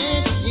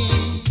footsteps,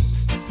 yeah.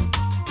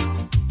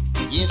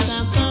 Yes, I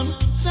found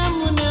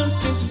someone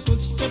else's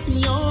footsteps,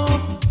 y'all.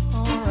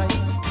 Alright.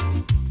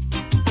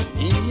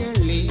 In your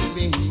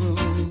living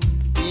room,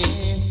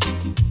 yeah.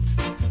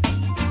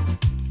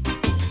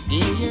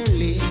 In your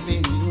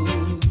living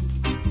room.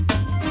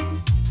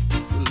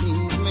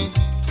 Believe me,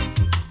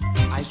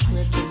 I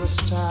swear to the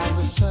star,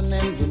 the sun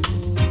and the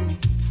moon.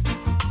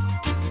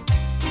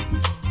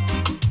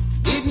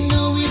 Didn't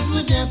know it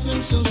would happen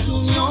so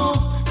soon, y'all.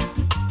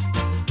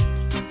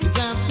 'Cause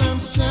I found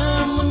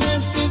someone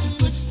else's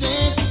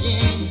footsteps,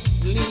 yeah.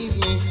 Believe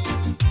me,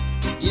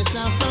 yes,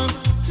 I found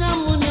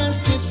someone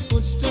else's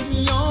footsteps,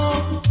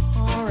 y'all.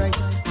 Alright.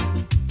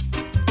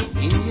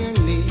 In your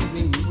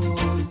living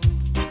room,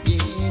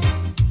 yeah.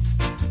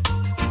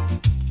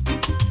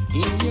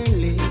 In your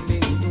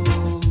living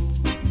room.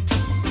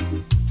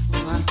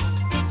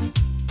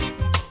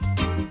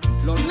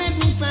 Lord, let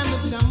me find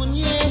someone,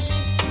 yeah.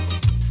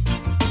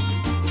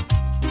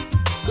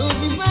 'Cause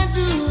if I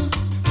do,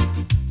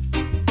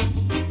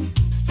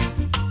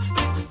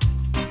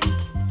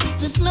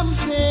 this love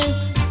affair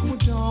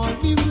would all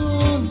be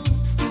ruined.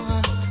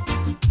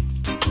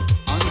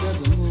 Under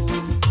the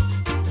moon,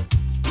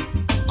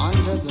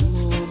 under the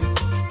moon,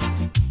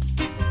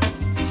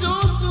 so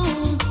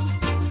soon,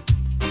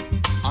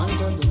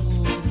 under the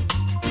moon.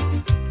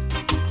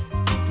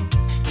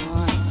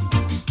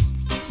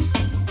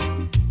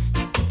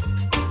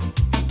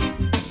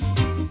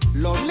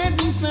 Lord, let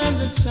me find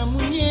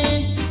someone, yeah.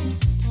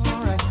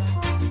 Alright.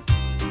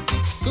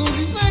 'Cause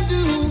if I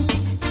do,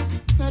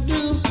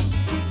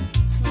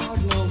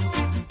 Lord, no,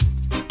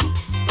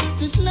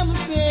 this love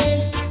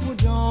affair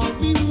would all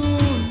be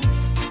ruined.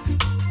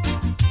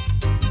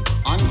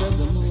 Under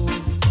the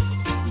moon,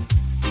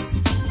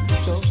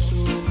 so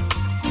soon.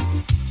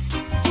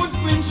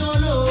 Footprints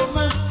all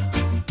over,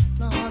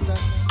 Lord,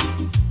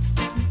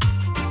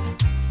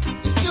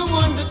 it's so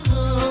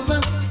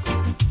undercover.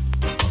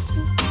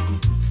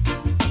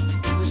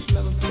 This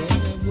love affair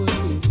would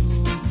be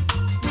ruined.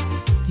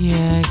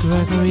 Yeah,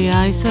 Gregory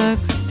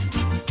Isaacs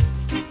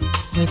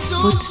with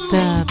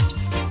Footsteps.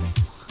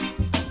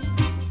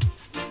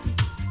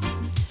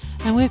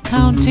 And we're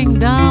counting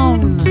down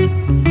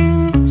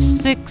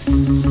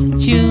 6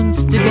 tunes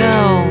to go.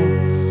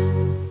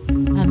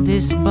 And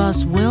this bus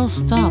will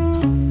stop.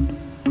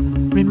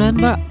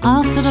 Remember,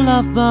 after the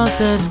Love Bus,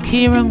 there's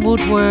Kieran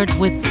Woodward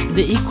with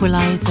The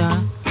Equalizer.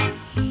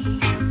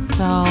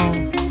 So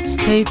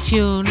stay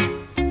tuned.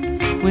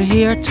 We're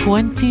here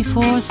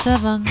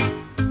 24/7.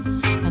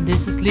 And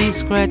this is Lee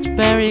Scratch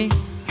Perry.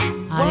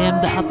 I am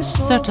the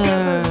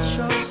upsetter.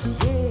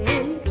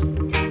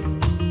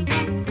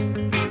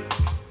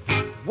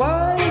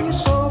 Why you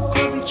so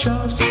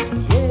covetous?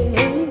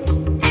 Yeah.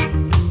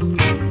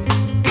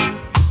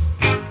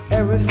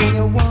 Everything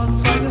you want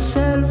for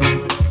yourself,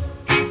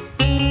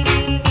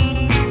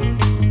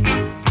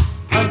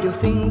 and you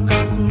think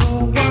of no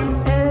one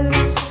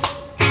else.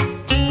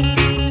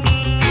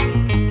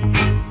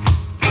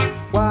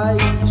 Why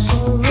you so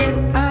red?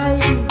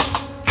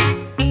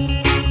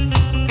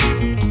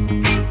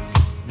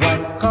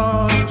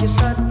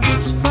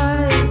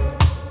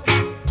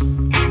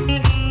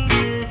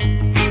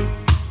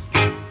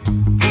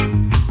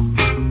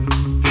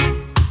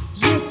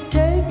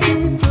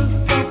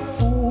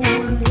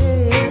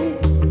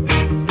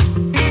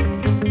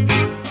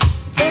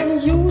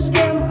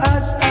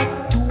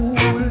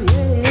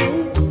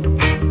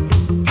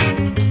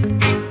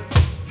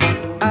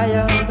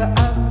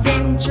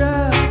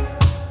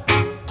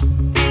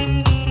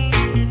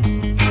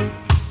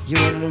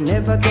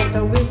 never get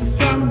away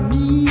from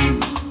me.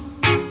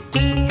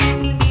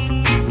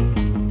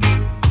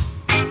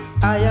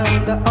 I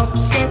am the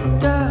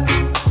upsetter.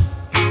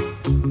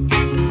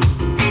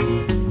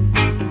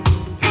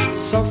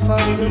 Suffer,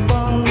 you're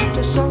born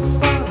to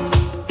suffer.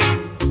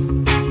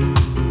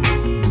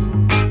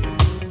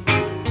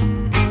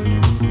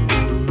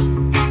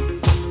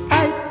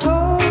 I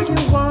told you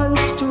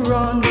once to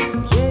run,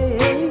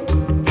 yeah,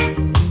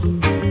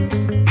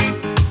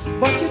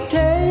 but you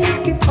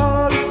take it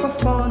all for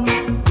fun,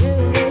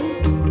 yeah.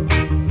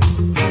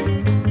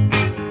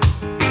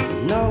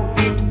 Now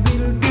it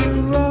will be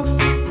rough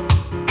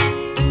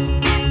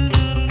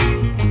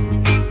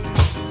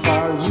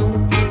for you,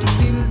 it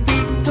will be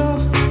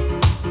tough.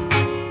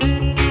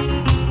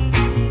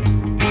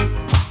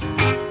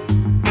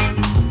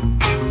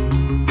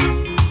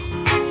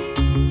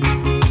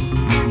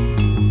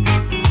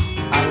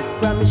 I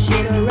promise you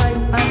the right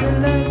and the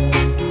left,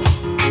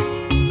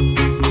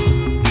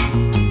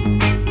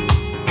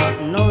 but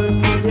no it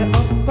will be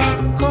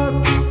uppercut.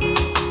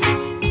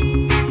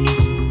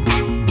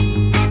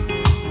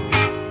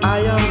 I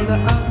am the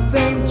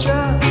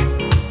avenger.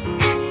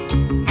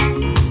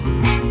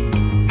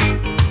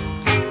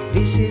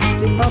 This is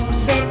the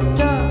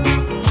upsetter.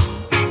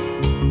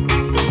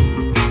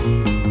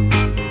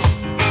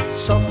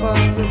 Suffer,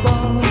 you're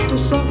born to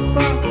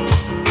suffer.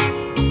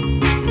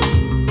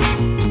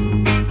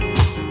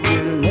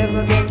 You'll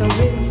never get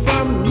away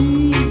from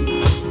me.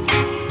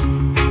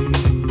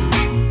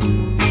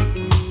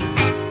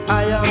 I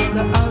am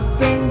the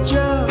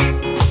avenger.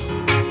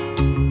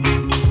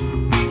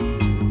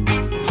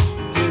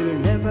 You'll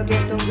never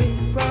get away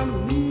from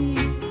me.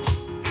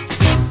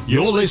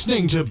 You're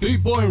listening to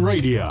Boot Boy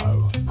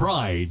Radio.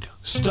 Pride,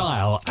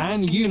 style,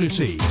 and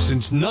unity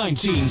since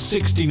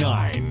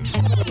 1969.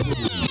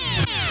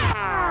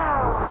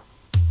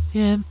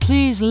 Yeah,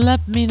 please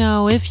let me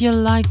know if you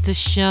like the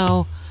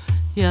show.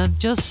 Yeah,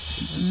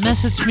 just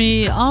message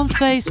me on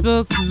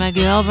Facebook,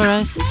 Maggie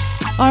Alvarez,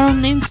 or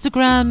on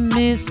Instagram,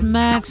 Miss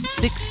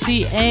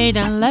Max68,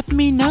 and let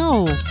me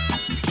know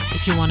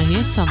if you want to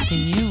hear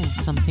something new,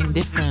 something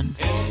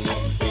different.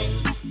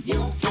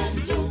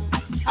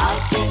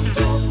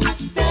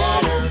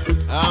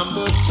 I'm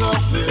the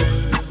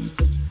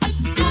toughest.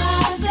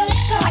 I'm the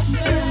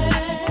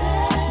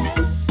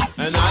toughest.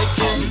 And I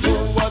can do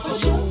what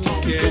you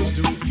can't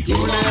do. You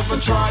never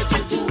try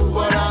to do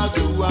what I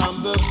do. I'm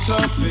the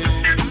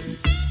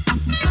toughest.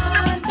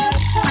 I'm the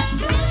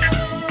toughest.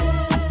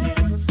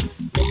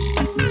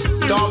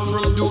 Stop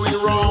from doing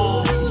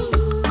wrongs.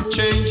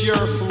 Change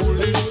your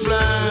foolish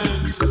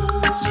plans.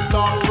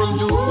 Stop from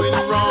doing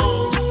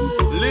wrongs.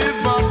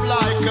 Live up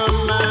like a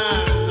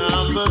man.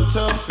 I'm the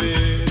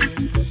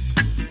toughest.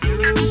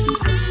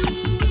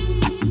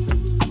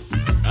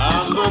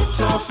 I'm the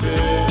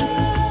toughest.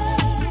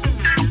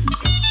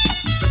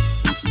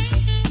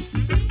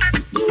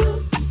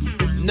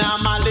 Now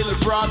my little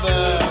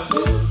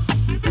brothers,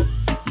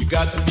 you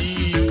got to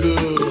be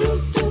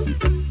good.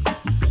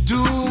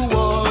 Do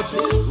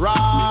what's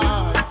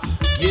right,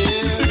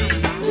 yeah.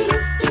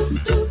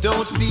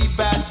 Don't be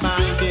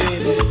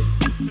bad-minded.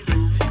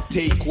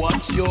 Take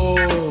what's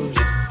yours,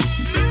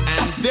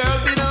 and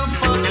there'll be no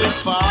fuss or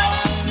fight.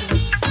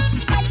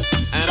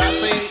 And I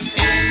say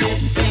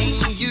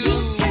anything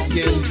you can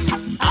do,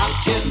 I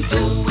can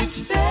do it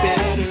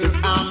better.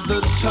 I'm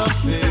the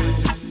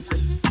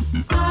toughest.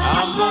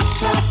 I'm the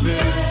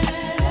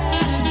toughest.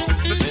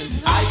 And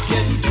I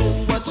can do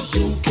what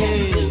you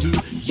can't do.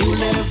 You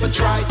never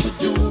try to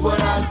do what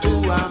I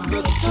do. I'm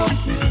the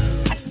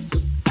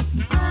toughest.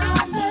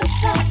 I'm the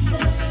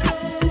toughest.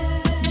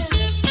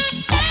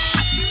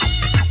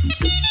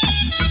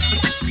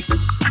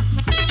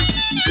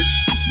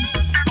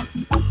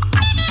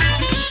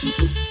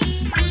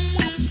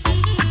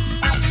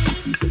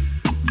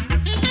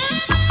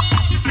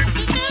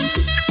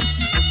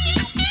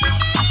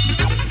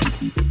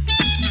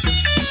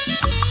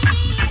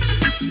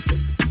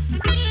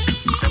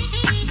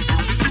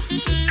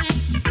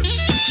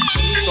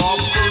 Stop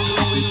from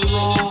doing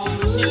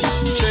wrongs.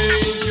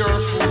 Change your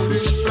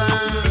foolish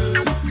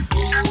plans.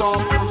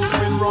 Stop from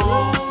doing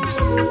wrongs.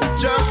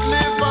 Just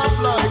live up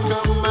like a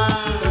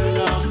man.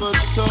 I'm the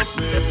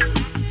toughest.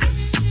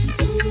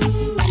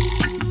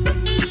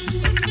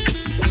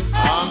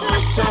 I'm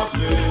the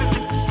toughest.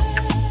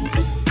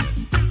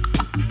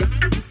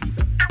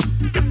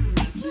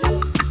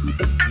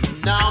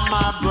 Now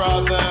my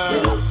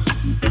brothers,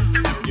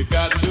 you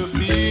got to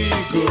be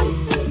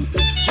good.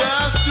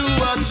 Just do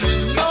what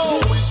you know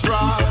is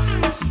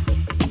right.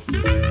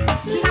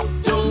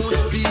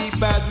 Don't be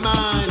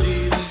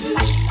bad-minded.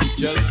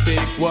 Just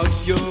take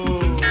what's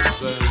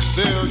yours, and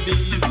there'll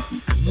be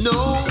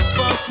no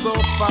fuss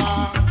or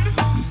fight.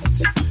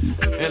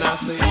 And I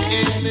say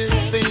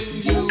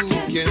anything you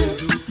can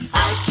do,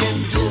 I can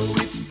do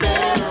it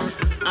better.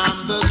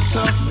 I'm the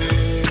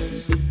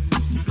toughest.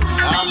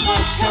 I'm the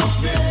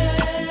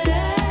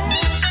toughest.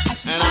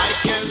 And I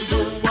can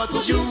do what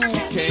you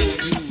can't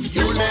do.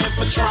 You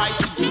never try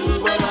to do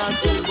what I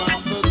do.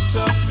 I'm the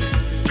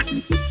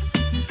toughest.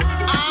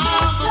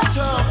 I'm the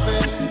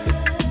toughest.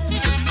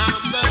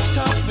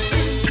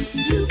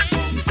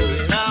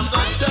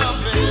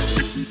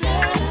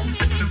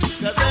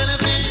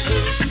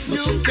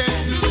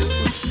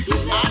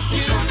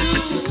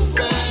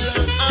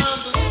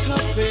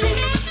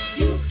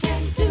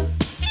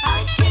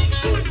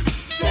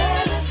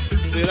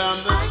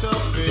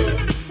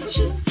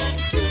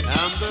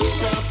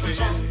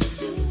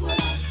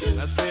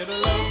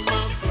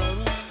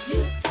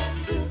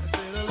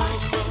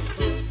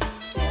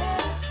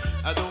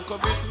 I don't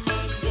commit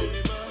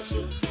Monday, but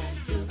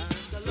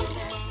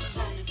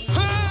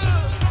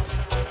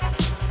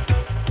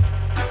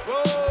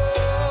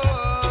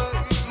oh,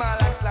 you smile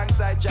like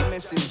alongside your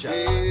messenger.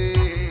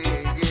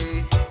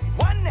 Yeah.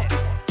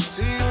 Oneness.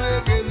 See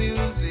reggae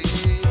music.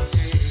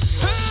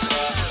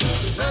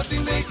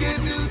 Nothing they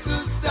can do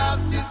to stop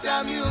this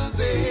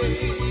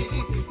music.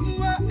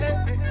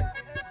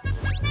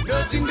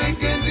 Nothing they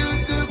can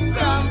do to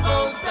cramp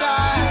our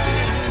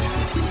style.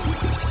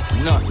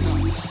 Nothing.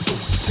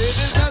 Say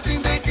there's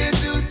nothing they can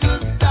do to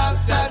stop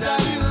Jaja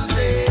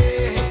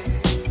music.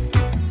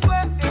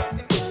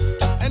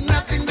 And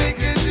nothing they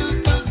can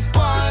do to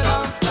spoil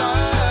our style.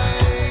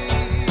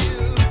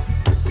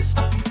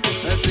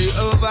 I say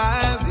our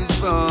vibe is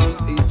from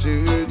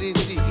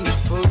eternity,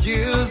 for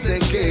years,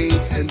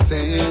 decades, and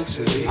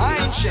centuries.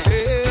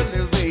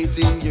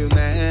 Elevating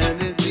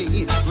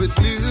humanity with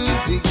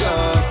music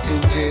of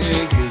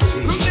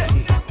integrity.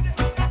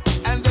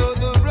 And though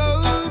the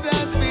road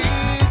has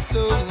been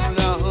so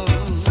long,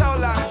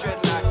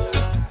 dreadlock,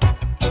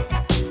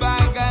 by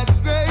God's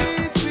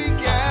grace we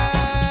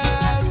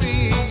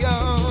carry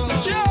on.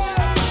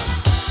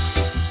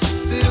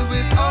 Still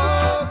with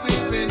all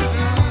we've been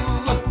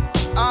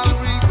through, our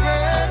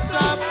regrets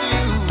are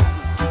few,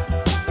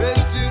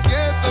 and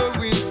together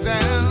we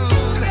stand.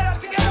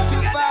 To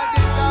fight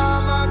this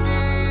Armageddon.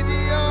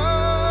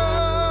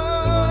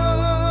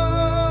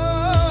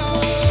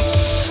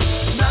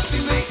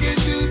 Nothing they can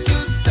do to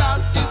stop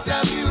this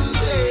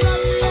music.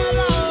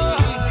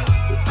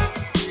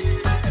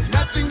 And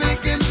nothing they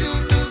can do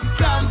to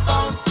cramp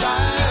our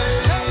style.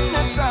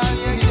 That's all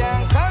you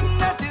can come,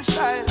 that is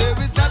style. There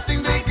is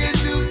nothing they can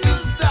do to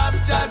stop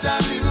Jaja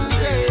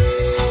music.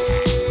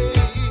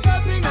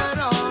 Nothing at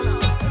all.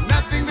 And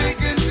nothing they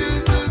can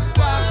do to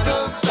stop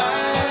those style.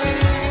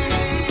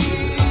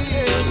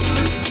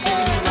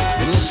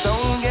 When your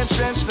soul gets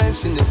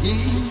restless in the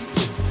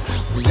heat,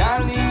 we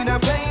all need a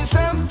place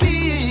of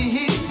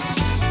peace.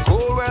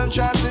 Whole world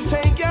tries to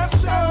take your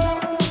soul.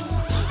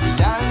 We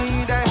all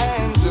need a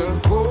hand to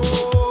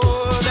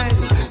hold it.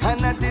 And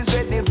that is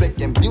where the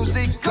reggae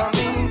music come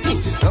in.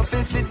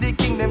 Nothing see the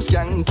kingdom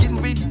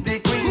skanking with the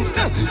queens.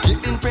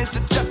 Giving praise to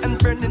Jah and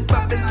burning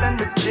Babylon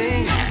with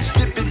chains.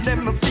 Slipping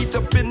them feet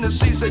up in the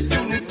seas of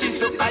unity.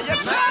 So I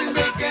have nothing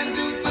they can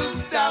do to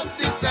stop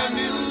this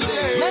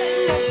music.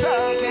 Nothing at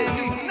all can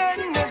do,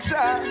 nothing at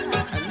all.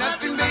 And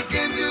nothing they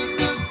can do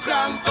to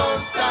cramp our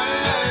style.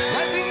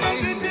 Nothing they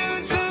can do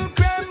to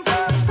cramp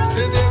our style.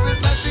 Say there is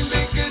nothing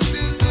they can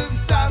do to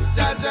stop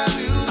Jaja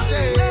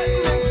music.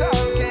 Nothing at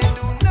all can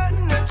do,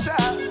 nothing at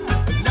all.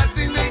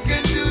 Nothing they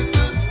can do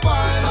to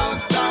spoil our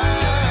style.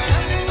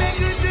 Nothing they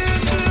can do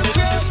to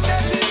cramp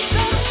that is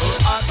style.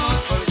 Our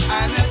utmost for his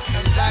highness,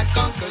 and that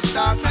conquers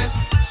darkness.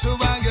 So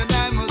I and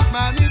I must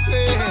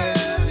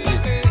manifest.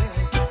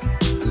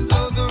 And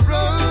though the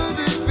road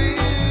has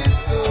been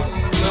so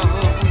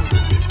long,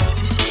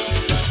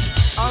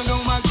 I know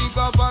my kick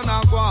up on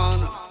a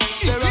one.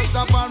 They rest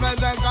upon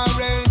us like a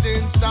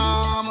raging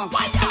storm.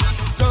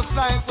 Just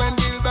like when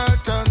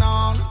Gilbert turned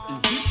on.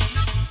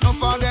 No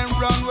for them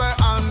run where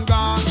I'm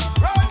gone.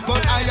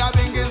 But I have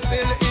been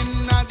still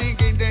in a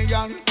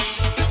Gideon.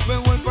 When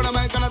we put a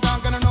mic on a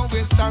tank and I know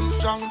we stand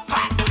strong.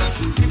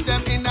 Keep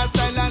them in a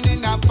style and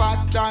in a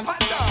pattern.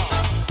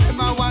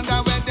 Them I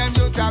wonder where them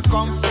youth a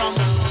come from.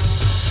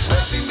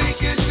 Nothing they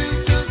can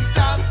do to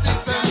stop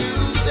this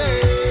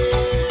music.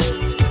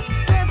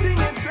 Nothing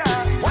at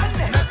all.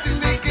 Nothing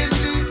they can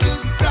do to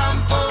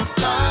cramp our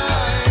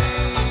style.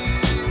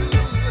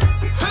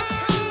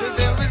 So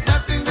there is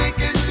nothing they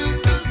can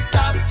do to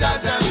stop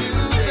Jaja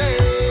music.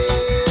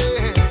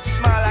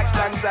 Small like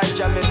alongside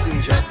your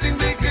messenger. Nothing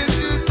they can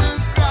do to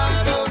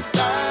cramp our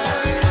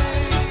style.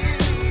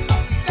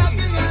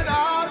 Nothing at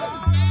all.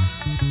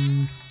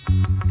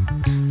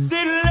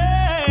 Sit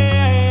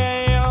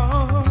lay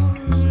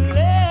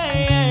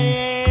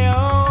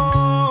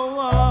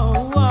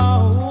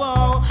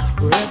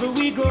wherever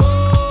we go,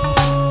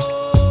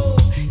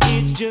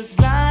 it's just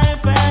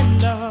life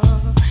and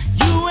love.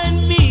 You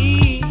and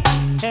me,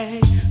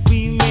 hey,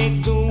 we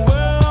make the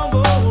world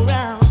go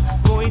round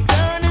for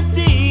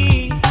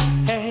eternity.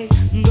 Hey,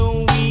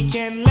 though we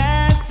can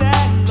last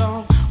that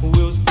long,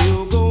 we'll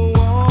still go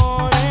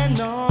on and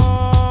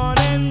on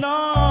and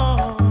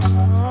on.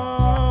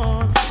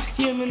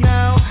 Hear me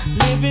now,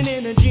 living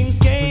in a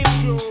dreamscape,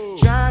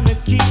 trying to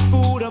keep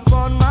food up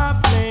on my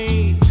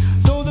plate.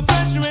 Though the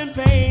pressure and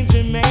pains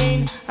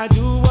remain, I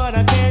do what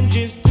I can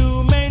just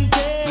to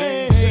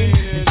maintain.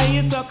 They say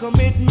it's a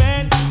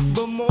commitment,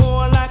 but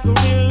more like a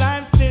real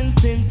life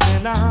sentence.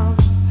 And I'm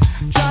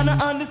trying to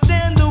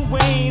understand the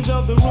ways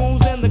of the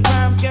rules and the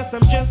crimes. Guess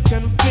I'm just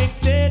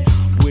conflicted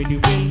when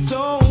you've been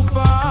so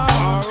far.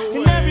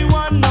 And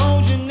everyone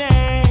knows your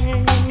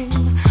name,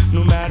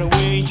 no matter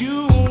where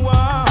you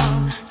are.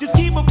 Just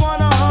keep up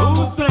on a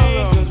humble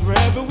flame, 'cause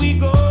wherever we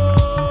go,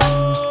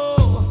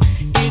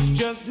 it's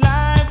just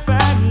life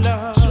and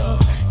love.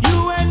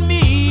 You and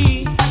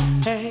me,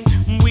 hey,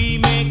 we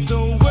make the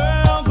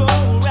world go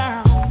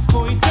round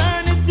for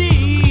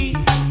eternity.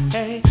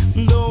 Hey,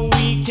 though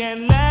we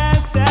can last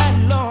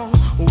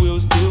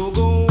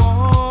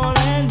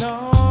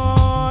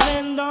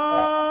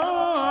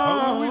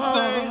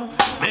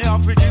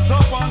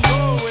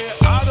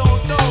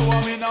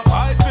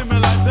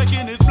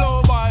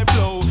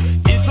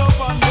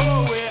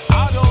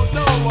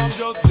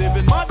just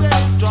living my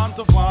days, trying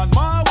to find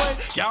my way.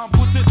 Can't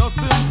put it no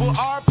simple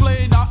or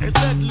plain. Now it's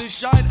deadly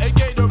shine,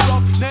 aka the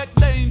rough neck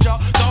danger.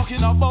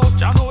 Talking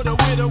about, I know the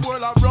way the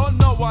world I run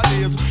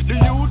nowadays. The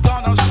youth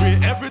gonna stray,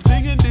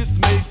 everything in this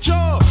make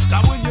sure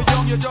that when you're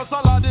young, you just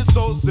a lot is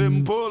so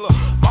simple.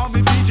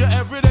 Mommy feed you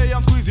every day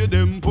and squeeze your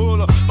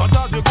dimple. But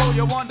as you go,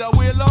 you wonder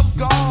where love's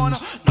gone.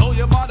 Know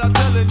your mother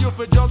telling you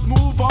to just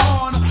move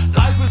on.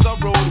 Life is a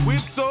road with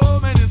so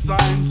many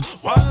signs.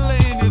 One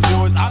lane is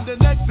yours and the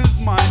next is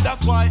mine.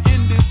 That's why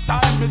in this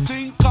time me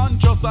think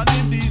conscious, and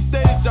in these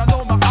days you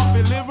know me have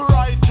to live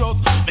righteous.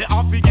 Me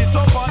have to get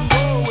up and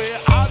go where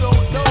I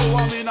don't know.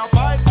 I'm in a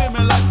fight with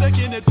me like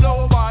taking it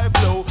blow by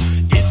blow.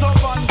 Get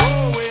up and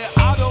go where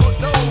I don't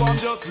know. I'm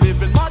just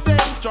living my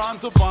days trying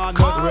to find.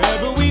 Cause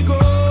wherever we go,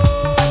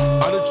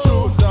 are the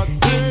truth that's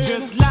it's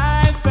just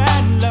life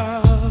and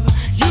love.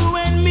 You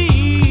and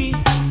me,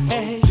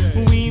 hey,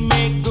 we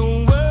make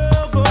the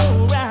world go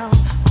round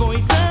for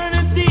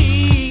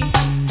eternity.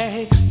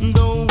 Hey,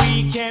 though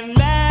we can't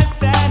last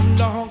that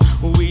long,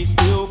 we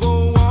still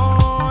go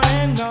on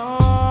and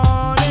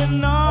on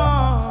and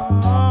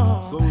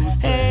on.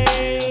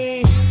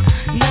 Hey,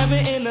 never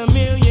in a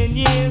million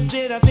years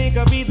did I think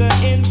I'd be the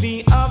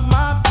envy of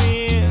my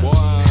peers.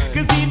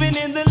 Cause even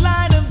in the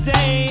light of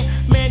day,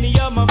 many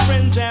of my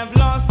friends have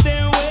lost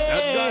their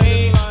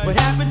way. What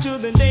happened to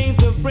the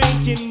days of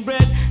breaking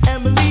bread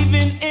and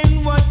believing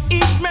in what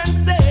each man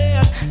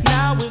said?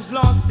 Now it's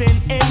lost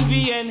in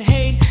envy and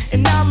hate,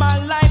 and now my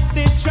life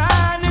they're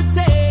trying to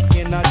take,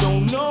 and I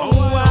don't know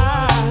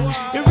why.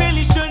 It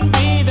really shouldn't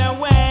be that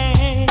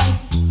way,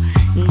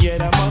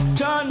 yet I must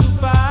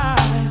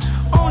confide.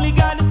 Only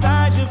God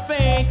decides your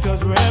fate,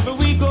 cause wherever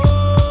we go,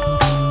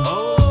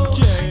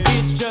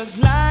 it's just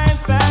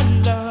life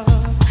and love.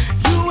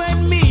 You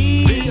and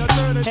me,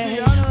 and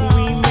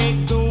we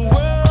make the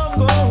world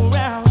go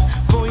round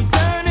for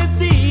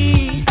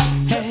eternity.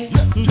 Hey,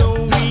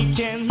 though we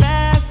can't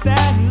last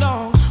that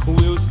long,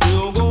 we'll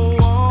still go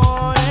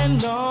on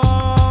and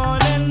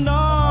on and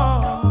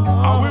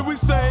on. And when we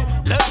say,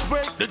 let's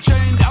break the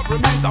chain that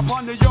remains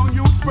upon the young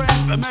youth's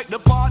brain to make the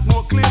path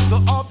more clear to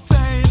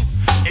obtain.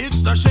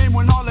 It's a shame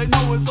when all they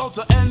know is how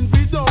to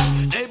envy those.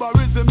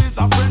 Neighborism is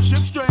a friendship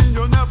strain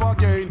you'll never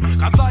gain.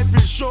 Cause life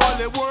is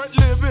surely worth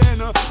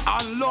living,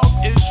 and love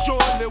is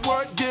surely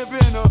worth giving.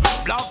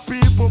 Black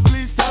people,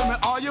 please tell me,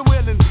 are you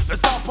willing to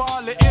stop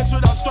all the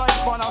hatred and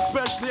strife, and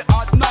especially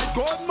at night?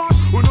 God man,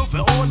 who know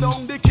to hold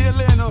down the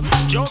killing.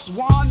 Just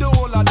one the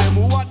whole of them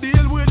who are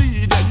deal with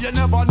it, then you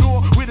never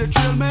know where the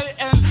trail may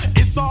end.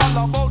 It's all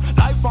about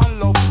life and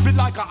love, feel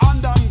like a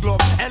hand and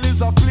glove. Hell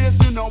is a place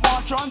you know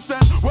want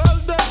transcend. Well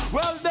then,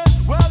 well then,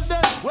 well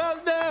then, well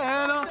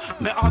then.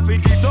 Me have to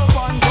get up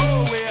and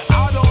go where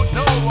I don't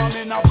know. I'm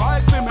in a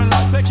fight for me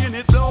like taking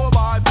it blow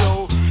by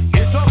blow.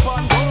 Get up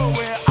and go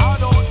where I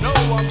don't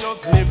know. I'm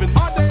just living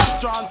my days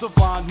trying to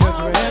find my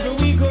way. Wherever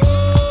we go,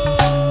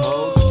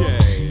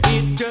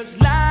 it's just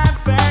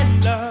life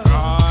and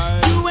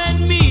love. You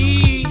and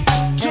me,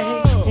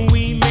 hey,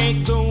 we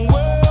make the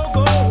world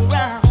go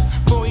round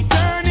for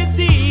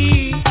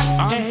eternity.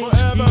 Hey,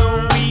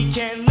 though we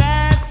can't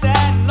last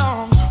that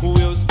long,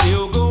 we'll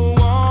still go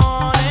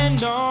on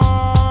and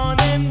on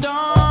and on.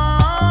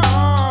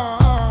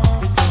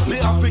 Me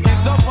have to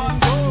get up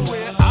and go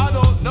where I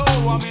don't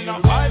know. I'm in a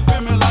fight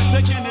for me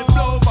like taking it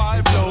blow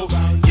by blow.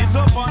 Get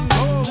up and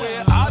go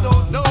where I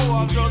don't know.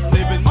 I'm just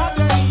living my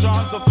days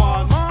trying to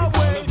find my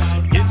way.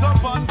 Get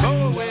up and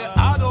go where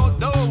I don't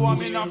know.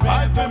 I'm in a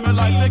fight for me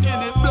like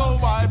taking it blow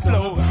by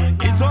blow.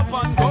 Get up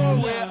and go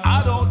where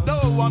I don't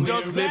know. I'm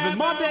just living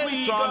my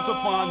days trying to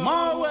find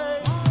my way.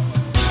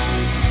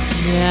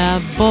 Yeah,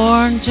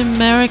 born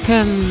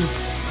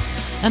Americans.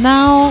 And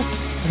now,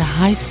 the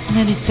Heights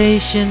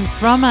Meditation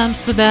from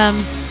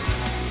Amsterdam.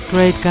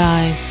 Great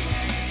guys.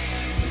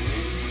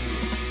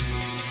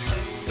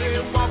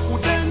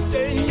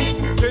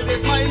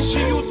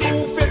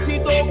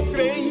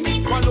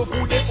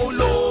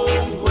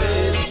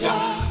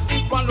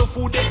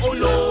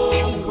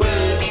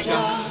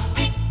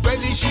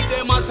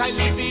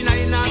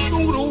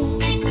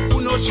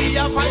 She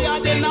a fire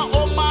then a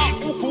oma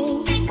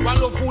uku. One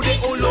love for the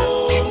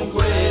olong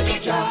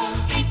grave ja.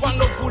 One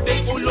love for the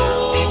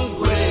olong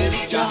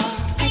grave ja.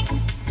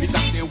 We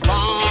take the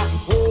one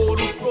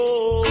whole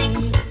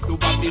road. Do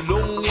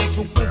Babylon and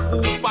Sukufu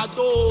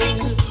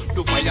Padon.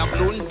 Do fire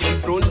brun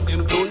dem brun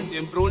dem brun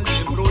dem brun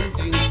dem brun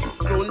dem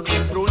brun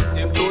dem brun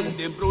dem brun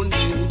dem brun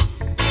dem.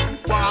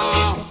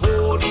 One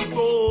whole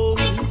road.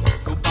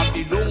 Do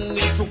Babylon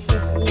and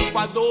Sukufu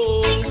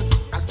Padon.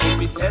 I saw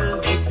me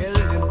tell them.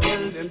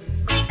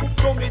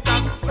 So me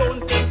tak brown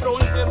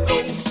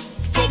them.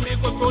 So me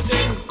go to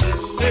them.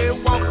 They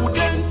want food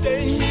them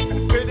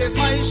day. They des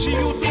my she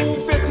you do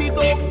face it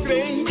up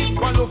grey.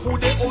 One no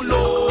food they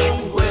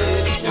along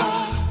way,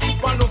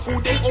 yeah. One no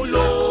food they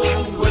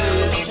along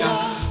way,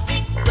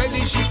 yeah.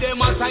 Belly she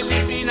them as I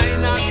live in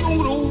a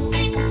tungru.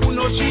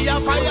 Uno she a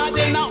fire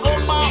then a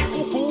oma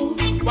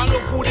uku. One no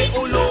food they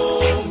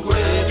along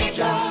way,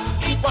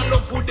 yeah. One no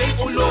food they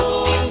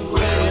along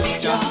way,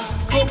 yeah.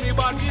 So me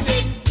body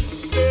them.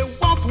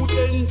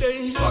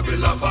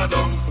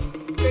 Fadong.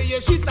 Eye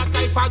shita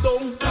kai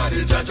fadong.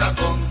 Dari Jaja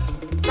Kong.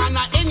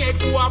 Kana enge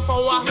kuwa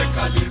power.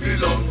 Meka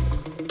libilong.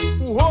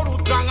 Uhoru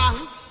tranga.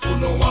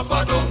 Uno wa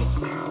Fadong.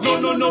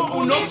 No,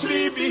 uno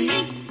sleepy.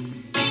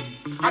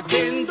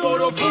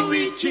 Akendoro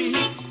fuichi.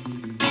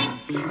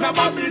 Na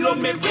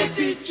Babylon me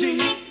kwesichi.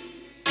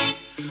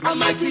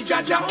 Amaki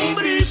Jaja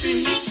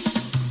umbribi.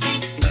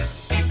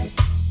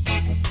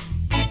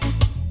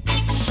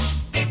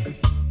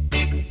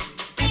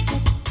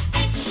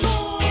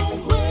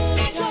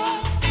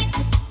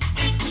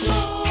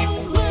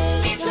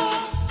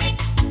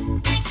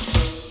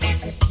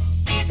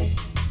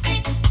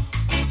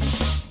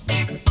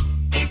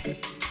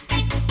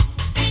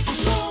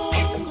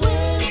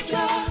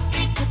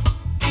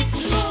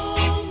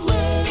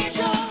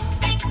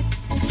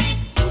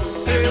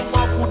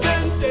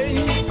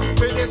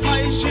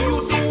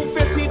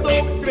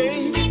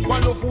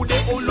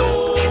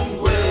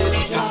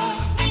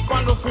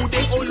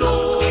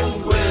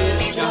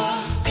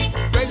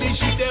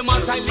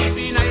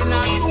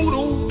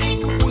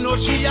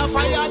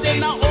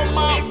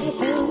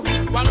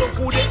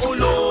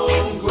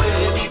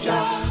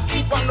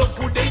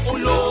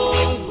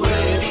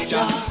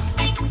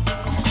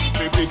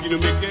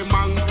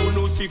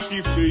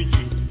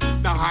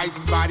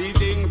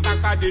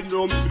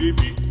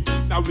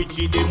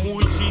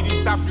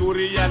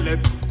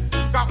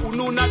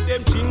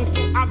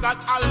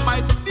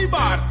 Almighty the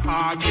bar,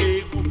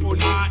 age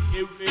upona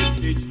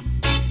every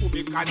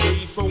Ubekade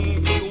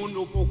song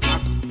no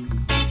fokak.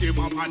 The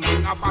mama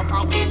nanga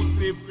papa who's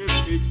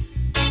privilege.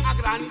 A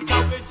granny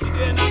savage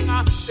de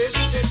nanga best.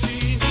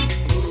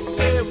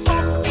 Hey,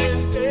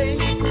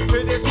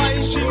 where there's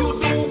my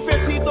shield to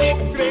face it up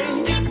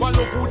grain. One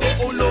of food they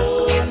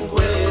alone,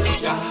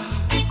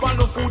 one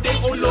of food they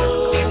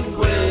alone,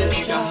 well,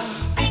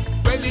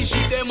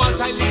 she dem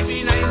as I live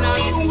in a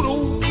tungru.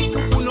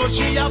 Uno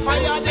she a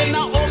fire de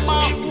na oma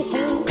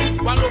uku.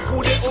 One of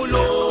food they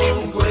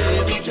alone,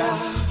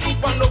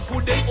 one of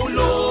food they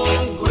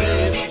alone,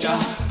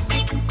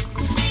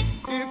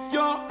 If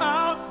you're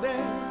out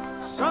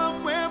there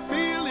somewhere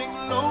feeling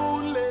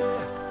lonely,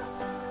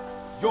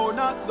 you're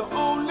not the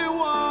only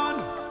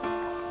one.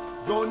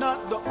 You're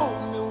not the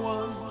only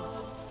one.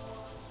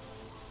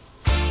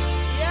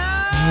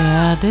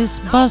 Yeah, this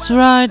bus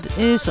ride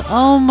is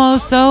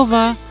almost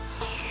over.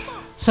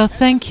 So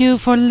thank you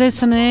for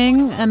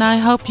listening, and I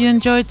hope you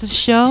enjoyed the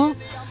show.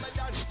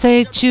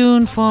 Stay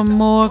tuned for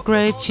more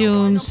great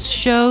tunes,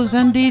 shows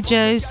and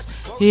DJs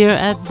here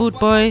at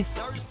Bootboy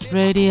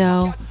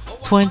Radio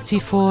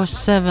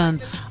 24/7.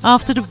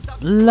 After the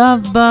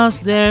Love Buzz,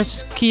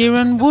 there's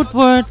Kieran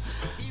Woodward,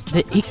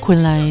 the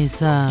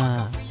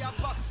Equalizer.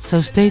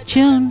 So stay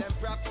tuned.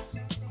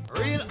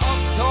 Real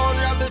uptown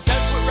rebels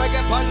set with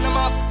reggae on them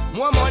up.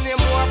 More money,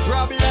 more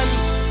problems.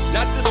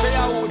 Not to say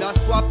I woulda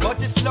swap,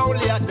 but it's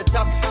slowly at the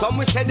top. Some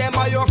will say them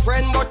are your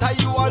friend, but are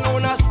you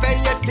alone a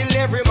spend? Yes, still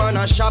every man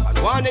a shop. And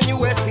one of the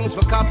newest things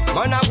for cop.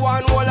 Man a go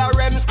on all a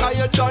rems, cause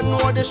you don't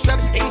know the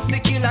straps. Things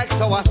sticky like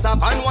sour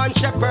sap. And one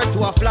shepherd to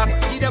a flock.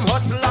 See them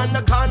hustle on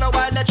the corner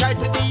while they try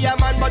to be a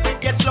man, but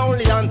it gets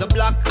lonely on the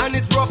block. And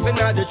it's rough in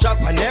the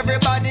chop. And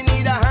everybody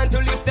need a hand to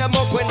lift them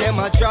up when them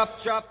a drop.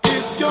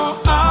 If you're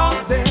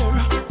out there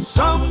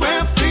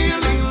somewhere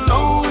feeling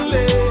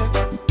lonely,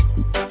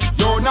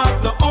 you're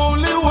not the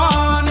only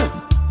one.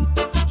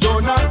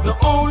 You're not the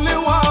only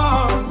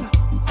one.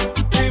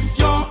 If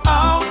you're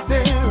out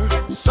there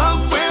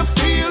somewhere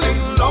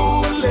feeling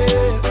lonely,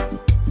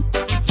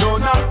 you're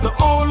not the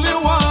only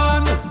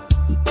one.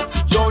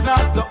 You're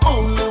not the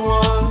only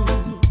one.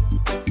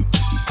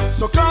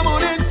 So come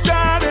on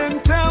inside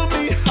and tell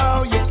me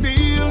how you're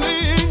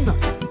feeling.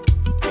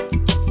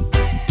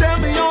 Tell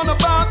me all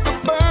about the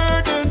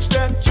burdens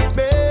that you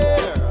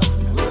bear.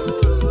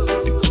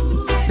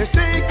 They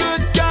say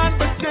good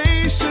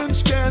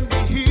conversations can be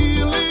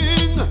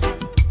healing.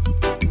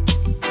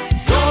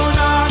 You're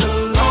not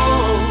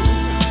alone,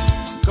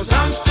 'cause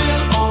I'm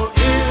still all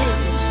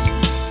ears.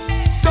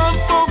 Some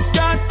folks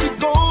got to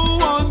go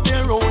on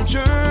their own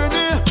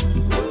journey.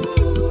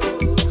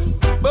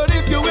 But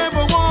if you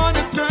ever want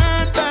to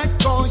turn back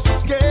 'cause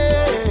you're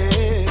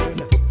scared,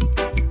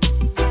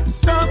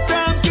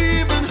 sometimes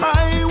even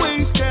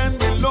highways can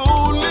be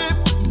lonely.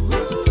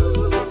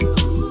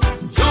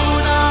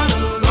 You're not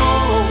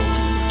alone,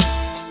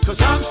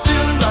 'cause I'm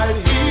still right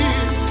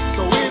here.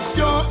 So if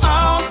you're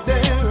out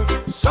there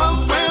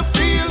somewhere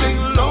feeling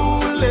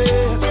lonely,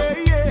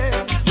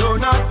 you're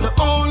not the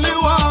only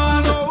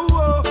one.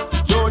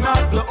 You're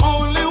not the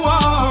only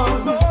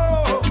one.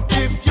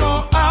 If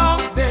you're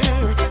out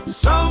there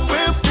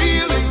somewhere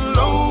feeling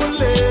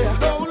lonely,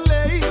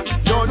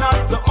 you're not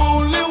the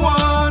only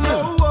one.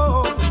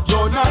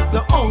 You're not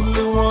the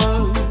only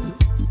one.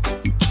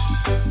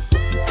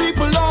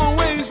 People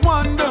always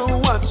wonder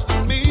what's the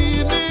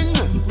meaning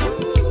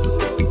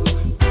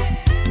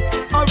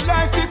of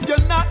life if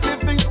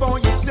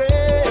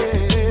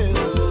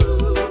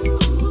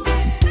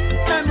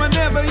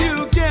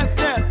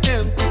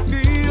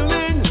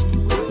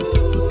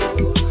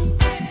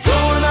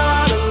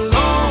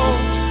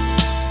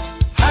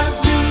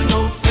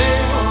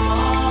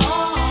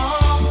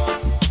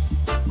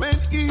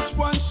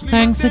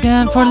Thanks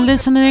again for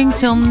listening.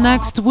 Till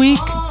next week.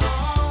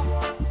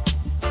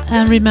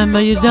 And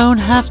remember, you don't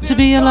have to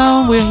be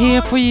alone. We're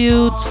here for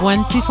you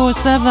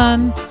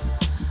 24/7.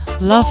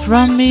 Love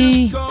from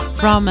me,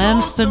 from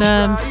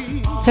Amsterdam.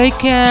 Take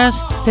care,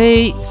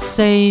 stay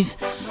safe,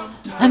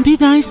 and be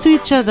nice to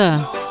each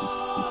other.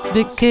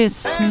 Big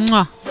kiss.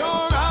 Mwah.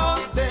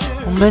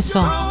 Un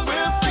beso.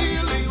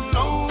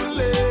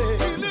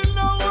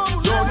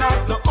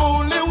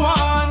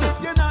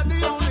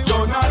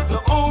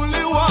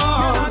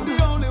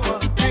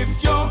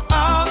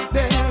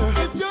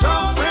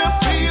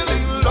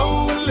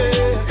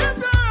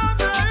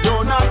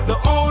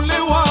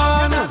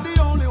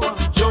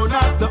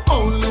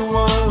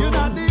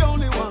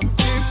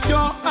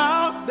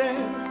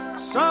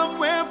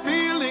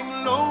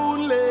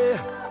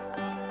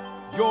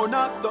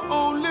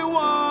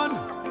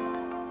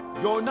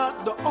 You're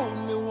not the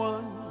only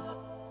one.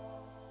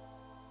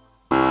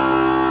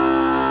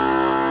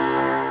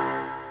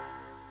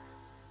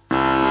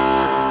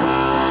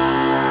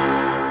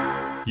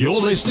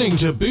 You're listening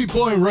to Boot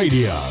Boy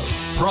Radio.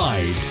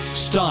 Pride,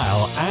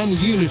 style, and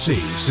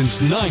unity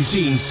since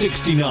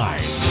 1969.